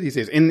can do these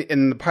days.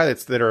 And the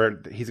pilots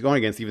that he's going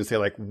against even say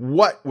like,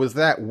 what was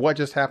that? What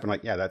just happened?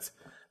 Like, yeah, that's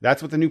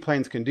what the new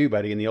planes can do,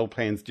 buddy, and the old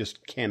planes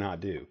just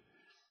cannot do.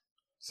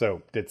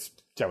 So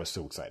that was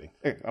so exciting.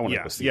 I want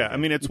to go see it. I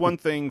mean, it's one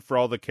thing for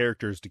all the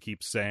characters to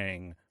keep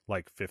saying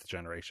like 5th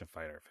generation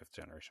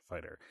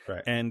fighter,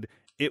 right? And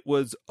it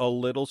was a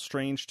little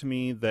strange to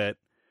me that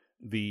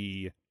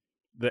the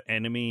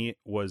enemy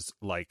was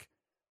like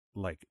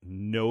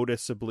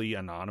noticeably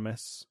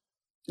anonymous.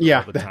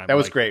 Yeah, that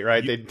was great,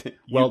 right?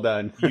 Well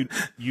done.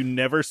 you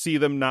never see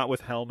them not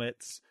with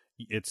helmets.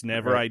 It's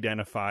never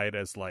identified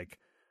as like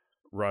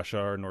Russia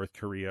or North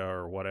Korea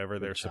or whatever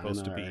they're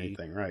supposed to be,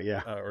 anything, right?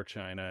 Yeah, or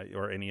China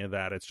or any of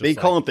that. It's just they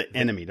call it the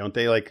enemy, don't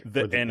they? Like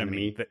the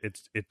enemy.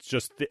 It's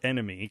just the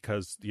enemy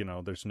because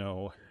there's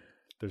no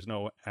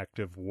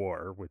active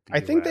war with the I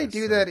think they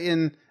do that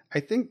in. I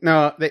think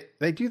no,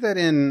 they do that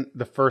in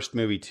the first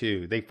movie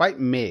too. They fight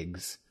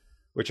MiGs,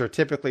 which are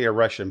typically a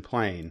Russian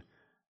plane,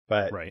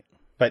 but right,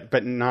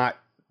 but not.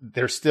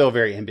 They're still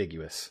very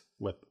ambiguous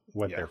with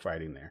what they're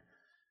fighting there.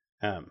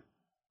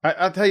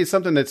 I'll tell you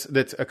something that's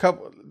a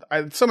couple.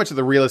 So much of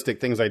the realistic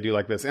things I do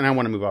like this, and I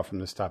want to move off from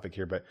this topic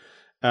here, but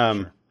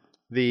sure.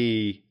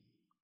 The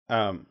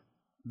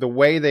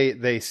way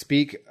they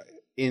speak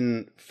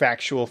in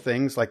factual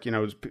things, like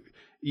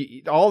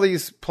all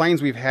these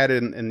planes we've had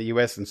in the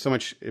U.S. and so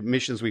much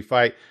missions we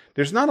fight.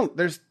 This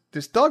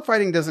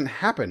dogfighting doesn't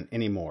happen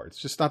anymore.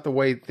 It's just not the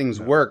way things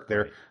work.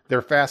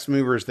 They're fast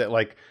movers that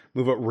like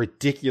move at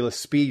ridiculous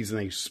speeds and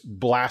they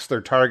blast their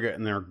target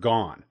and they're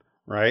gone.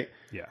 Right.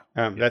 Yeah.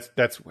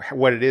 That's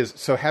what it is.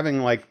 So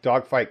having like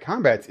dogfight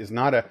combats is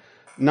not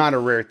a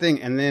rare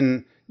thing. And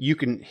then you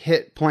can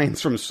hit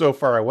planes from so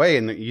far away.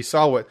 And you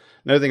saw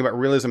another thing about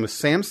realism with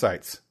SAM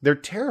sites. They're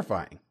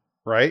terrifying.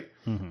 Right.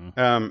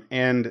 Mm-hmm.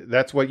 And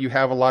that's what you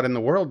have a lot in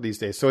the world these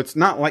days. So it's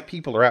not like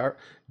people are out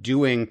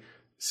doing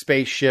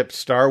spaceship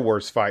Star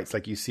Wars fights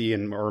like you see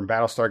in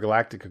Battlestar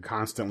Galactica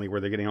constantly, where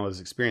they're getting all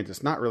this experience.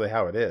 It's not really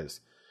how it is.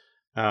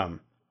 And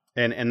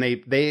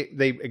they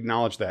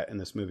acknowledge that in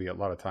this movie a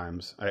lot of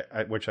times,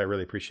 which I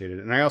really appreciated.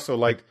 And I also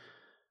liked.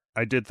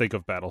 I did think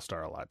of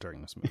Battlestar a lot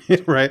during this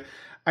movie, right?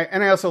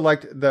 I also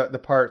liked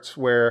the parts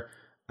where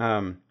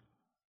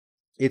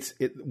it's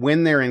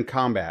when they're in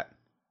combat.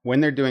 When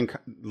they're doing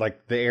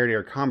like the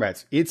air-to-air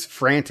combats, it's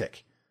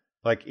frantic.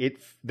 Like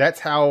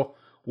that's how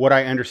what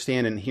I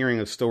understand and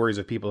hearing of stories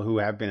of people who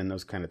have been in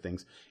those kind of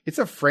things. It's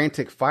a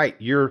frantic fight.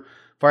 You're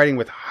fighting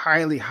with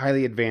highly,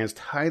 highly advanced,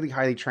 highly,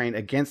 highly trained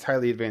against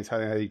highly advanced,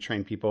 highly, highly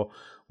trained people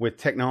with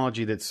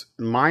technology that's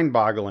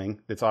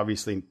mind-boggling. That's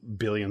obviously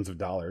billions of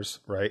dollars,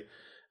 right?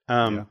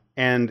 And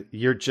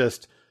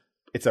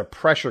it's a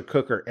pressure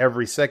cooker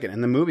every second.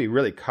 And the movie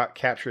really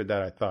captured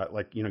that, I thought.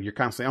 Like, you're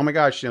constantly, oh my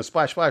gosh,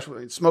 splash, splash,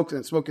 smoke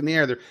in the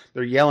air.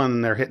 They're yelling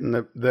and they're hitting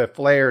the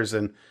flares.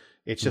 And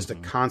it's just a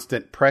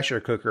constant pressure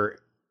cooker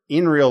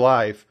in real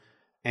life.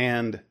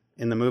 And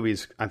in the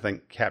movies, I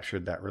think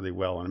captured that really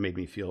well. And it made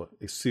me feel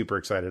super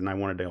excited. And I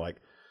wanted to I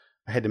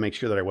had to make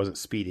sure that I wasn't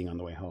speeding on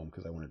the way home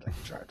because I wanted to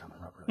drive down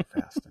the road really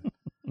fast. And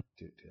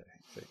do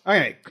that.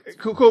 Okay,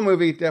 cool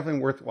movie.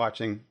 Definitely worth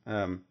watching.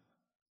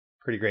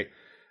 Pretty great.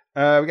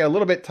 We got a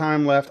little bit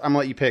time left. I'm gonna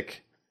let you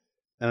pick.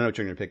 I don't know what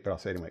you're gonna pick, but I'll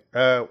say it anyway.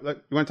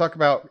 You want to talk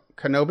about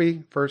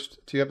Kenobi first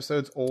 2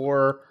 episodes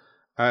or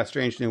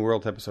Strange New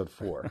World episode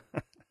 4?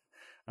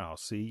 Oh,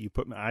 see,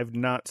 I've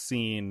not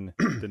seen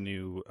the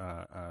new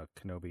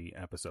Kenobi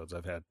episodes.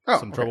 I've had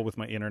some trouble with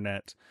my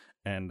internet,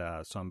 and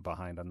so I'm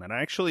behind on that.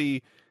 I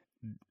actually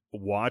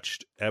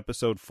watched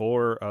episode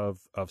 4 of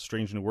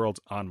Strange New Worlds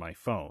on my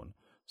phone.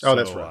 So,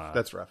 that's rough.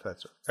 That's rough.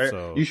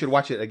 So, you should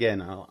watch it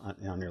again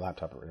on your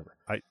laptop or whatever.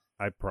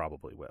 I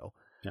probably will.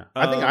 Yeah,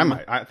 I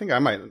think I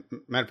might.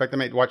 Matter of fact, I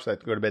might watch that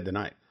to go to bed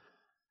tonight.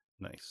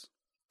 Nice.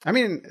 I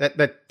mean,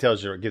 that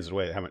tells you, it gives it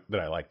away how much that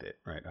I liked it,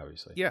 right?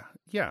 Obviously. Yeah.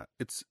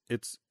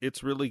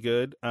 It's really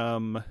good.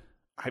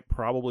 I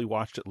probably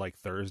watched it like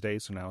Thursday,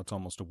 so now it's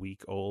almost a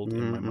week old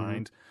in my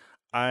mind.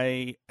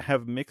 I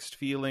have mixed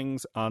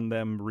feelings on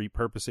them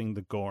repurposing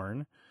the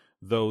Gorn,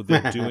 though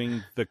they're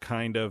doing the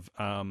kind of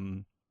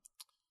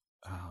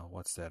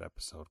what's that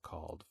episode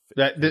called?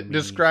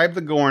 Describe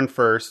the Gorn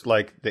first.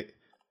 Like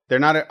they're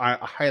not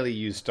a highly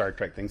used Star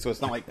Trek thing, so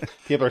it's not like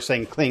people are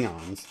saying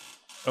Klingons.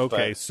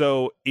 Okay,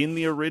 so in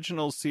the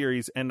original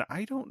series, and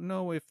I don't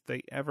know if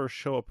they ever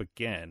show up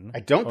again. I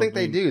don't think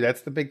they do.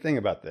 That's the big thing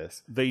about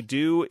this. They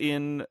do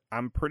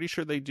I'm pretty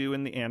sure they do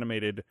in the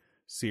animated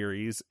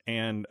series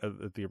and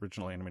the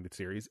original animated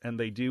series, and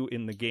they do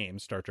in the game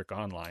Star Trek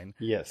Online.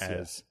 Yes,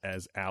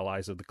 as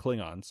allies of the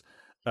Klingons.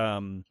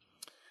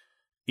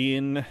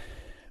 In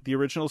the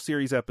original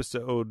series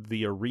episode,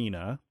 The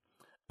Arena,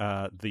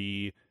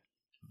 the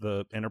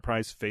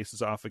Enterprise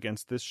faces off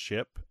against this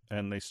ship,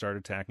 and they start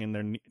attacking.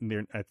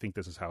 They're I think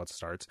this is how it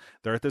starts.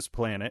 They're at this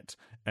planet,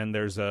 and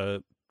there's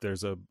a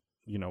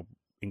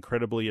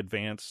incredibly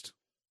advanced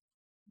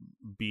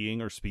being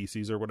or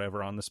species or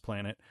whatever on this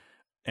planet,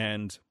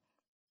 and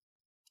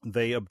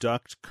they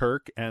abduct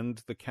Kirk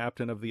and the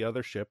captain of the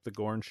other ship, the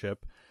Gorn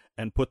ship,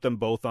 and put them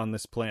both on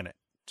this planet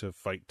to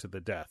fight to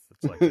the death.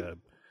 It's like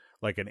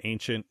like an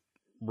ancient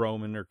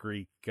Roman or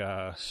Greek,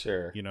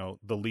 sure.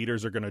 The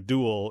leaders are going to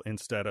duel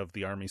instead of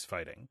the armies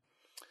fighting.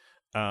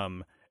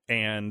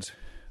 And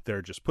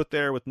they're just put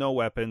there with no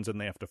weapons and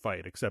they have to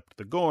fight, except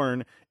the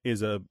Gorn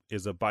is a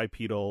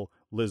bipedal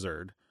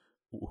lizard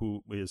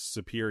who is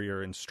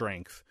superior in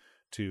strength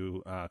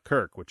to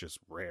Kirk, which is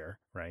rare,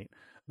 right?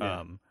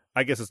 Yeah.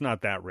 I guess it's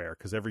not that rare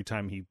because every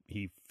time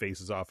he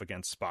faces off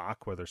against Spock,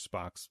 whether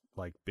Spock's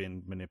like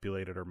been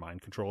manipulated or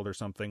mind controlled or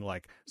something,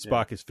 like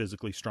Spock is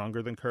physically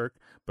stronger than Kirk,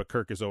 but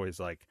Kirk is always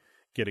like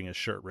getting his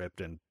shirt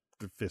ripped and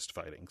fist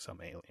fighting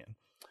some alien.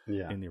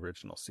 Yeah. in the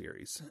original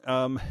series.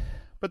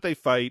 But they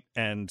fight,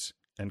 and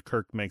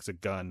Kirk makes a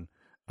gun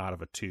out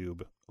of a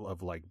tube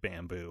of like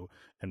bamboo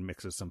and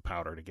mixes some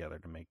powder together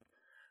to make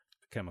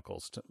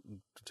chemicals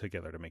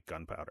together to make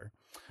gunpowder.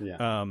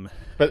 Yeah.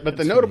 But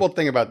the notable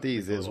thing about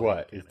these is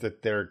is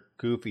that they're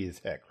goofy as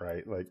heck,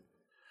 right? Like,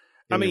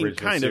 I mean,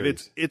 kind of.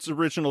 It's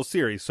original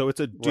series, so it's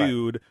a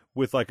dude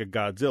with like a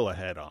Godzilla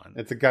head on.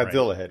 It's a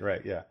Godzilla head,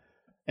 right? Yeah.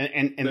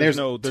 And there's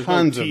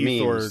tons of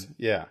memes,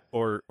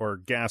 or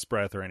gas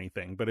breath or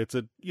anything, but it's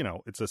a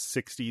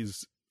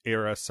 60s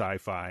era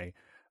sci-fi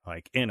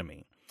like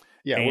enemy.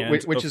 Yeah, and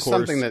which is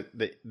something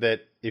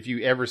that if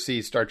you ever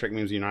see Star Trek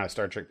memes, you're not a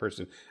Star Trek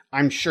person,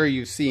 I'm sure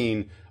you've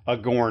seen a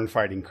Gorn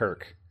fighting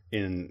Kirk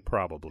in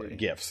probably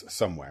GIFs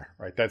somewhere,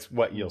 right? That's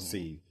what you'll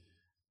see.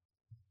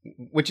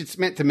 Which it's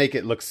meant to make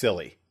it look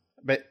silly,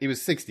 but it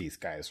was 60s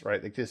guys,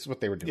 right? Like this is what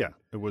they were doing. Yeah,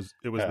 it was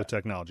the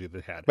technology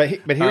they had. But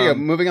here we go.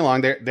 Moving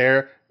along,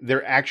 they're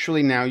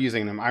actually now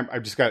using them. I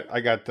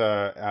got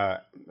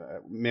the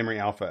Memory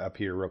Alpha up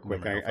here real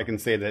quick. I can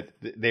say that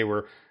they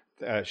were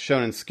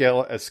shown in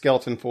a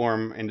skeleton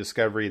form in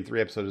Discovery, in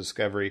 3 episodes of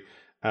Discovery.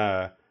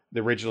 The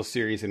original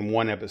series in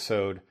 1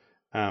 episode.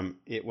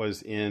 It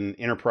was in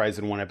Enterprise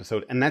in 1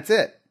 episode, and that's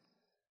it.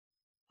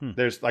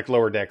 There's like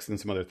Lower Decks and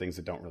some other things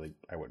that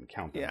I wouldn't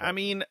count them. Yeah, I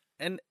mean,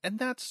 and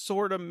that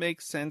sort of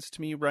makes sense to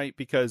me, right?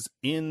 Because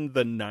in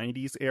the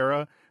 90s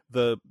era,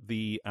 the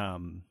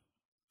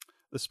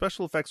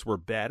special effects were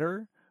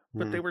better,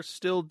 but they were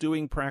still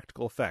doing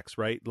practical effects,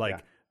 right?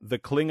 Like the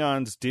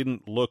Klingons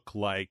didn't look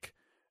like,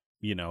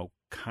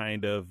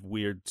 kind of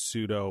weird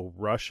pseudo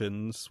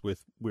Russians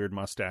with weird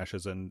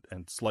mustaches and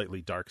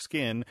slightly dark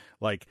skin.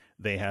 Like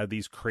they had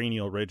these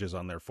cranial ridges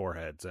on their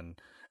foreheads and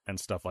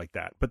stuff like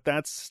that. But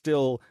that's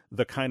still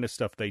the kind of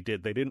stuff they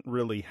did. They didn't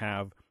really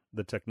have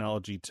the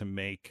technology to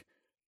make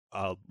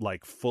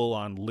like full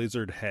on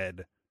lizard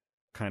head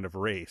kind of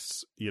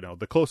race.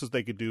 The closest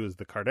they could do is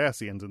the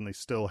Cardassians, and they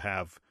still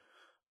have,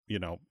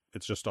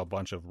 it's just a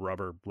bunch of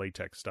rubber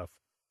latex stuff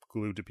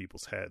glued to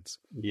people's heads.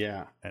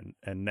 Yeah.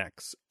 And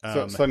necks.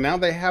 So now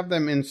they have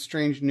them in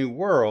Strange New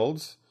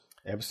Worlds,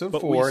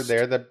 episode 4.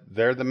 They're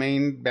the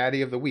main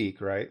baddie of the week,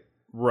 right?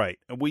 Right.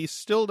 And we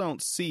still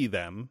don't see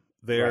them.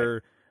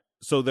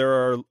 So there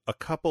are a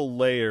couple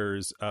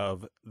layers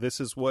of this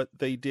is what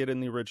they did in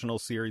the original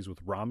series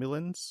with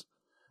Romulans.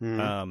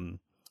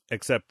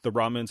 Except the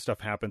Romulan stuff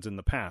happens in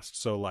the past.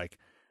 So like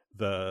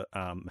the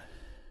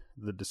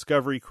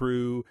Discovery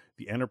crew,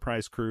 the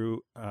Enterprise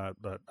crew,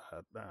 the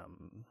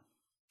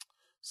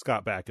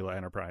Scott Bakula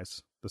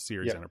Enterprise, the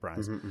series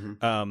Enterprise,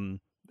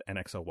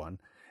 NX-01,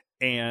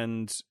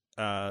 and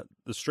the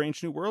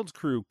Strange New Worlds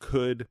crew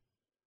could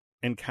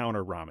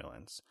encounter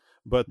Romulans,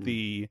 but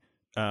the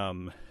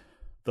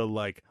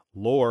like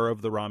lore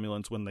of the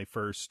Romulans when they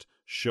first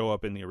show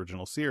up in the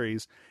original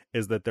series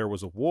is that there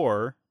was a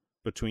war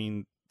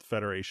between the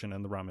Federation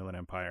and the Romulan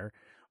Empire,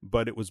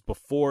 but it was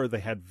before they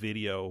had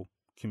video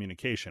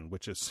communication,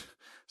 which is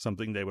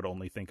something they would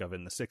only think of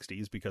in the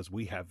 60s because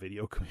we have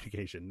video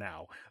communication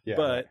now. Yeah,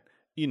 but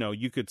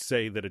you could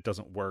say that it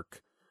doesn't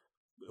work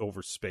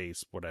over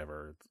space,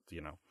 whatever,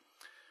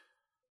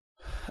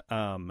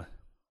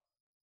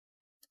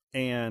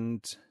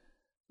 and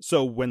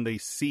so when they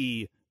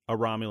see a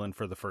Romulan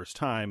for the first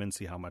time and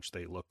see how much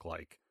they look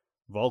like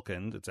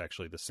Vulcan, it's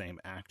actually the same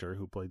actor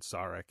who played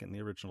Sarek in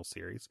the original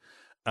series.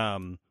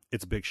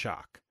 It's a big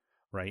shock,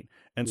 right?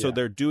 And so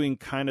they're doing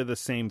kind of the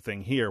same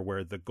thing here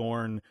where the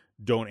Gorn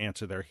don't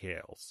answer their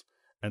hails.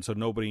 And so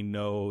nobody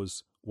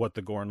knows what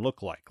the Gorn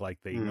look like. Like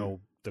they know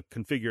the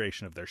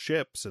configuration of their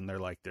ships, and they're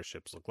like, their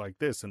ships look like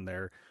this, and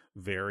they're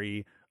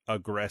very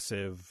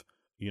aggressive,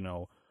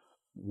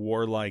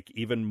 warlike,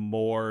 even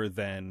more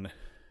than...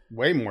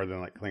 Way more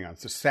than like Klingons.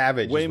 So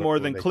savage. Way more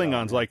than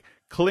Klingons. Like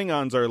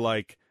Klingons are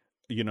like,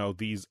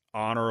 these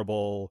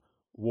honorable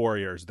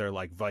warriors. They're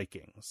like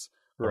Vikings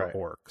or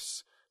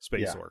orcs,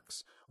 space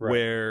orcs. Right.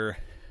 Where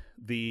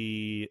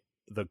the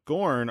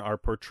Gorn are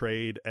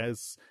portrayed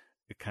as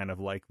kind of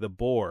like the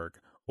Borg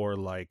or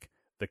like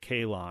the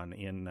Kalon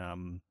in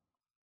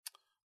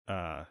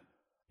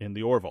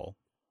the Orville.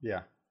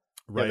 Yeah.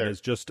 Right. As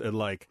just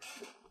like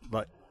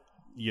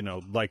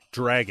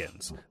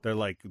dragons. They're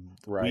like,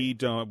 we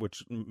don't,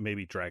 which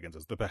maybe dragons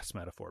is the best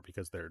metaphor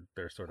because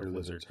they're sort of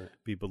lizard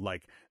people.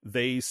 Like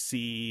they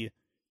see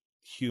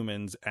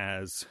humans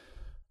as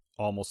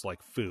almost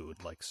like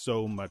food, like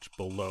so much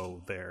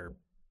below their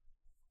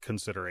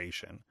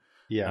consideration.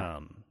 Yeah.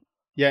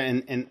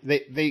 And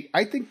they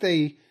I think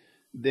they,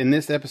 in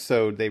this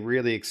episode, they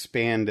really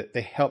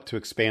they help to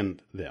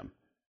expand them.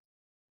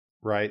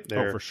 Right.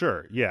 For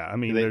sure. Yeah. I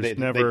mean, there's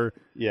never.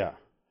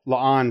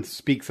 La'an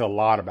speaks a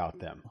lot about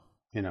them,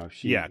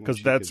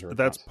 because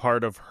that's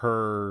part of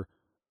her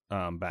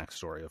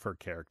backstory of her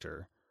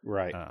character,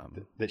 right?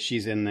 That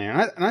she's in there,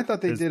 and I thought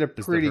they did a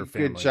pretty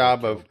good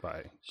job of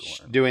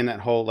doing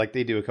that whole, like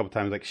they do a couple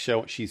times, like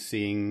show she's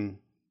seeing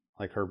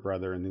like her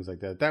brother and things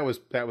like that. That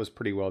was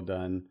pretty well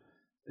done,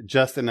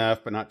 just enough,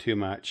 but not too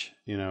much,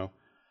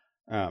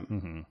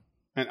 And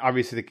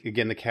obviously,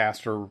 again, the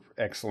cast are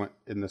excellent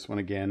in this one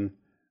again.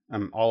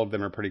 All of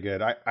them are pretty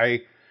good.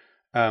 I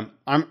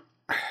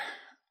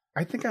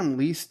think I'm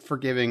least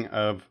forgiving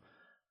of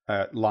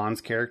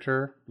Lon's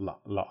character,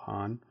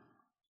 Lon,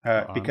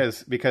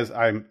 because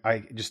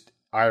I just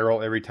eye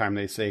roll every time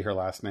they say her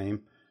last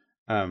name,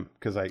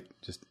 because I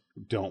just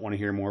don't want to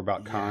hear more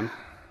about Khan.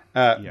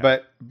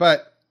 But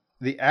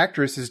the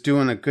actress is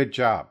doing a good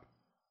job.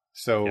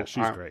 So yeah,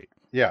 she's great.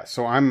 Yeah,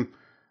 so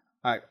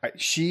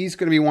she's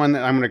going to be one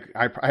that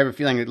I have a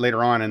feeling that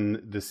later on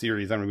in the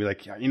series, I'm going to be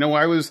like, yeah, you know,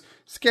 I was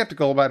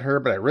skeptical about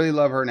her, but I really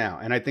love her now.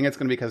 And I think it's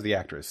going to be because the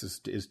actress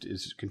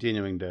is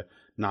continuing to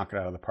knock it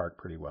out of the park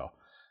pretty well.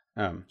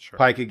 Sure.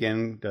 Pike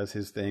again does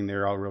his thing.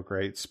 They're all real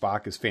great.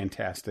 Spock is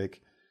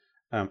fantastic.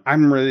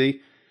 I'm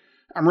really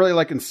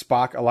liking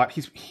Spock a lot.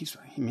 He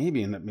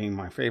maybe end up being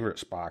my favorite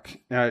Spock,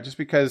 just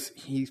because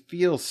he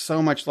feels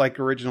so much like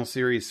original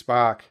series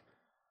Spock.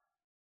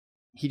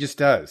 He just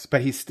does, but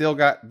he's still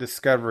got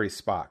Discovery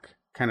Spock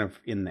kind of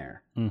in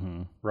there,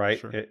 right?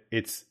 Sure.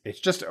 It's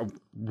just a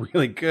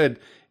really good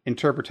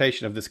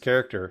interpretation of this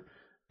character,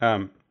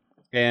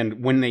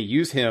 and when they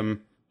use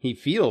him, he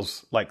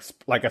feels like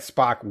a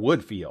Spock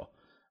would feel,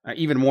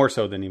 even more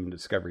so than even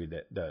Discovery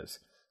does.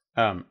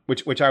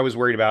 Which I was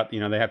worried about. You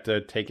know, they have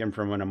to take him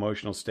from an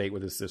emotional state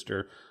with his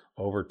sister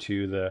over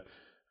to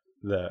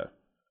the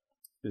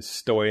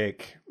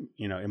stoic,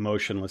 you know,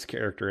 emotionless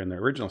character in the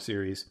original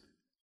series.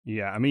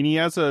 Yeah, I mean, he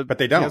has a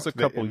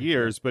couple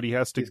years, but he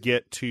has to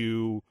get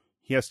to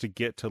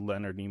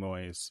Leonard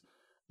Nimoy's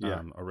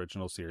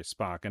original series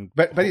Spock, and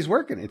but he's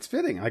working. It's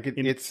fitting. Like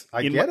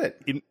I get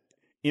it.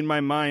 In my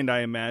mind,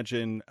 I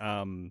imagine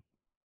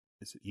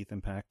is it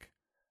Ethan Peck?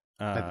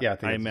 Yeah,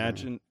 I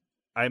imagine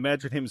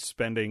him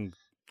spending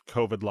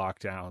COVID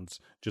lockdowns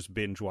just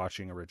binge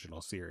watching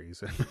original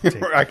series.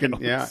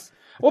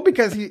 Well,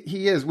 because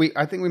he is.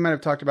 I think we might have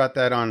talked about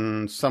that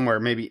on somewhere.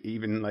 Maybe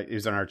even like it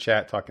was on our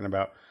chat talking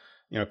about,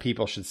 you know,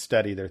 people should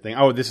study their thing.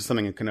 Oh, this is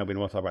something in Kenobi, and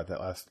we'll talk about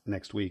that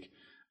next week,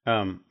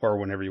 or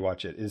whenever you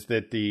watch it. Is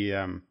that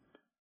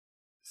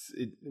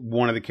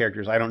one of the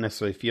characters? I don't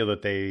necessarily feel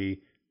that they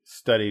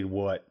studied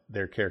what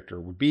their character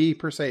would be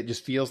per se. It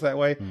just feels that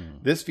way.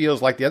 This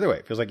feels like the other way.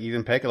 It feels like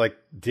Ethan Peck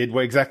did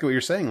exactly what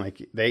you're saying.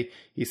 Like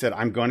he said,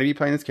 I'm going to be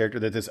playing this character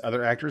that this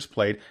other actor has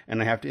played,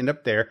 and I have to end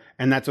up there,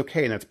 and that's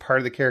okay, and that's part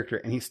of the character.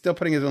 And he's still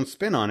putting his own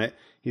spin on it.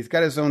 He's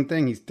got his own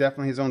thing. He's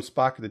definitely his own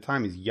Spock at the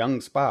time. He's young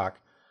Spock.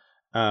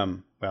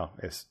 Well,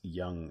 as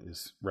young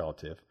is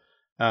relative.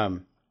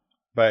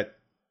 But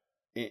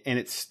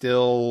it's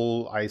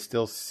still, I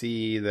still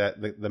see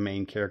that the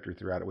main character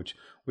throughout it,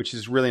 which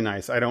is really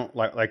nice. I don't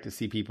like to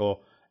see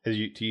people, to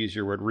use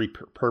your word,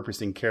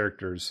 repurposing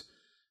characters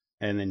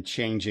and then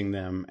changing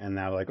them. And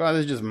now like, oh,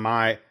 this is just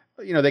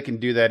they can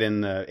do that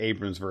in the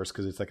Abrams verse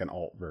because it's like an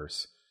alt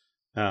verse.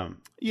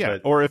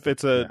 Or if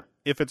it's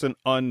an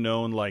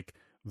unknown, like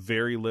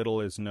very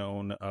little is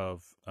known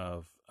of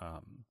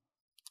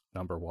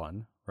number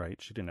one, right?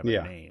 She didn't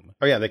have a name.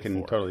 Oh yeah, they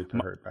can totally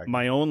put her back.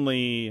 My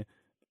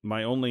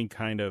only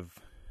kind of,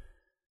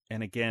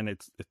 and again,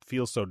 it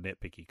feels so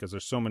nitpicky because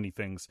there's so many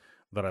things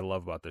that I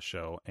love about the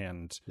show,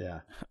 and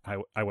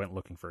I went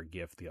looking for a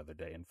GIF the other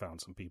day and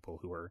found some people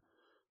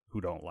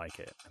who don't like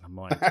it, and I'm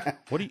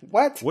like, what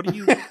do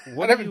you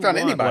I haven't found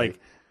anybody.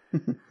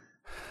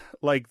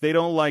 Like they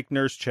don't like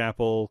Nurse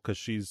Chapel because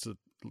she's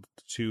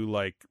too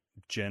like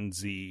Gen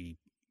Z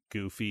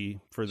goofy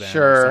for them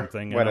or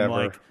something. And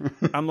whatever.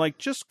 I'm like,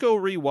 just go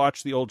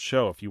rewatch the old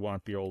show if you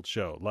want the old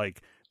show.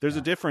 Like, there's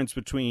a difference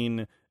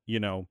between, you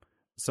know,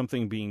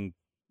 something being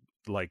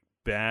like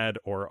bad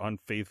or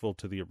unfaithful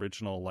to the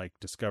original, like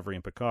Discovery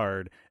and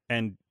Picard,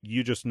 and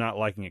you just not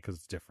liking it because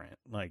it's different.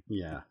 Like,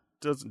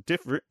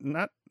 different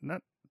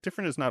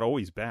is not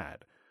always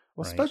bad.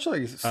 Well, right?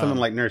 Especially someone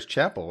like Nurse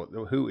Chapel,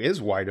 who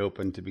is wide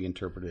open to be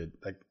interpreted.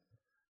 Like,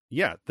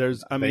 yeah,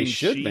 they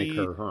should make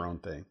her own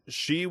thing.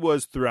 She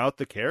was throughout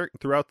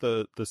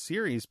the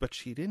series, but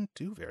she didn't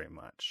do very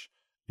much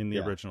in the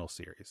original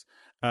series.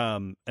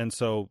 And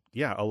so,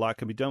 a lot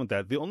can be done with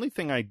that. The only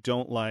thing I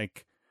don't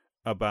like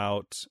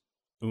about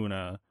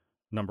Una,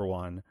 number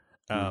one,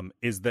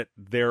 is that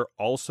they're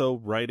also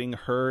writing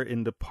her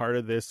into part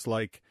of this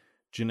like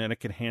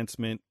genetic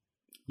enhancement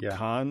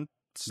con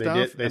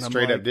stuff. They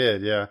straight up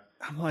did, yeah.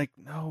 I'm like,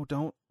 no,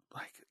 don't,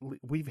 like,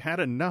 we've had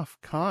enough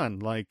con,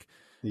 like.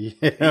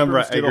 Yeah,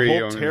 right. Did a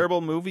whole terrible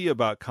movie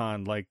about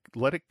Khan. Like,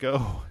 let it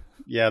go.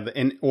 Yeah,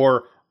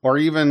 or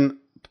even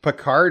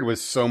Picard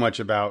was so much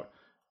about,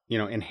 you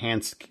know,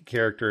 enhanced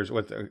characters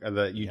with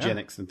the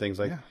eugenics and things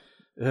like.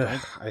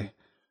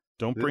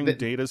 Don't bring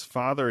Data's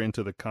father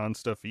into the Khan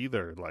stuff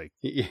either. Like,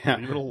 leave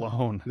it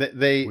alone.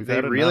 They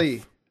really.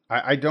 Enough.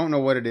 I don't know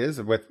what it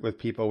is with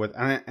people with,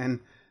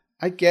 and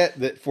I get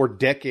that for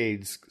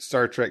decades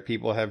Star Trek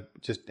people have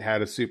just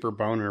had a super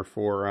boner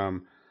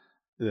for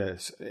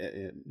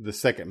the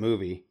second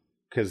movie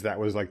because that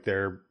was like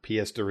their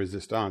pièce de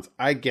résistance.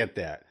 I get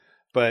that,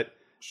 but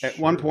at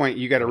one point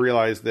you got to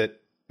realize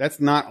that that's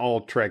not all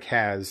Trek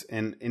has,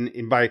 and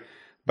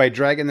by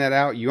dragging that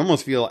out, it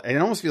almost feels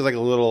like a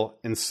little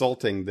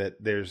insulting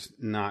that there's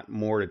not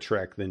more to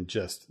Trek than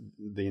just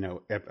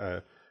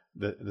the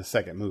the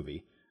second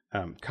movie.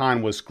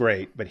 Khan was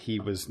great, but he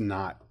was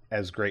not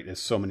as great as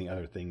so many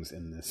other things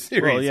in this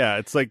series. Well, yeah,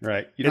 it's like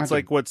right. It's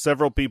like what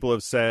several people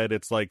have said.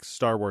 It's like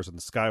Star Wars and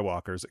the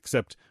Skywalkers,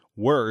 except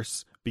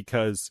worse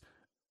because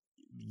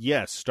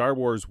yes, Star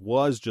Wars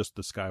was just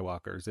the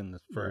Skywalkers in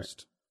the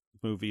first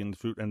movie,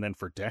 and then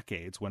for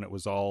decades when it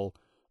was all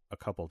a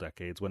couple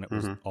decades when it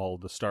was all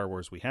the Star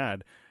Wars we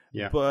had.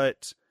 Yeah,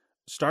 but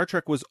Star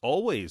Trek was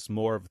always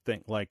more of a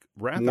thing. Like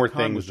Wrath of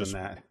Khan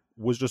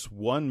was just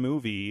one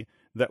movie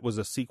that was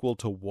a sequel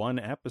to one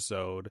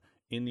episode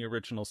in the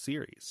original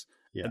series.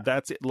 Yeah.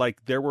 That's it.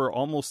 Like there were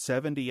almost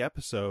 70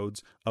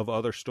 episodes of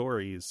other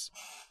stories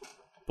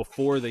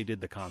before they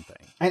did the Khan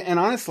thing. And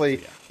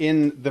honestly,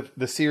 in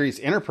the series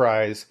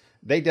Enterprise,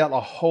 they dealt a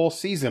whole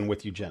season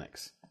with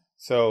eugenics.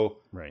 So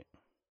right,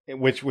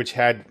 which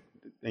had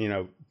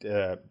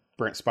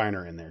Brent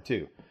Spiner in there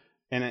too.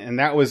 And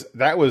that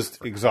was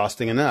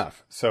exhausting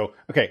enough. So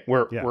okay,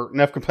 we're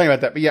enough complaining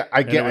about that. But yeah,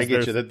 I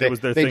get you that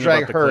they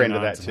drag her into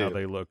that too. How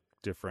they look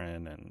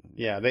different and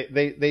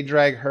they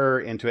drag her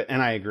into it,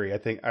 and I agree. I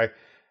think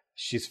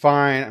she's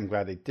fine. I'm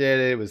glad they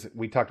did it.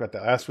 We talked about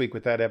that last week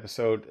with that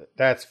episode.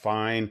 That's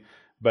fine,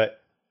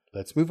 but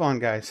let's move on,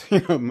 guys.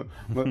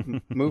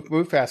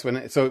 move fast.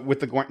 So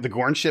with the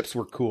Gorn ships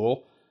were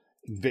cool,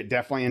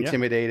 definitely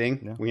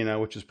intimidating. Yeah.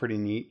 Which is pretty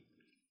neat.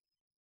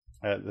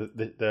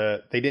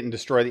 They didn't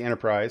destroy the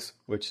Enterprise,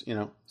 which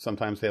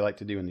sometimes they like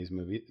to do in these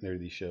movies, or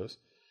these shows,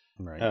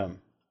 right?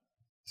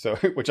 So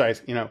which I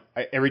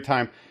every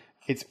time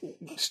it's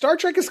Star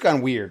Trek has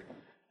gone weird.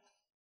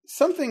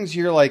 Some things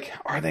you're like,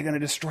 are they going to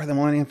destroy the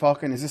Millennium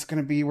Falcon? Is this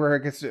going to be where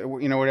it gets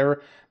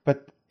whatever?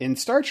 But in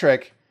Star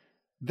Trek,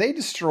 they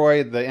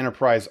destroy the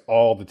Enterprise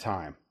all the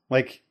time.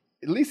 Like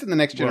at least in the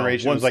Next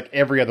Generation, it was like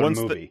every other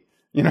movie.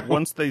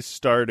 Once they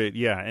started,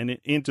 and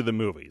into the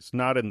movies,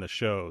 not in the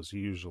shows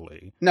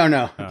usually.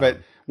 No, but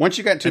once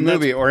you got to a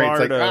movie, or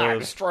it's like,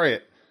 destroy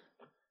it.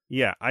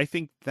 Yeah, I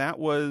think that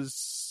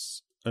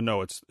was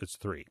no, it's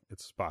 3.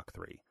 It's Spock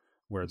 3,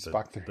 where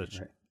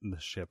the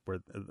ship where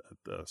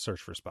the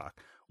search for Spock,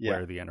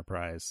 where the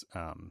Enterprise,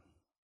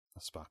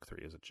 Spock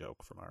 3 is a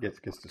joke from our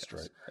gets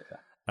destroyed.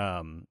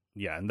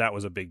 And that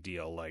was a big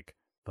deal, like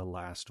the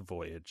last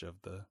voyage of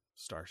the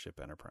Starship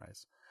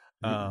Enterprise.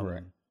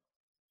 Right.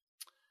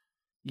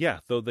 Yeah,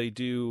 though they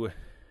do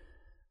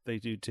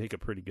take a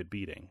pretty good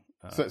beating.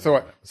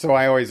 So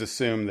I always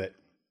assume that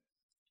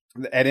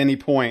at any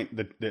point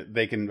that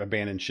they can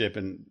abandon ship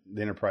and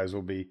the Enterprise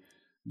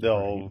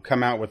they'll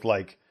come out with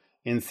like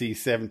NC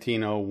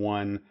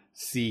 1701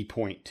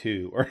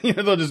 C.2 or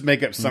they'll just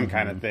make up some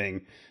kind of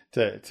thing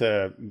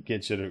to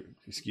get you to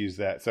excuse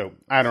that. So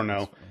I don't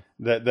know.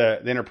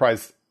 The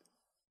Enterprise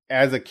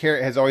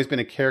has always been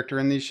a character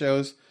in these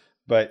shows.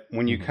 But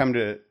when you come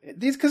to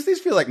these, because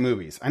these feel like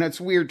movies, I know it's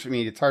weird to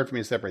me. It's hard for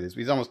me to separate these.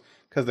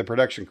 Because the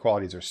production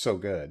qualities are so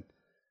good,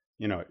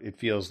 it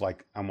feels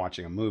like I'm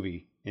watching a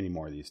movie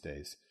anymore these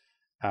days.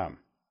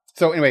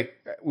 So anyway,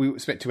 we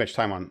spent too much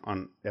time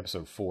on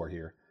episode 4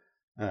 here,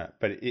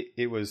 but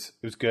it was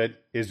good.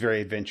 It was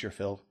very adventure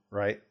filled,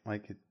 right?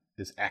 Like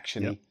this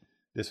actiony.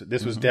 Yep.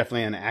 This was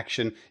definitely an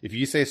action. If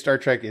you say Star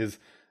Trek is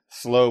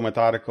slow,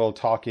 methodical,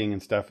 talking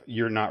and stuff,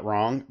 you're not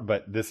wrong.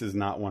 But this is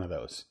not one of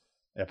those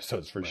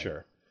episodes for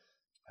sure.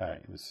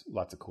 It was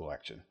lots of cool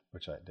action,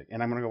 which I dig,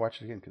 and I'm gonna go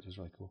watch it again because it was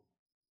really cool.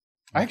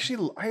 I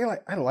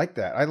like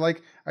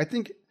that. I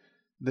think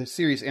the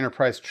series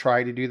Enterprise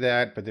tried to do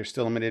that, but they're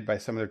still limited by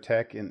some of their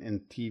tech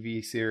in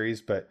TV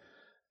series. But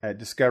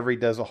Discovery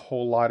does a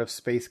whole lot of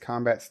space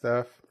combat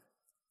stuff.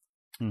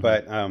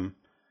 But I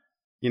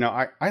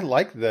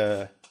like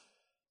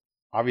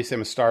obviously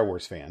I'm a Star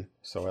Wars fan,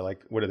 so I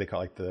like, what do they call,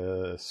 like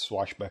the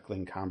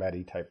swashbuckling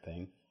combat-y type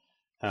thing.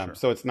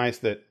 So it's nice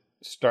that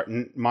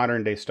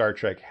modern day Star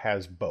Trek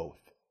has both.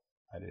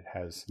 Right? It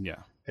has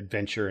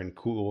adventure and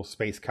cool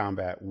space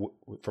combat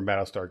from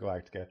Battlestar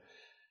Galactica,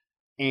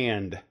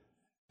 and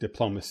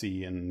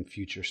diplomacy and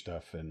future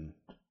stuff and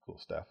cool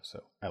stuff.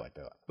 So I like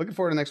that a lot. Looking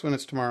forward to the next one.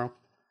 It's tomorrow.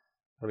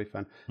 That'll be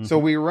fun. So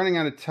we're running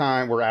out of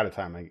time. We're out of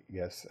time, I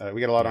guess.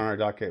 We got a lot on our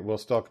docket. We'll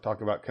still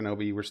talk about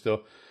Kenobi.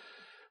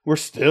 We're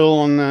still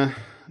on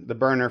the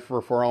burner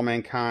for All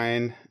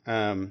Mankind.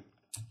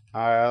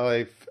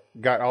 I've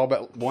got all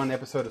but one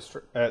episode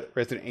of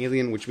Resident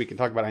Alien, which we can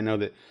talk about. I know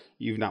that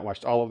you've not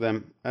watched all of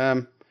them.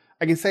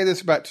 I can say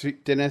this about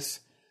Dennis.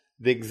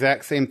 The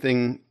exact same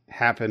thing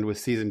happened with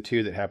season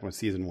 2 that happened with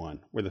season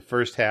 1, where the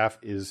first half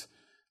is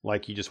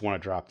like you just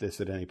want to drop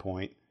this at any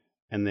point,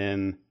 and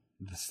then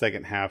the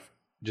second half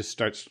just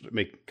starts to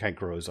kind of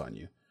grows on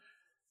you.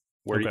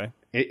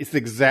 It's the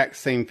exact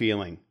same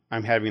feeling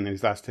I'm having in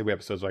these last 2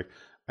 episodes. Like,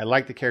 I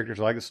like the characters,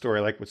 I like the story,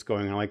 I like what's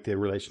going on, I like the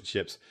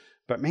relationships.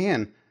 But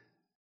man,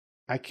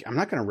 I'm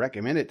not going to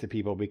recommend it to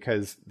people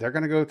because they're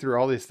going to go through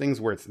all these things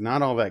where it's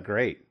not all that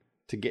great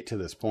to get to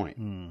this point,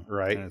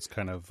 right? And it's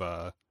kind of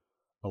a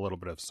little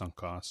bit of sunk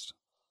cost.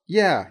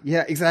 Yeah,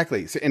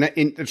 exactly. So,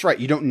 and that's right.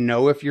 You don't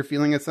know if you're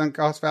feeling a sunk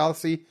cost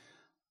fallacy,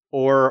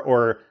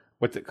 or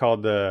what's it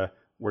called,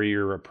 where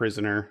you're a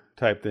prisoner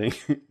type thing.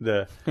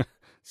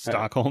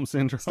 Stockholm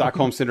syndrome.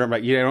 Stockholm syndrome,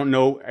 right? You don't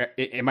know,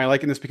 am I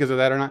liking this because of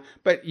that or not?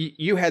 But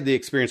you had the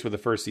experience with the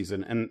first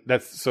season, and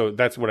that's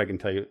what I can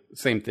tell you.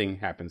 Same thing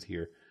happens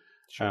here.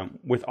 Sure.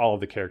 With all of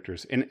the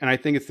characters. And I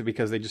think it's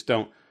because they just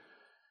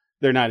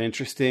they're not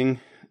interesting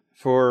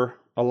for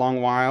a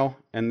long while.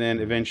 And then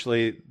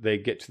eventually they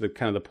get to the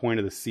kind of the point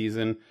of the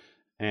season,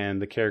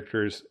 and the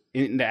characters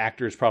and the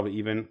actors probably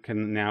even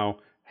can now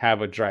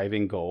have a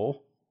driving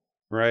goal,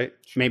 right?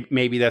 Sure.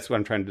 Maybe that's what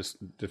I'm trying to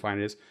define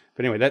it as.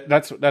 But anyway,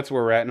 that's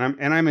where we're at.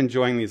 And I'm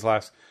enjoying these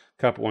last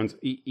couple ones,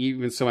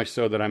 even so much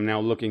so that I'm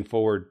now looking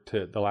forward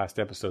to the last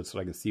episode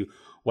so I can see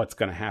what's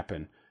going to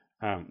happen.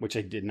 Which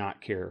I did not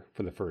care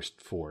for the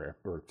first 4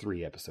 or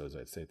 3 episodes.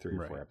 I'd say 3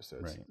 or 4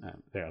 episodes. Right.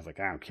 I was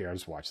like, I don't care. I'll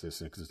just watch this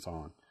because it's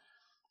on.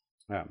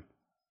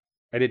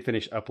 I did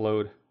finish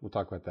Upload. We'll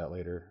talk about that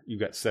later.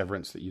 You've got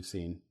Severance that you've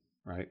seen,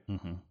 right?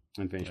 Mm-hmm.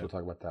 Unfinished. Yep. We'll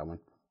talk about that one.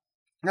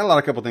 Got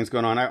a couple things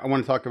going on. I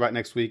want to talk about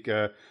next week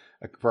for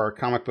our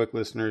comic book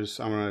listeners.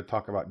 I'm going to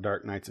talk about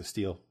Dark Knights of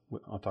Steel.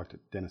 I'll talk to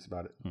Dennis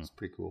about it. It's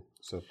pretty cool.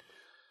 So,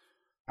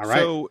 all right.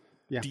 So,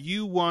 do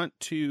you want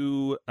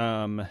to?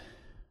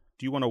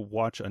 Do you want to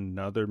watch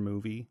another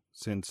movie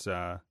since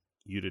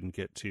you didn't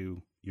get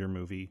to your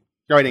movie?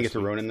 Oh, I didn't get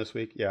to Ronin this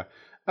week. Yeah,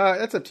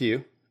 that's up to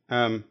you.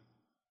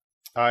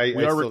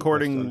 We are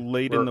recording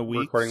late in the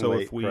week, so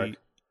if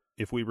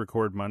we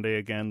record Monday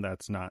again,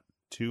 that's not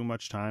too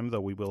much time.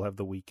 Though we will have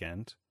the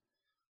weekend.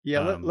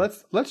 Yeah,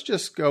 let's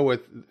just go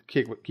with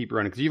keep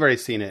Ronin because you've already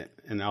seen it,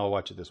 and I'll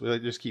watch it this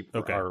week. Just keep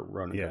our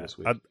Ronin for this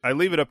week. I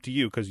leave it up to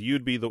you because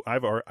you'd be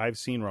I've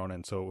seen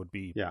Ronin, so it would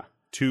be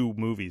 2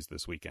 movies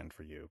this weekend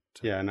for you.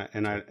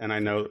 And I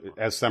know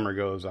as summer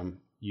goes, I'm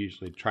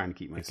usually trying to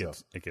keep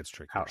myself it gets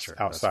tricky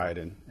outside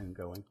and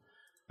going.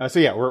 So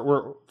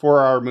we're for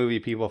our movie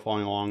people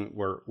following along.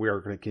 We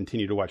are going to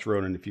continue to watch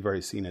Ronin. If you've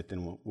already seen it,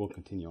 then we'll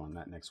continue on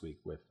that next week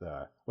with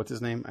what's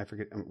his name? I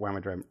forget. Why am I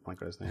drawing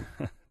blank on his name?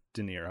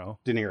 De Niro.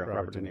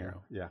 Robert De Niro.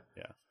 Yeah.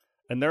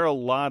 And there are a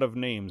lot of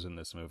names in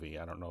this movie.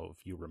 I don't know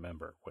if you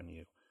remember when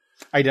you.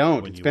 I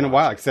don't. It's been a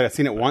while. Like I said, I've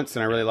seen it once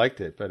and I really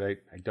liked it, but I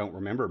don't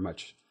remember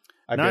much.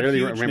 I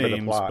barely remember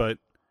the plot.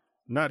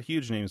 Not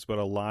huge names, but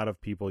a lot of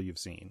people you've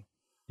seen.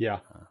 Yeah.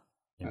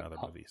 In other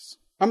movies.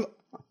 I'm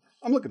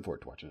looking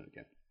forward to watching it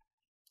again.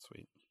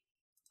 Sweet.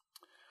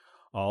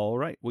 All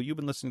right. Well, you've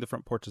been listening to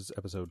Front Porches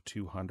episode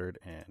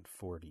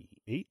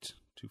 248.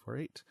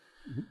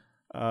 Mm-hmm.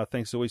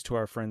 Thanks as always to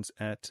our friends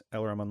at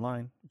LRM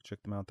Online.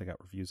 Check them out. They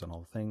got reviews on all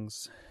the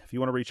things. If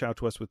you want to reach out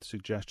to us with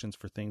suggestions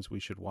for things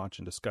we should watch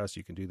and discuss,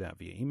 you can do that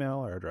via email.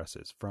 Our address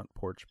is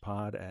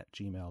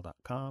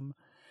frontporchpod@gmail.com.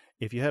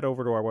 If you head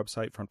over to our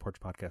website,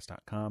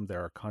 frontporchpodcast.com,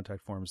 there are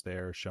contact forms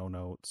there, show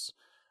notes,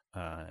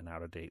 an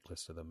out-of-date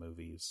list of the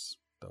movies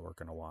that we're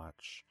going to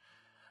watch.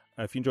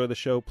 If you enjoy the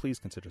show, please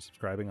consider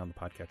subscribing on the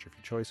podcatcher of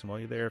your choice. And while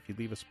you're there, if you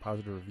leave us a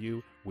positive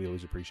review, we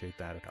always appreciate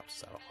that. It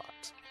helps us out a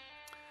lot.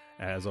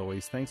 As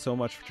always, thanks so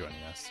much for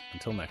joining us.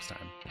 Until next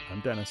time,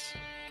 I'm Dennis.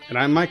 And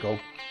I'm Michael.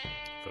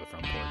 For the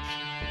Front Porch.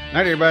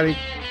 Night, everybody.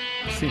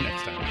 See you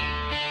next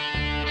time.